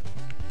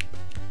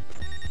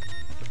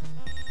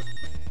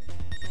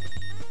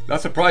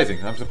 That's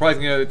surprising. I'm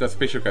surprising that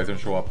spaceship guys didn't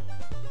show up.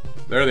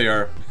 There they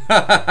are.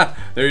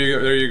 There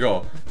you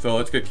go. So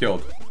let's get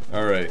killed.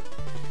 Alright.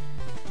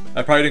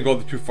 I probably didn't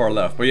go too far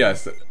left. But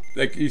yes,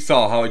 like you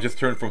saw how I just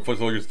turned from foot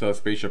soldiers to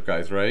spaceship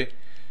guys, right?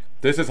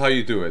 This is how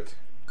you do it.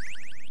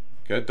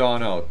 Get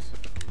Dawn out.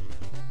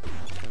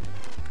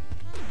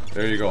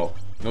 There you go.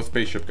 No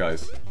spaceship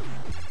guys.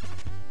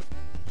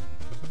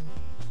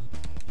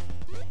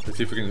 Let's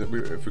see if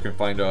we can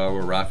find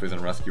where Raph is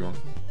and rescue him.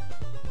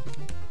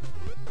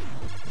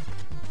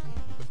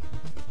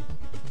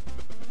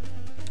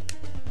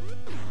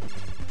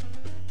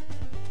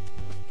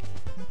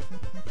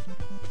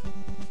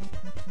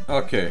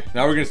 Okay,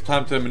 now it's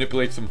time to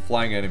manipulate some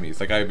flying enemies,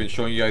 like I've been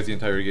showing you guys the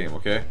entire game.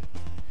 Okay,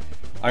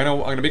 I'm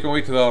gonna make my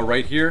way to the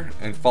right here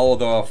and follow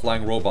the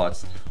flying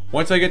robots.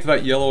 Once I get to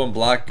that yellow and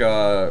black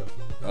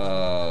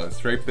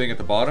stripe thing at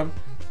the bottom,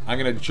 I'm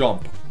gonna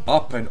jump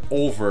up and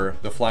over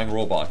the flying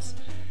robots.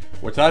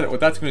 What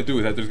that's gonna do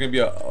is that there's gonna be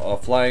a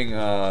flying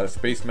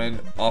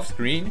spaceman off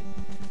screen,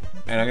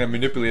 and I'm gonna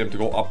manipulate him to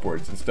go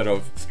upwards instead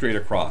of straight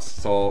across.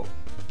 So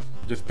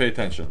just pay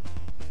attention.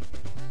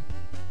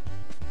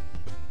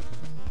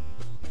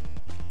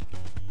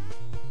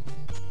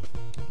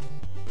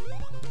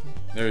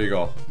 There you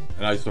go.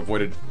 And I just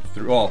avoided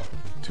well,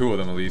 2 of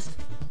them at least.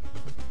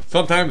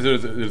 Sometimes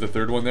there's a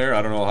third one there.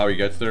 I don't know how he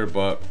gets there,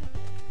 but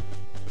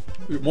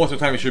most of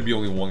the time it should be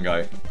only one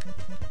guy.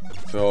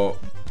 So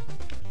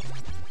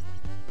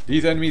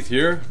these enemies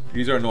here,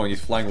 these are annoying. These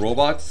flying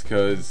robots,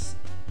 because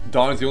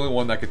Don's the only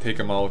one that could take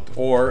him out,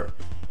 or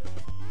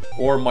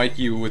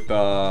Mikey with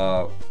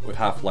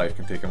Half-Life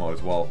can take him out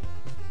as well.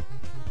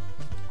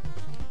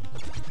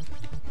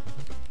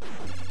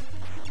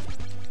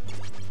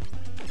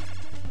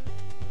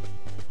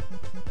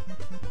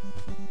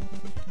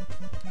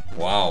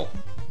 Wow.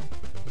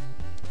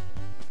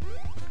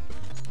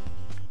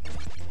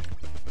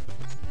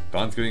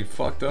 Don's getting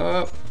fucked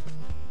up.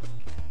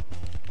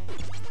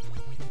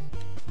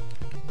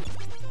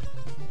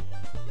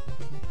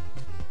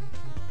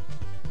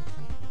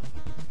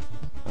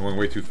 I'm going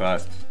way too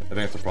fast. I think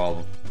that's the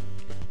problem.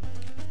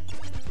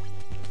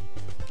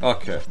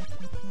 Okay.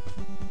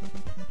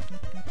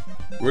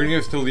 We're gonna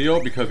give this to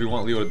Leo because we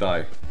want Leo to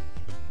die.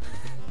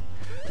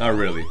 Not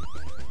really.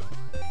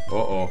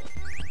 Uh-oh.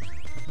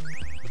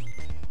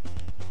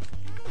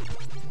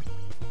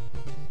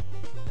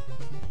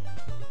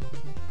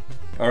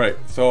 Alright,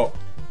 so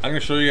I'm going to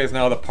show you guys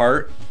now the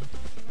part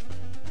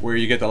where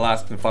you get the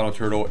last and final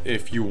turtle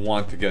if you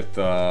want to get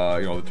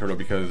the turtle,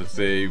 because let's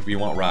say we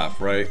want Raph,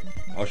 right?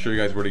 I'll show you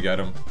guys where to get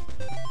him.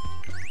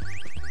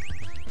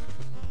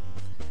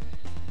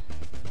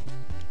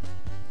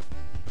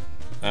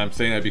 I'm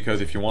saying that because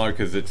if you want,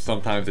 because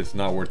sometimes it's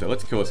not worth it.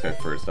 Let's kill this guy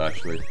first,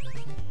 actually.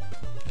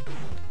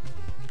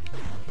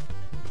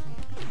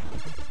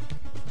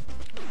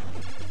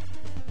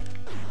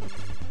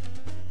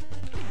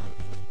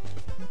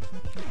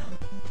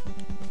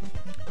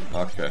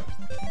 Okay.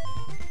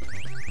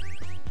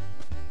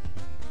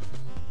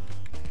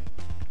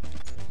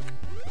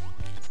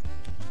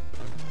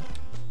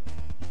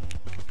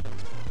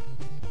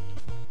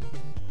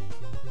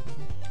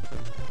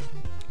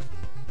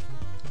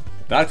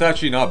 That's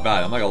actually not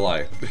bad, I'm not gonna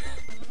lie.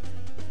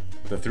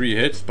 The 3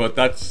 hits, but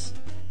that's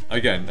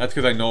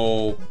because I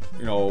know,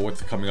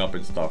 what's coming up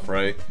and stuff,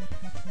 right?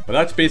 But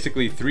that's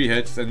basically 3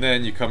 hits, and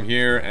then you come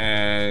here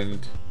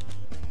and...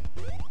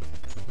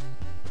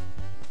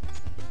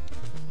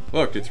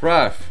 Look, it's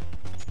Raph.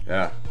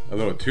 Yeah, a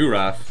little too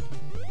Raph.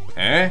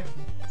 Eh?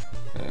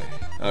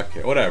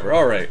 Okay, whatever,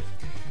 alright.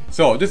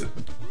 So,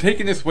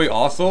 taking this way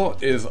also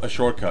is a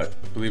shortcut,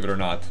 believe it or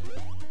not.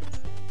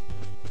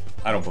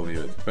 I don't believe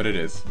it, but it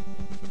is.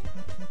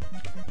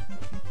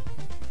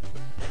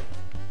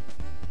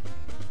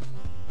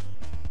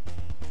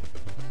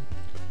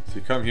 So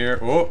you come here.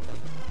 Oh!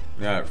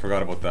 Yeah, I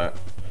forgot about that.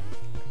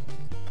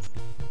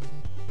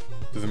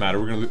 Doesn't matter,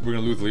 we're gonna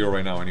lose Leo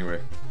right now anyway.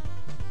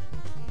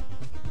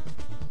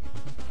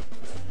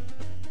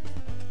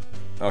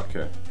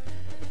 Okay.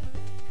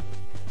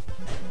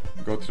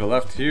 Go to the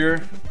left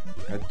here.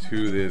 Head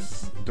to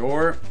this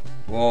door.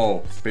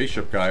 Whoa,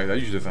 spaceship guy. That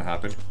usually doesn't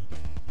happen.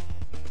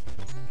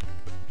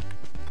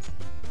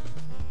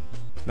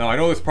 Now, I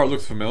know this part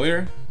looks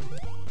familiar.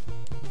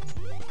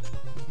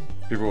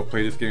 People have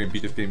played this game and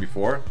beat this game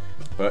before.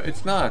 But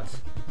it's not.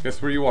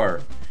 Guess where you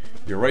are?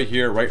 You're right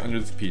here, right under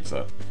this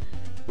pizza.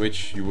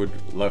 Which you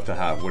would love to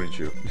have, wouldn't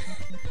you?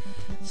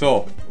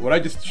 So, what I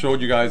just showed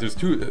you guys, there's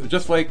 2,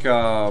 just like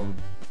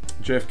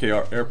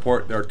JFK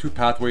Airport, there are 2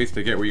 pathways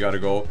to get where you gotta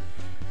go.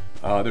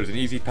 There's an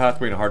easy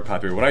pathway and a hard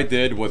pathway. What I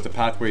did was the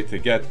pathway to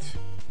get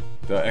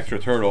the extra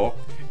turtle.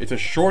 It's a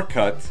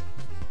shortcut,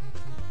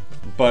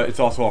 but it's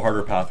also a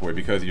harder pathway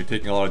because you're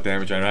taking a lot of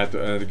damage. And I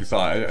think you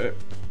saw, there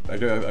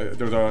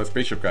was a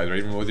spaceship guy,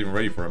 right? I wasn't even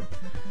ready for him.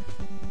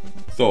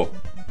 So,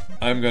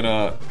 I'm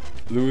gonna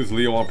lose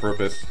Leo on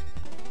purpose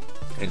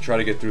and try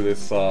to get through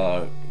this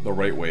the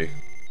right way.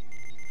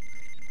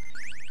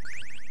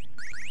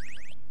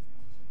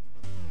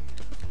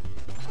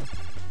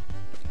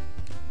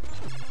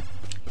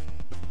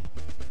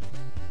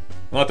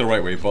 Not the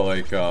right way, but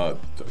like the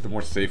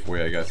more safe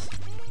way, I guess.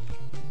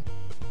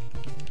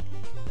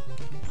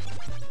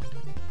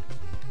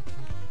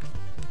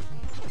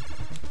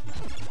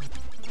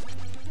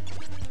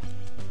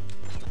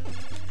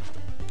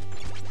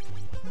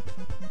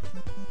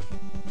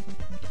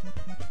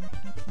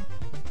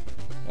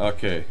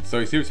 Okay, so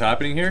you see what's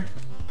happening here?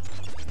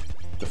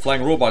 The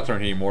flying robots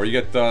aren't here anymore. You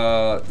get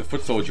the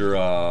foot soldier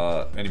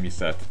enemy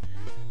set.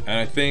 And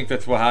I think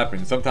that's what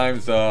happens.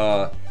 Sometimes,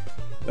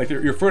 like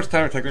your first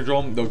time at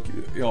Technodrome,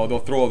 they'll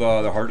throw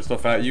the harder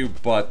stuff at you,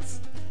 but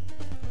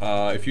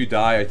if you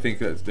die, I think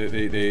that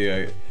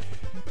they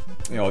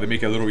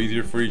make it a little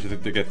easier for you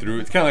to get through.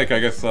 It's kind of like, I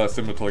guess,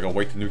 similar to like a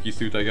white Tanuki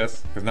suit, I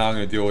guess. Because now I'm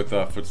going to deal with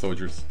foot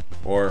soldiers.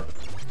 Or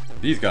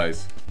these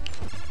guys.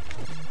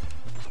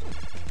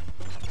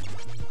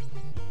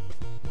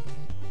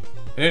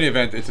 In any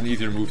event, it's an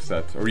easier move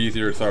set. Or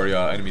easier, sorry,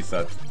 enemy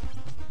set.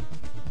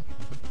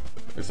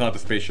 It's not the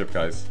spaceship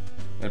guys.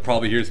 And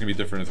probably here it's going to be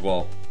different as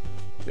well.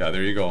 Yeah,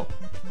 there you go.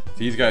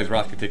 These guys,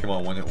 Wrath can take him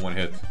on one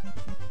hit.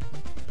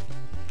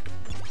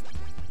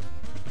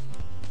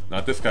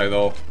 Not this guy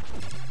though.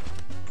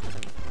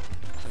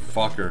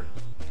 Fucker.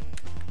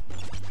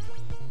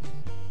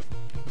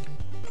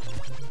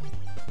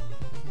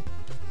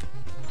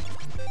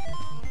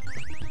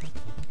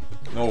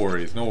 No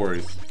worries, no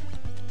worries.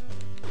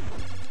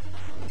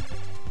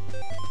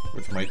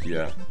 What's Mikey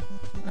at?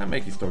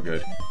 Mikey's still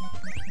good.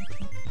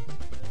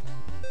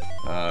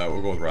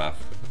 We'll go with Raph.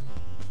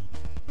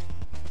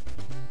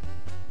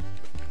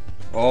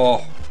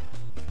 Oh,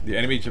 the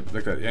enemy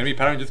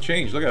pattern just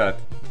changed. Look at that.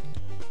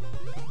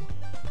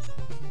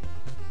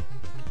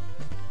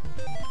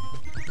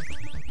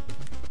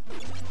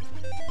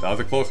 That was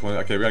a close one.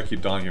 Okay, we gotta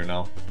keep Don here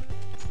now.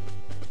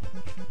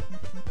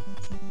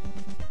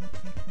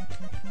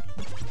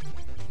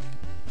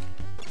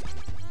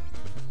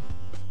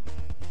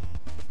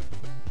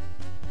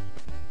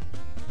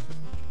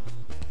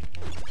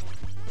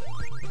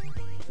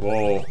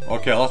 Whoa.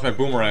 Okay, I lost my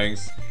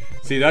boomerangs.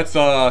 See, that's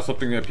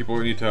something that people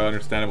need to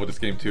understand about this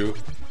game too.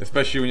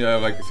 Especially when you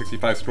have like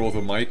 65 scrolls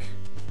with Mike.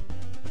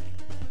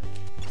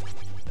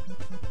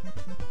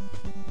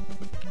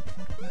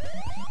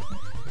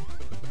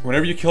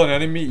 Whenever you kill an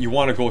enemy, you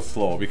want to go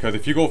slow. Because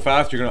if you go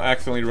fast, you're going to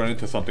accidentally run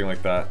into something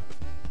like that.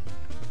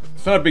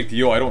 It's not a big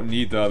deal. I don't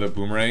need the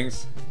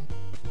boomerangs.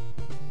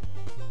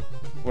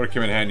 Would have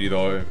come in handy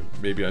though,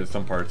 maybe at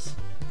some parts.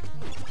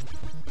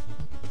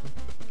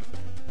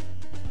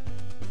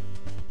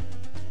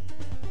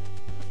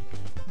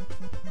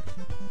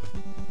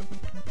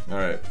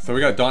 Alright, so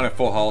we got Dawn at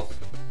full health.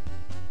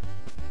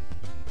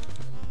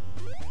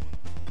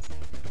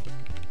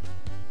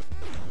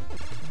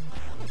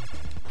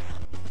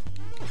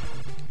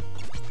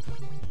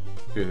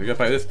 Okay, we got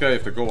by this guy, I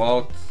have to go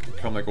out,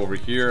 come like over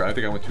here. I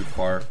think I went too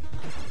far.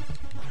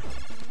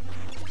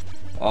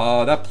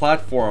 That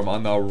platform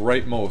on the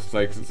rightmost,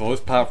 like, so this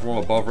platform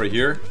above right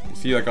here, you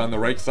see like on the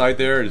right side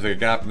there's like a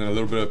gap and then a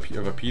little bit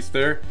of a piece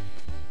there.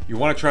 You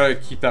want to try to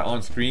keep that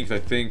on screen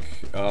because I think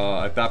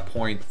at that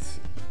point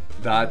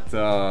that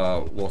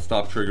will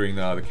stop triggering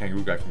the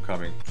kangaroo guy from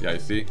coming. Yeah, you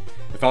see?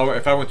 If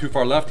I went too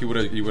far left, he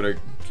would have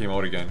came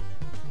out again.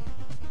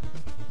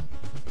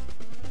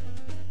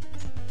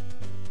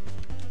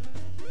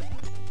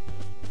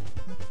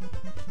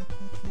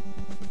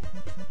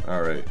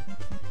 Alright.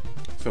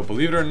 So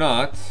believe it or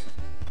not,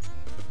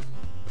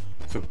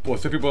 some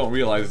people don't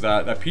realize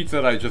that pizza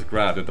that I just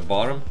grabbed at the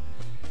bottom,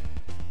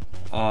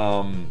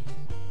 some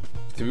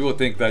people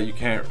think that you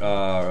can't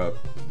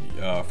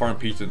farm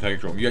pizza in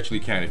Technodrome. You actually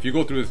can. If you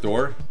go through this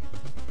door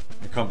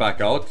and come back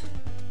out.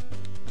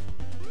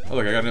 Oh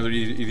look, I got another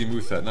easy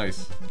moveset.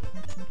 Nice.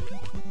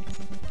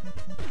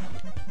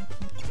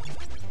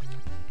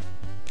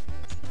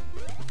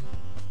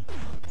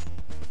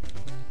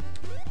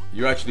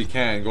 You actually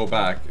can go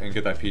back and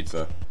get that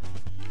pizza.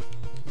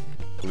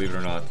 Believe it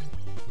or not.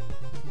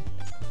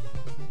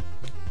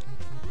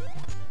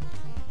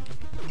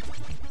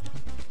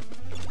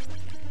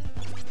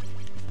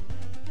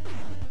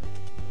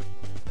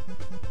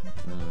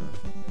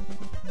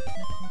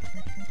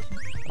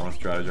 I want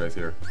to strategize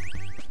here.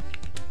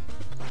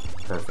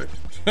 Perfect.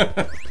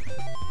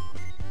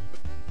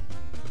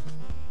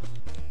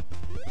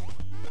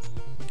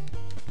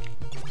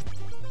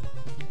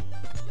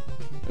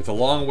 It's a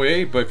long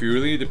way, but if you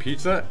really need the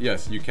pizza,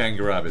 yes, you can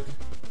grab it.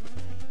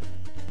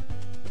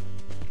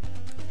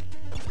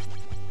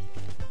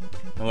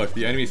 Oh look,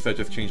 the enemy set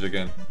just changed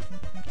again.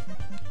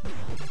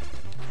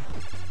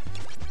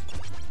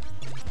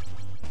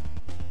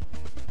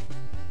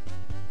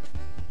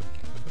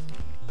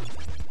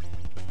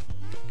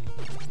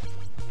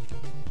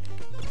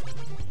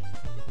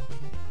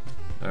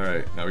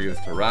 Alright, now we give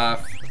this to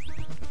Raph.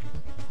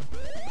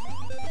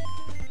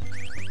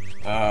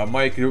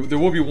 Mike, there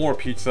will be more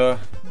pizza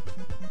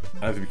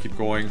as we keep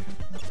going.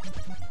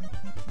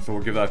 So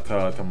we'll give that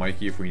to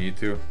Mikey if we need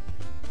to.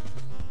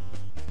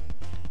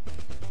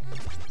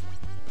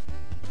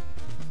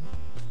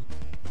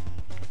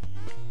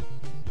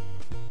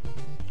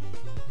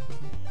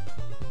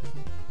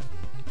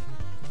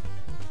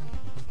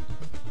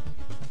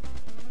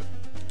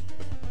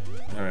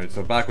 Alright,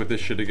 so back with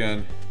this shit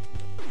again.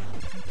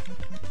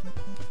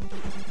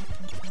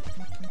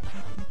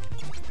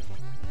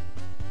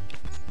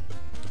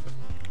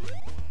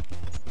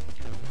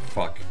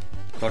 Fuck.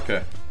 It's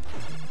okay.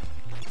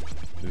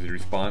 Does he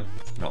respawn?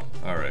 No.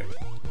 Alright.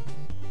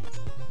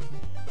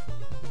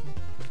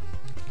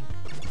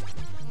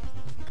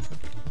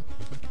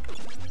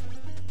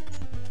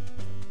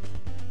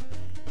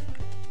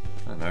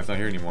 That's not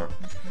here anymore.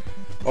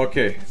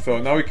 Okay, so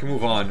now we can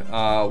move on.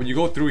 When you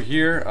go through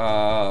here,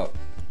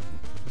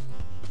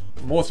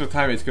 most of the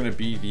time it's going to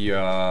be the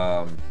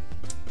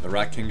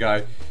Rat King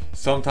guy.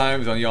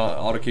 Sometimes on the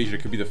odd occasion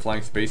it could be the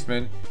Flying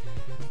Spaceman.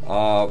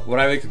 What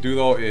I like to do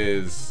though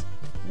is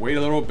wait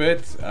a little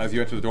bit as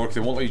you enter the door because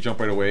it won't let you jump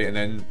right away, and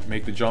then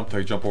make the jump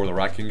to jump over the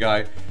Rat King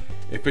guy.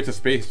 If it's a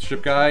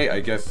spaceship guy, I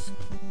guess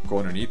go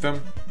underneath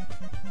him.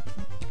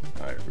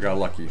 Alright, we got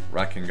lucky.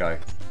 Rat King guy.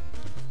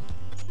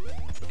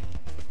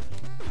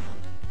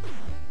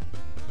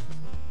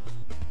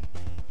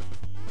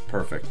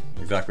 Perfect.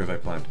 Exactly as I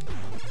planned.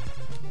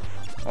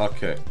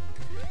 Okay.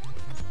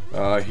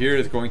 Here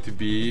is going to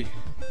be...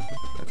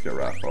 Let's get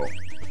Raffo.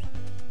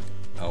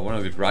 One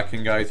of these Rat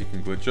King guys, you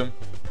can glitch him.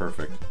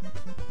 Perfect.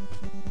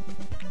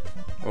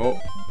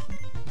 Oh.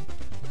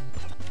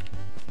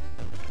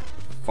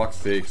 Fuck's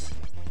sakes.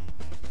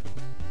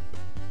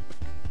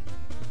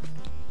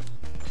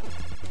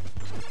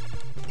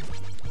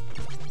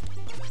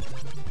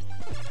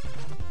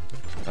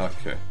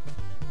 Okay.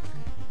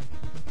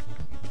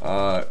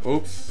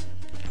 Oops.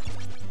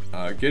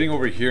 Getting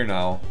over here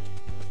now.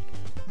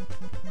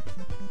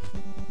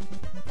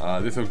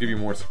 This will give you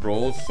more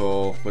scrolls,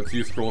 so let's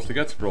use scrolls to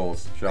get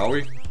scrolls, shall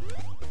we?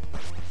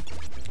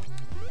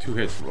 2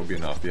 hits will be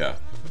enough, yeah.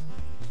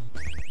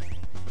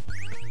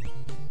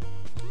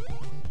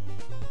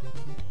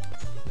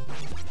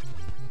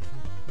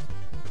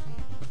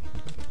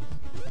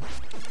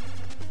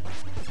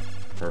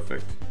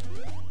 Perfect.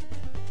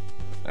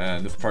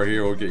 And this part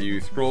here will get you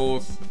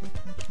scrolls.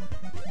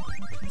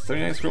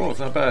 79 scrolls,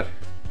 not bad.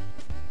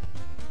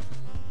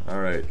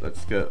 Alright,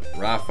 let's get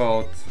Raph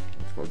out.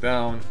 Let's go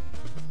down.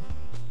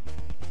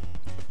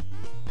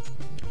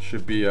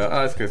 Should be,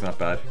 this guy's not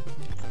bad.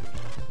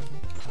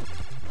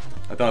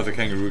 I thought it was a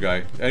kangaroo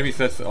guy. Enemy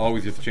sets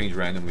always just change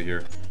randomly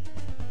here.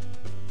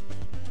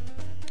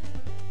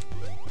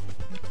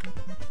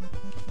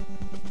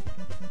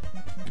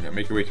 Yeah,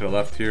 make your way to the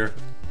left here.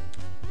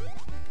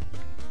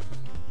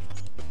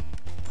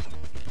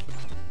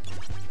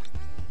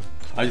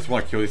 I just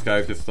want to kill these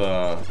guys just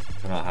to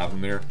not have them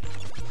there.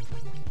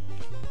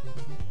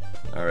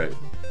 Alright.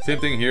 Same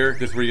thing here.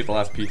 This is where you get the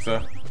last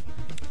pizza.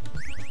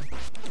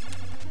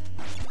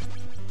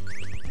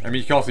 I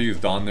mean, you can also use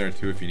Dawn there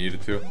too if you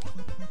needed to.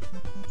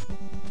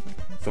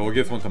 So we'll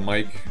give this one to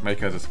Mike. Mike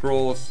has the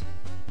scrolls.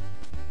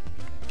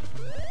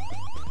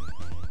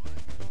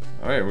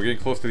 Alright, we're getting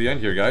close to the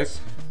end here,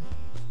 guys.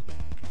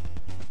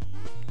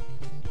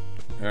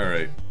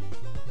 Alright.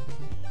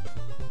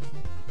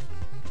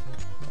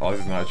 Oh,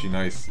 this is not actually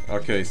nice.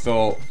 Okay,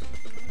 so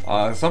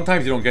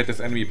sometimes you don't get this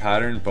enemy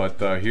pattern, but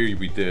here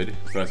we did,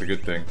 so that's a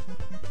good thing.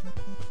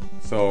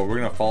 So we're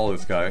gonna follow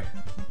this guy.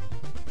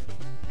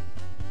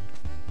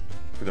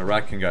 The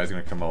Rat King guy is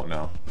gonna come out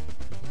now.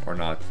 Or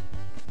not.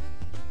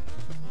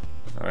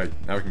 Alright,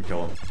 now we can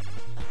kill him.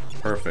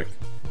 Perfect.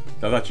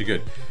 That's actually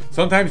good.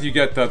 Sometimes you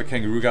get the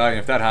kangaroo guy, and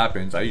if that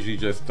happens, I usually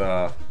just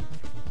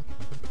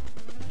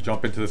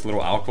jump into this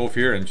little alcove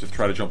here and just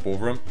try to jump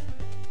over him.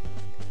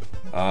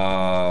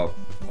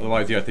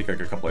 Otherwise, yeah, I take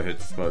like a couple of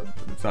hits, but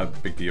it's not a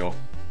big deal.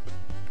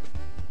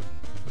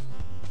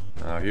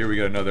 Here we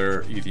got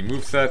another easy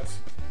moveset.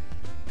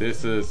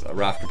 This is...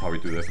 Raph can probably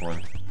do this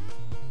one.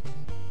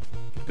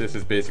 This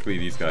is basically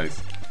these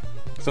guys.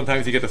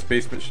 Sometimes you get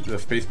the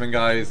spaceman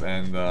guys,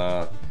 and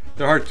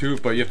they're hard too,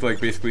 but you have to like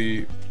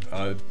basically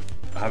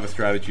have a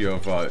strategy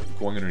of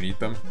going underneath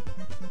them.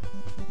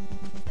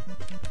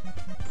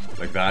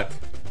 Like that,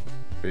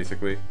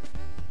 basically.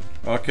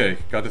 Okay,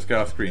 got this guy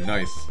off screen,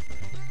 nice.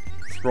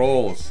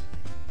 Scrolls.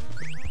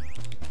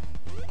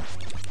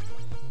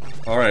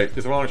 Alright,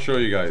 this is what I want to show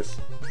you guys.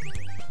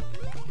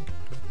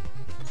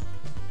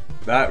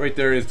 That right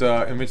there is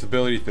the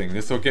invincibility thing.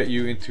 This will get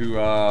you into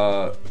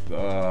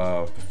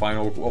the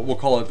final, we'll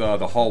call it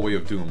the hallway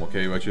of doom,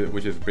 okay? Which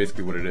is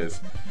basically what it is.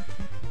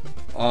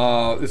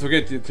 This will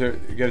get it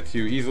to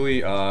you easily.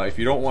 If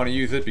you don't want to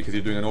use it because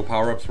you're doing a no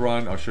power-ups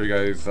run, I'll show you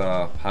guys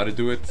how to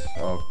do it.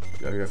 I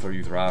guess I'll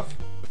use Raph.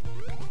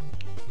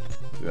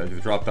 Yeah,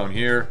 just drop down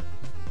here.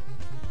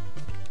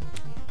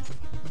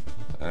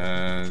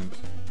 And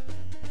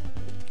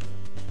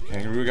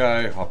kangaroo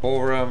guy, hop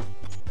over him.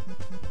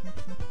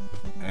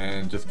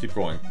 And just keep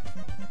going.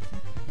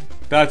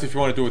 That's if you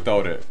want to do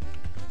without it.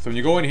 So when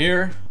you go in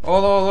here, oh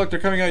no, look, they're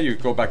coming at you.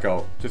 Go back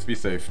out. Just be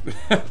safe.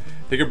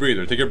 Take a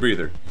breather. Take a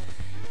breather.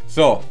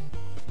 So,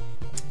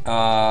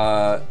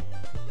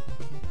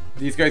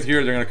 these guys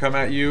here, they're gonna come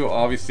at you.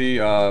 Obviously,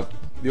 the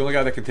only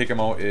guy that can take them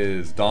out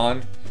is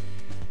Dawn.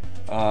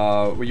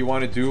 What you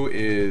want to do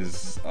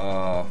is,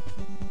 or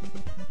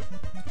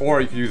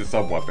you can use a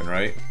sub weapon,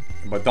 right?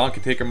 But Dawn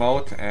can take them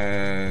out,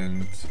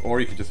 and or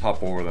you can just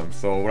hop over them.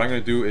 So what I'm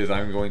going to do is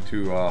I'm going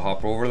to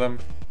hop over them,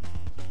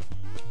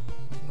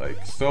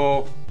 like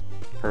so.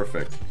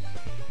 Perfect.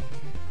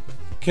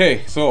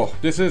 Okay, so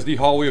this is the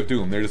hallway of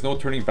doom. There's no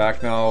turning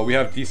back now. We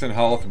have decent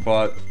health,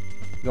 but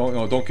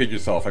don't kid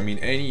yourself. I mean,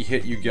 any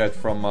hit you get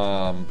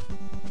from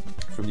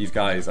these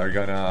guys are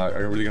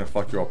really gonna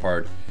fuck you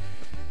apart.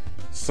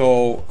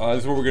 So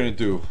this is what we're gonna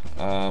do.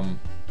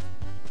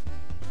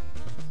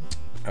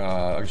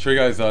 I can show you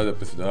guys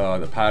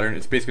the pattern.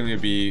 It's basically going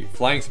to be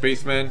flying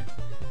spacemen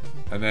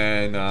and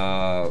then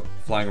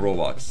flying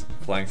robots.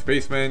 Flying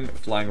spacemen,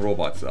 flying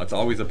robots. That's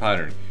always the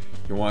pattern.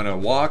 You want to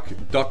walk,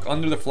 duck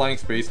under the flying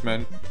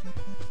spacemen,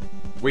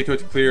 wait till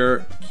it's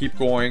clear, keep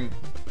going,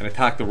 and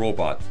attack the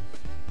robot.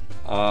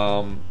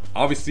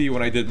 Obviously,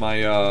 when I did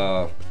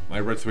my my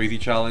Red Swayze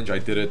challenge, I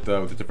did it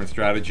with a different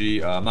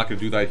strategy. I'm not going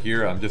to do that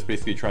here. I'm just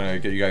basically trying to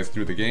get you guys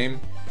through the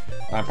game.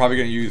 I'm probably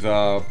going to use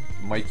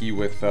Mikey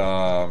with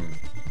the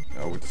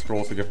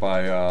scrolls to get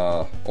by,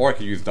 or I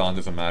could use Don,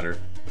 doesn't matter.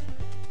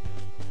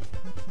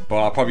 But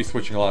I'll probably be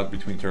switching a lot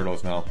between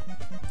turtles now.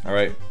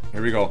 Alright,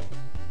 here we go.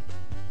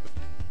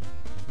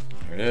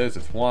 There it is,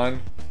 it's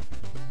one.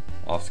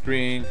 Off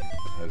screen.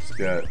 Let's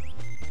get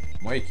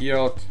Mikey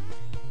out.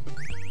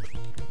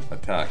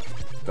 Attack.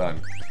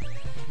 Done.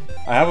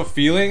 I have a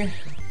feeling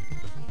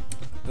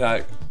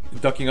that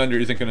ducking under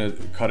isn't going to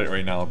cut it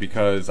right now,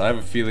 because I have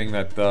a feeling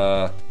that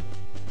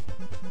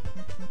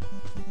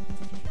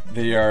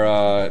they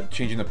are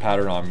changing the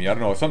pattern on me. I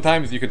don't know.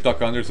 Sometimes you can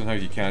duck under,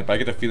 sometimes you can't. But I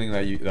get the feeling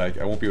that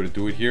I won't be able to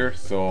do it here.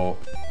 So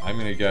I'm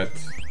going to get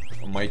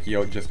Mikey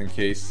out just in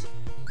case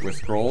with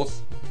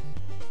scrolls.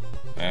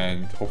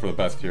 And hope for the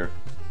best here.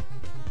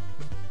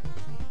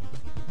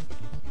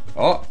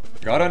 Oh,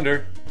 got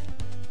under.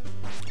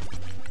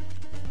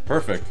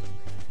 Perfect.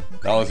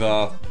 That was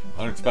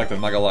unexpected,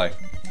 I'm not gonna lie.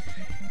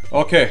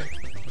 Okay.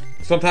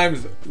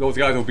 Sometimes those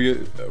guys will be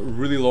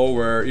really low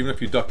where even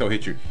if you duck, they'll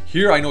hit you.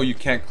 Here I know you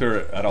can't clear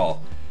it at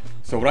all.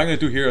 So what I'm gonna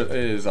do here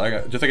is,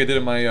 just like I did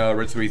in my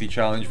Red Swayze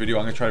challenge video,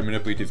 I'm gonna try to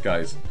manipulate these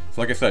guys.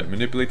 So like I said,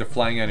 manipulate the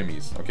flying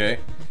enemies, okay?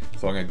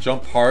 So I'm gonna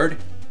jump hard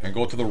and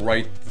go to the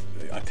right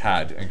a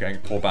tad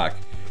and pull back.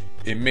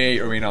 It may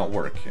or may not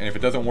work. And if it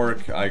doesn't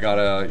work, I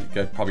gotta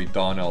get probably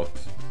Dawn out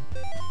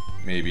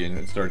maybe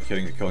and start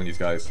killing these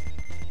guys.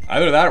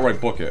 Either that or I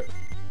book it.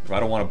 I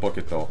don't want to book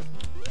it though.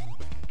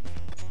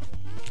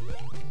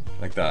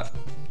 Like that.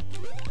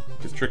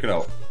 Just trick it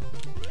out.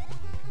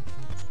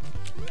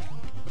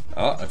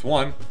 Oh, that's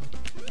one.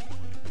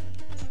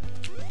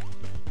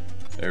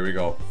 There we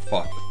go.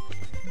 Fuck.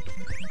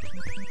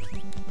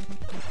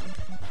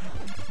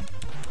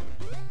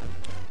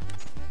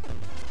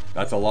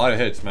 That's a lot of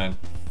hits, man.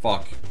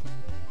 Fuck.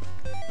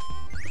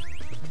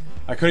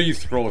 I could have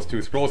used scrolls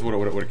too. Scrolls would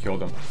have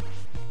killed him.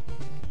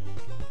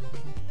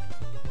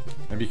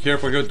 And be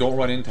careful here, don't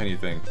run into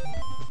anything.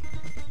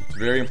 It's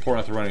very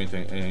important not to run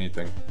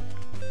anything.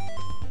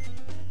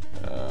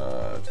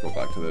 Let's go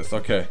back to this.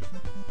 Okay.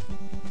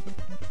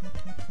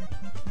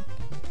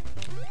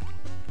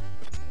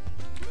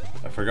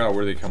 I forgot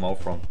where they come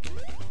out from.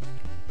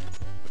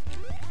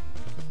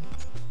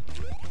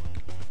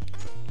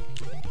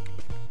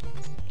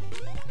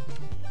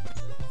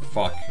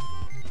 Fuck.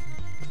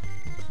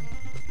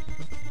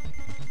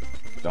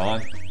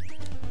 Dawn.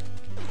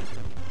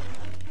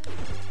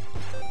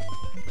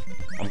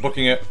 I'm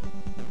booking it.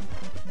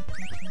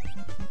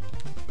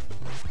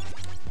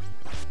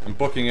 I'm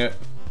booking it.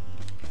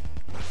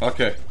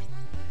 Okay.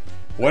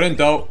 When in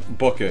doubt,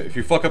 book it. If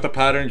you fuck up the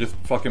pattern, just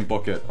fucking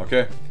book it,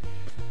 okay?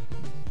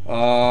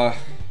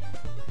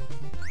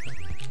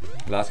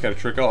 Last guy to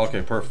trick out?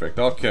 Okay, perfect.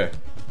 Okay.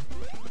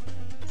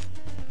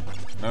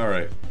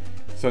 Alright.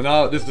 So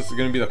now this is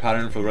going to be the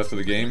pattern for the rest of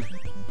the game.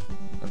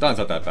 Dawn's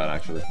not that bad,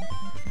 actually.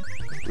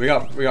 We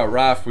got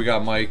Raph, we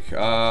got Mike.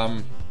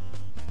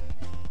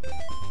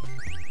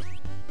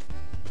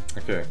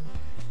 Okay.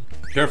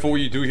 Careful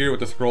what you do here with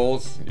the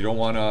scrolls. You don't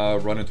want to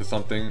run into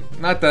something.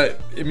 Not that,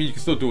 I mean, you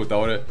can still do it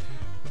without it.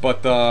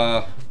 But,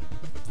 so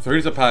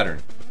here's the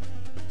pattern.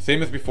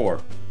 Same as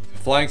before.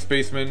 Flying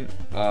spaceman,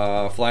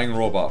 flying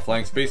robot.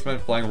 Flying spaceman,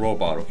 flying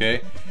robot,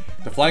 okay?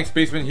 The flying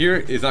spaceman here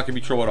is not going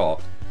to be trouble at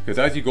all. Because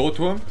as you go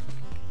to him,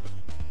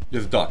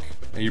 just duck.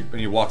 And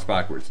he walks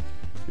backwards.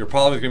 Your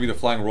problem is going to be the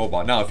flying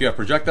robot. Now, if you have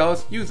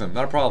projectiles, use them.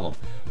 Not a problem.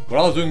 What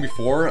I was doing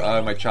before,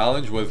 my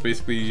challenge was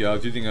basically, I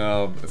was using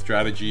a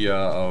strategy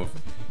of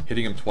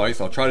hitting him twice.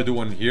 I'll try to do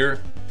one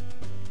here.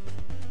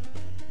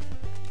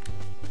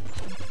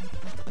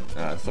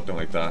 Something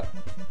like that.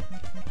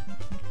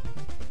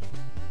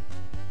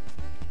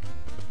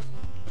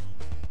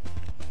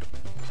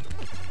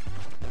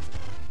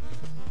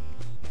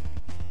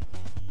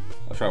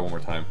 I'll try one more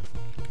time.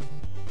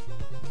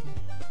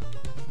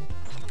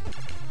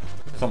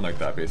 Something like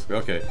that, basically.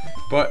 Okay,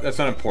 but that's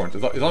not important.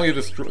 As long as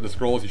you have the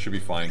scrolls, you should be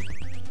fine.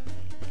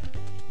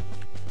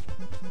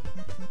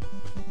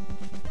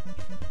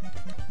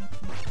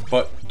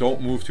 But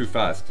don't move too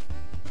fast.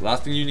 The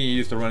last thing you need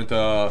is to run into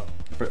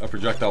a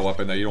projectile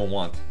weapon that you don't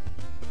want.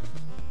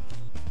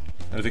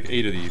 And there's like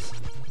 8 of these.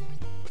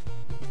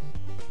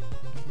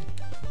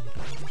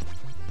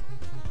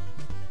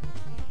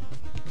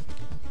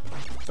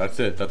 That's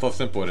it. That's how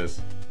simple it is.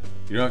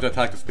 You don't have to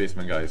attack the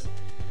spaceman, guys.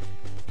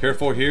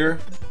 Careful here.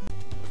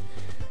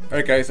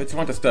 Alright guys, I just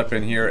want to step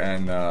in here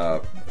and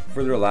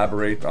further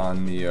elaborate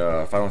on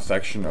the final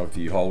section of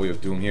the Hallway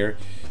of Doom here.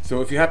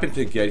 So if you happen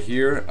to get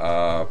here,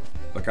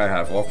 like I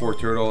have, all 4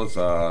 turtles,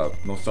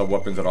 no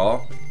sub-weapons at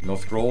all, no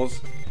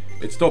scrolls,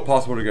 it's still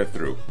possible to get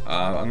through.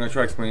 I'm gonna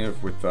try explaining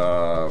it with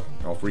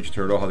for each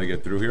turtle how they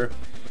get through here.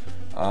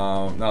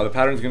 Now the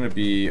pattern is gonna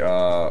be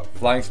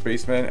flying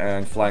spaceman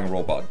and flying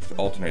robot,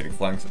 alternating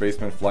flying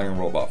spaceman, flying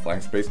robot,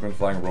 flying spaceman,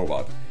 flying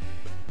robot.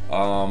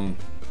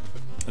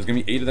 There's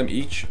gonna be 8 of them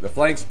each. The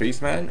flying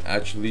spaceman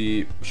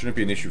actually shouldn't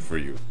be an issue for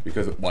you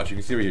because watch, you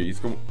can see right here. He's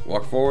gonna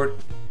walk forward,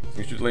 he's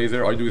gonna shoot the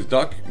laser. All you do is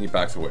duck, and he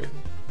backs away.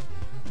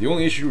 The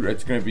only issue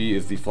it's gonna be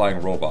is the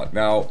flying robot.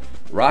 Now,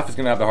 Raph is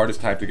gonna have the hardest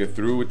time to get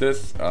through with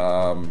this.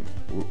 The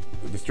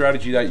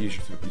strategy that you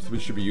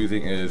should be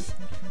using is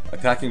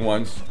attacking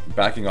once,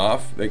 backing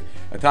off, like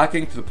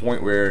attacking to the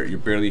point where you're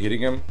barely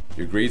hitting him,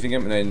 you're grazing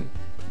him, and then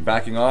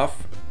backing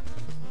off,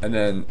 and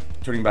then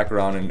turning back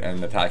around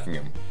and attacking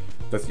him.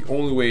 That's the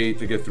only way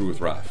to get through with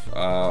Raph.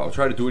 I'll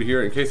try to do it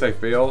here. In case I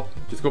fail,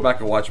 just go back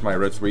and watch my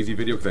Red Swayze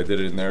video because I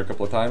did it in there a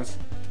couple of times.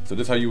 So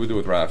this is how you would do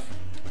it with Raph.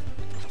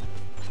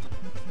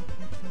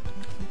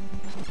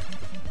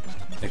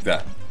 Like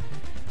that.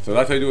 So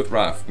that's how you do it with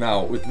Raph.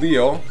 Now, with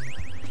Leo,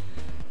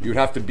 you would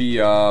have to be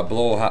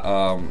below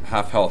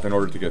half health in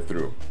order to get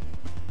through.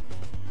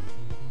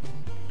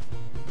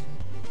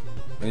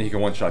 And then he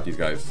can one-shot these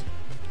guys.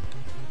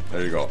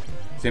 There you go.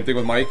 Same thing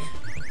with Mike.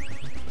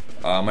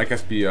 Mike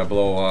has to be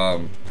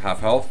below half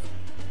health.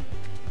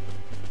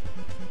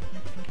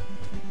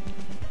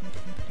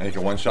 And you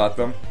can one-shot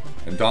them.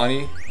 And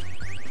Donnie, you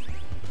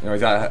know,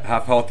 he's at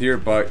half health here,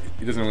 but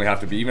he doesn't really have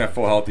to be. Even at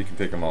full health, he can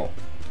take him out.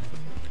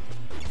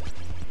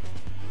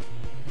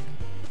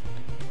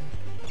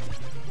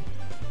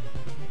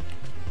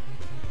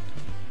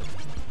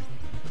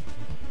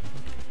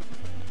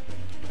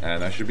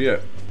 And that should be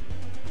it.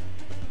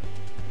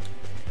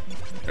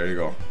 There you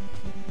go.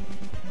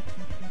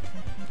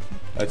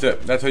 That's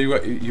it. That's how you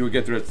would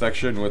get through that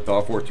section with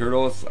all 4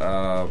 turtles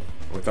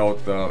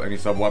without any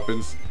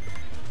sub-weapons.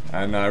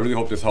 And I really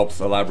hope this helps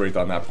elaborate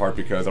on that part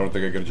because I don't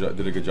think I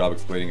did a good job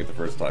explaining it the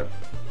first time.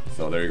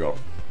 So there you go.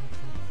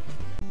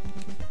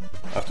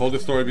 I've told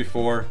this story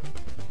before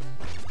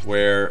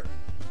where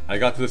I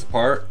got to this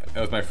part. It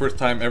was my first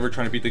time ever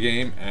trying to beat the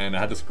game, and I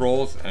had the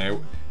scrolls,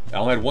 and I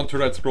only had 1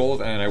 turtle at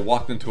scrolls, and I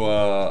walked into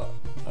a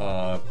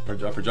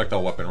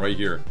projectile weapon right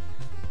here.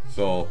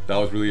 So that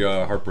was really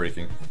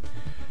heartbreaking.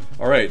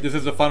 Alright, this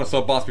is the final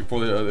sub-boss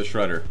before the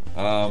Shredder.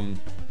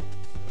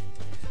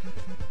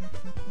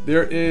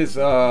 There is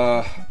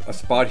a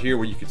spot here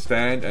where you can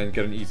stand and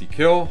get an easy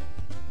kill.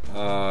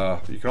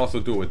 You can also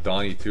do it with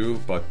Donnie too,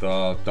 but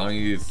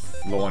Donnie is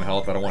low on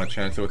health. I don't want to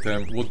chance it with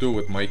him. We'll do it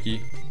with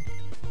Mikey,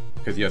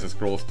 because he has the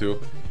scrolls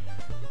too.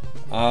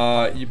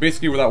 You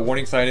basically, where that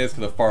warning sign is to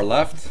the far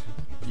left,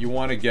 you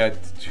want to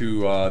get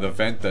to the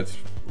vent that's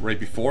right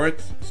before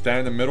it. Stand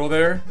in the middle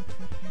there.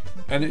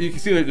 And you can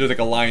see that there's like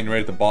a line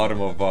right at the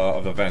bottom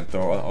of the vent,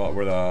 or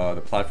where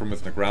the platform is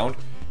in the ground.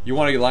 You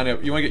want to line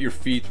up. You want to get your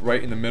feet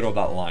right in the middle of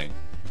that line.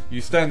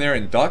 You stand there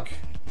and duck,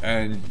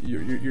 and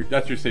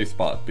that's your safe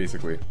spot,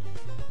 basically.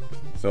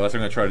 So that's what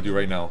I'm gonna try to do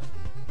right now.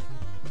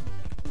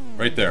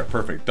 Right there,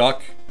 perfect.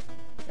 Duck,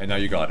 and now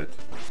you got it.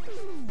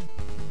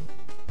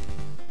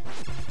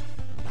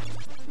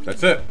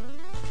 That's it.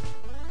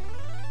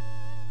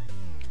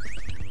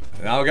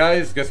 Now,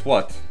 guys, guess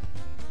what?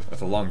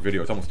 That's a long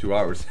video. It's almost 2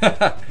 hours.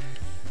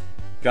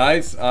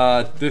 Guys,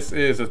 this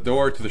is a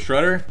door to the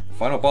Shredder,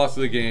 final boss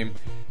of the game.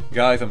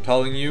 Guys, I'm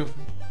telling you,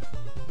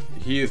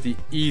 he is the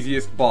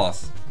easiest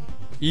boss,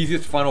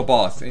 easiest final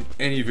boss in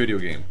any video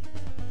game.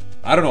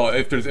 I don't know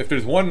if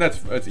there's one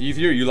that's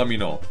easier. You let me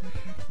know.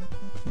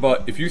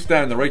 But if you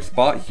stand in the right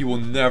spot, he will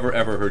never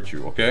ever hurt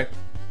you. Okay?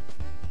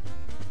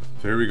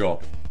 So here we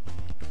go.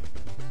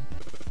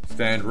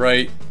 Stand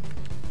right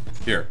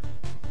here.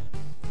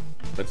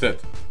 That's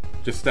it.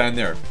 Just stand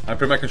there. I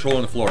put my controller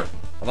on the floor.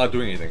 I'm not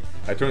doing anything.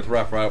 I turned to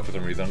Raph right out for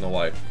some reason. I don't know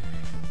why.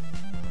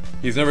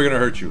 He's never gonna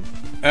hurt you.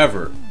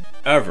 Ever.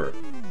 Ever.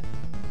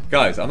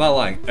 Guys, I'm not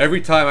lying.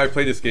 Every time I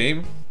play this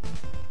game,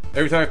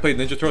 every time I played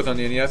Ninja Turtles on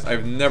the NES,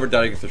 I've never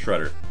died against the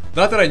Shredder.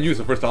 Not that I knew it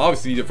the first time.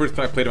 Obviously, the first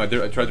time I played him, I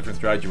tried a different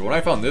strategy. But when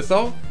I found this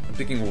out, I'm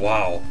thinking,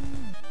 wow.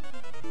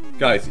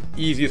 Guys,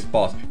 easiest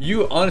boss.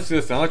 You, honestly,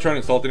 listen, I'm not trying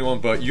to insult anyone,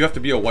 but you have to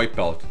be a white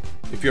belt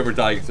if you ever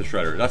die against the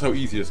Shredder. That's how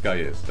easy this guy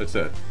is. That's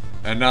it.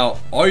 And now,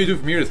 all you do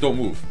from here is don't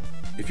move.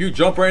 If you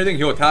jump or anything,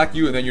 he'll attack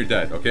you and then you're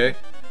dead, okay?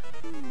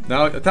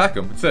 Now, attack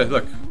him. That's it.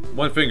 Look,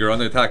 one finger on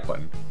the attack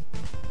button.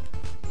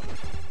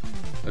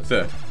 That's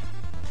it.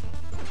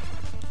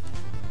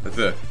 That's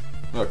it.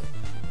 Look.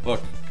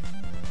 Look.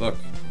 Look.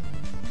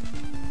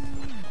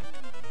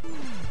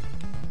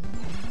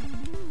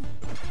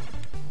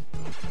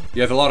 He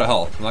has a lot of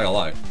health, I'm not gonna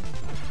lie.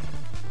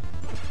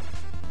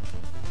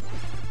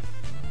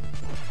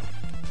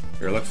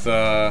 Here, let's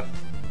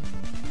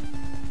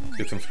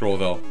get some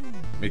scrolls out.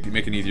 Make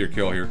an easier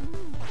kill here.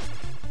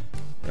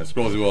 Yeah,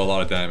 scrolls do a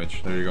lot of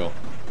damage. There you go.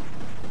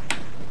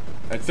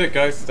 That's it,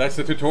 guys. That's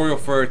the tutorial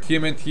for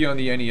TMNT on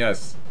the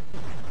NES.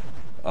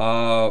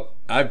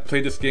 I've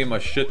played this game a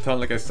shit ton,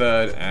 like I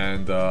said,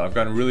 and I've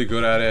gotten really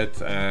good at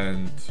it.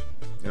 And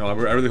you know, I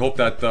really hope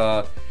that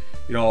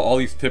you know, all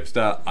these tips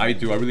that I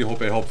do, I really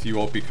hope it helps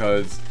you out,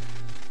 because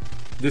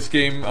this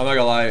game, I'm not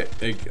gonna lie,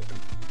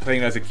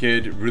 playing as a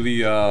kid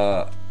really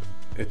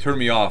it turned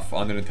me off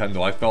on the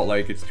Nintendo. I felt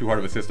like it's too hard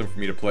of a system for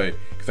me to play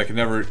because I could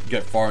never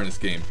get far in this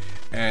game,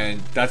 and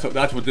that's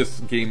what this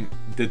game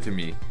did to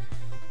me.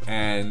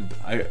 And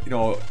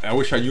I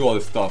wish I knew all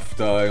this stuff,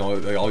 like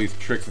all these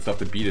tricks and stuff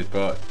to beat it,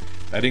 but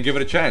I didn't give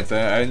it a chance.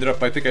 I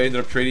think I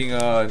ended up trading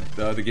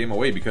the game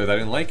away because I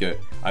didn't like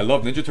it. I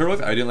love Ninja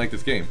Turtles. I didn't like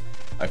this game.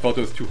 I felt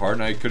it was too hard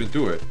and I couldn't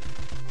do it.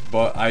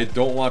 But I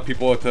don't want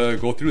people to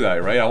go through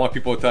that, right? I want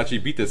people to actually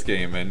beat this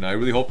game, and I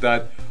really hope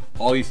that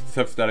all these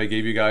tips that I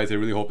gave you guys, I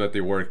really hope that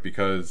they work,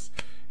 because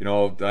I'm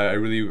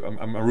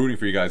rooting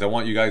for you guys. I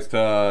want you guys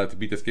to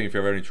beat this game if you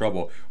have any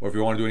trouble, or if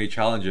you want to do any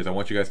challenges, I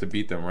want you guys to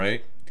beat them,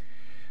 right?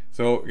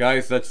 So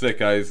guys, that's it,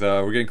 guys.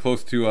 We're getting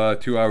close to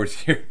 2 hours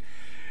here.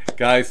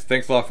 Guys,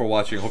 thanks a lot for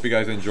watching. Hope you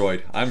guys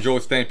enjoyed. I'm Joe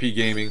with Stampede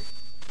Gaming.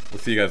 We'll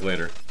see you guys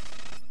later.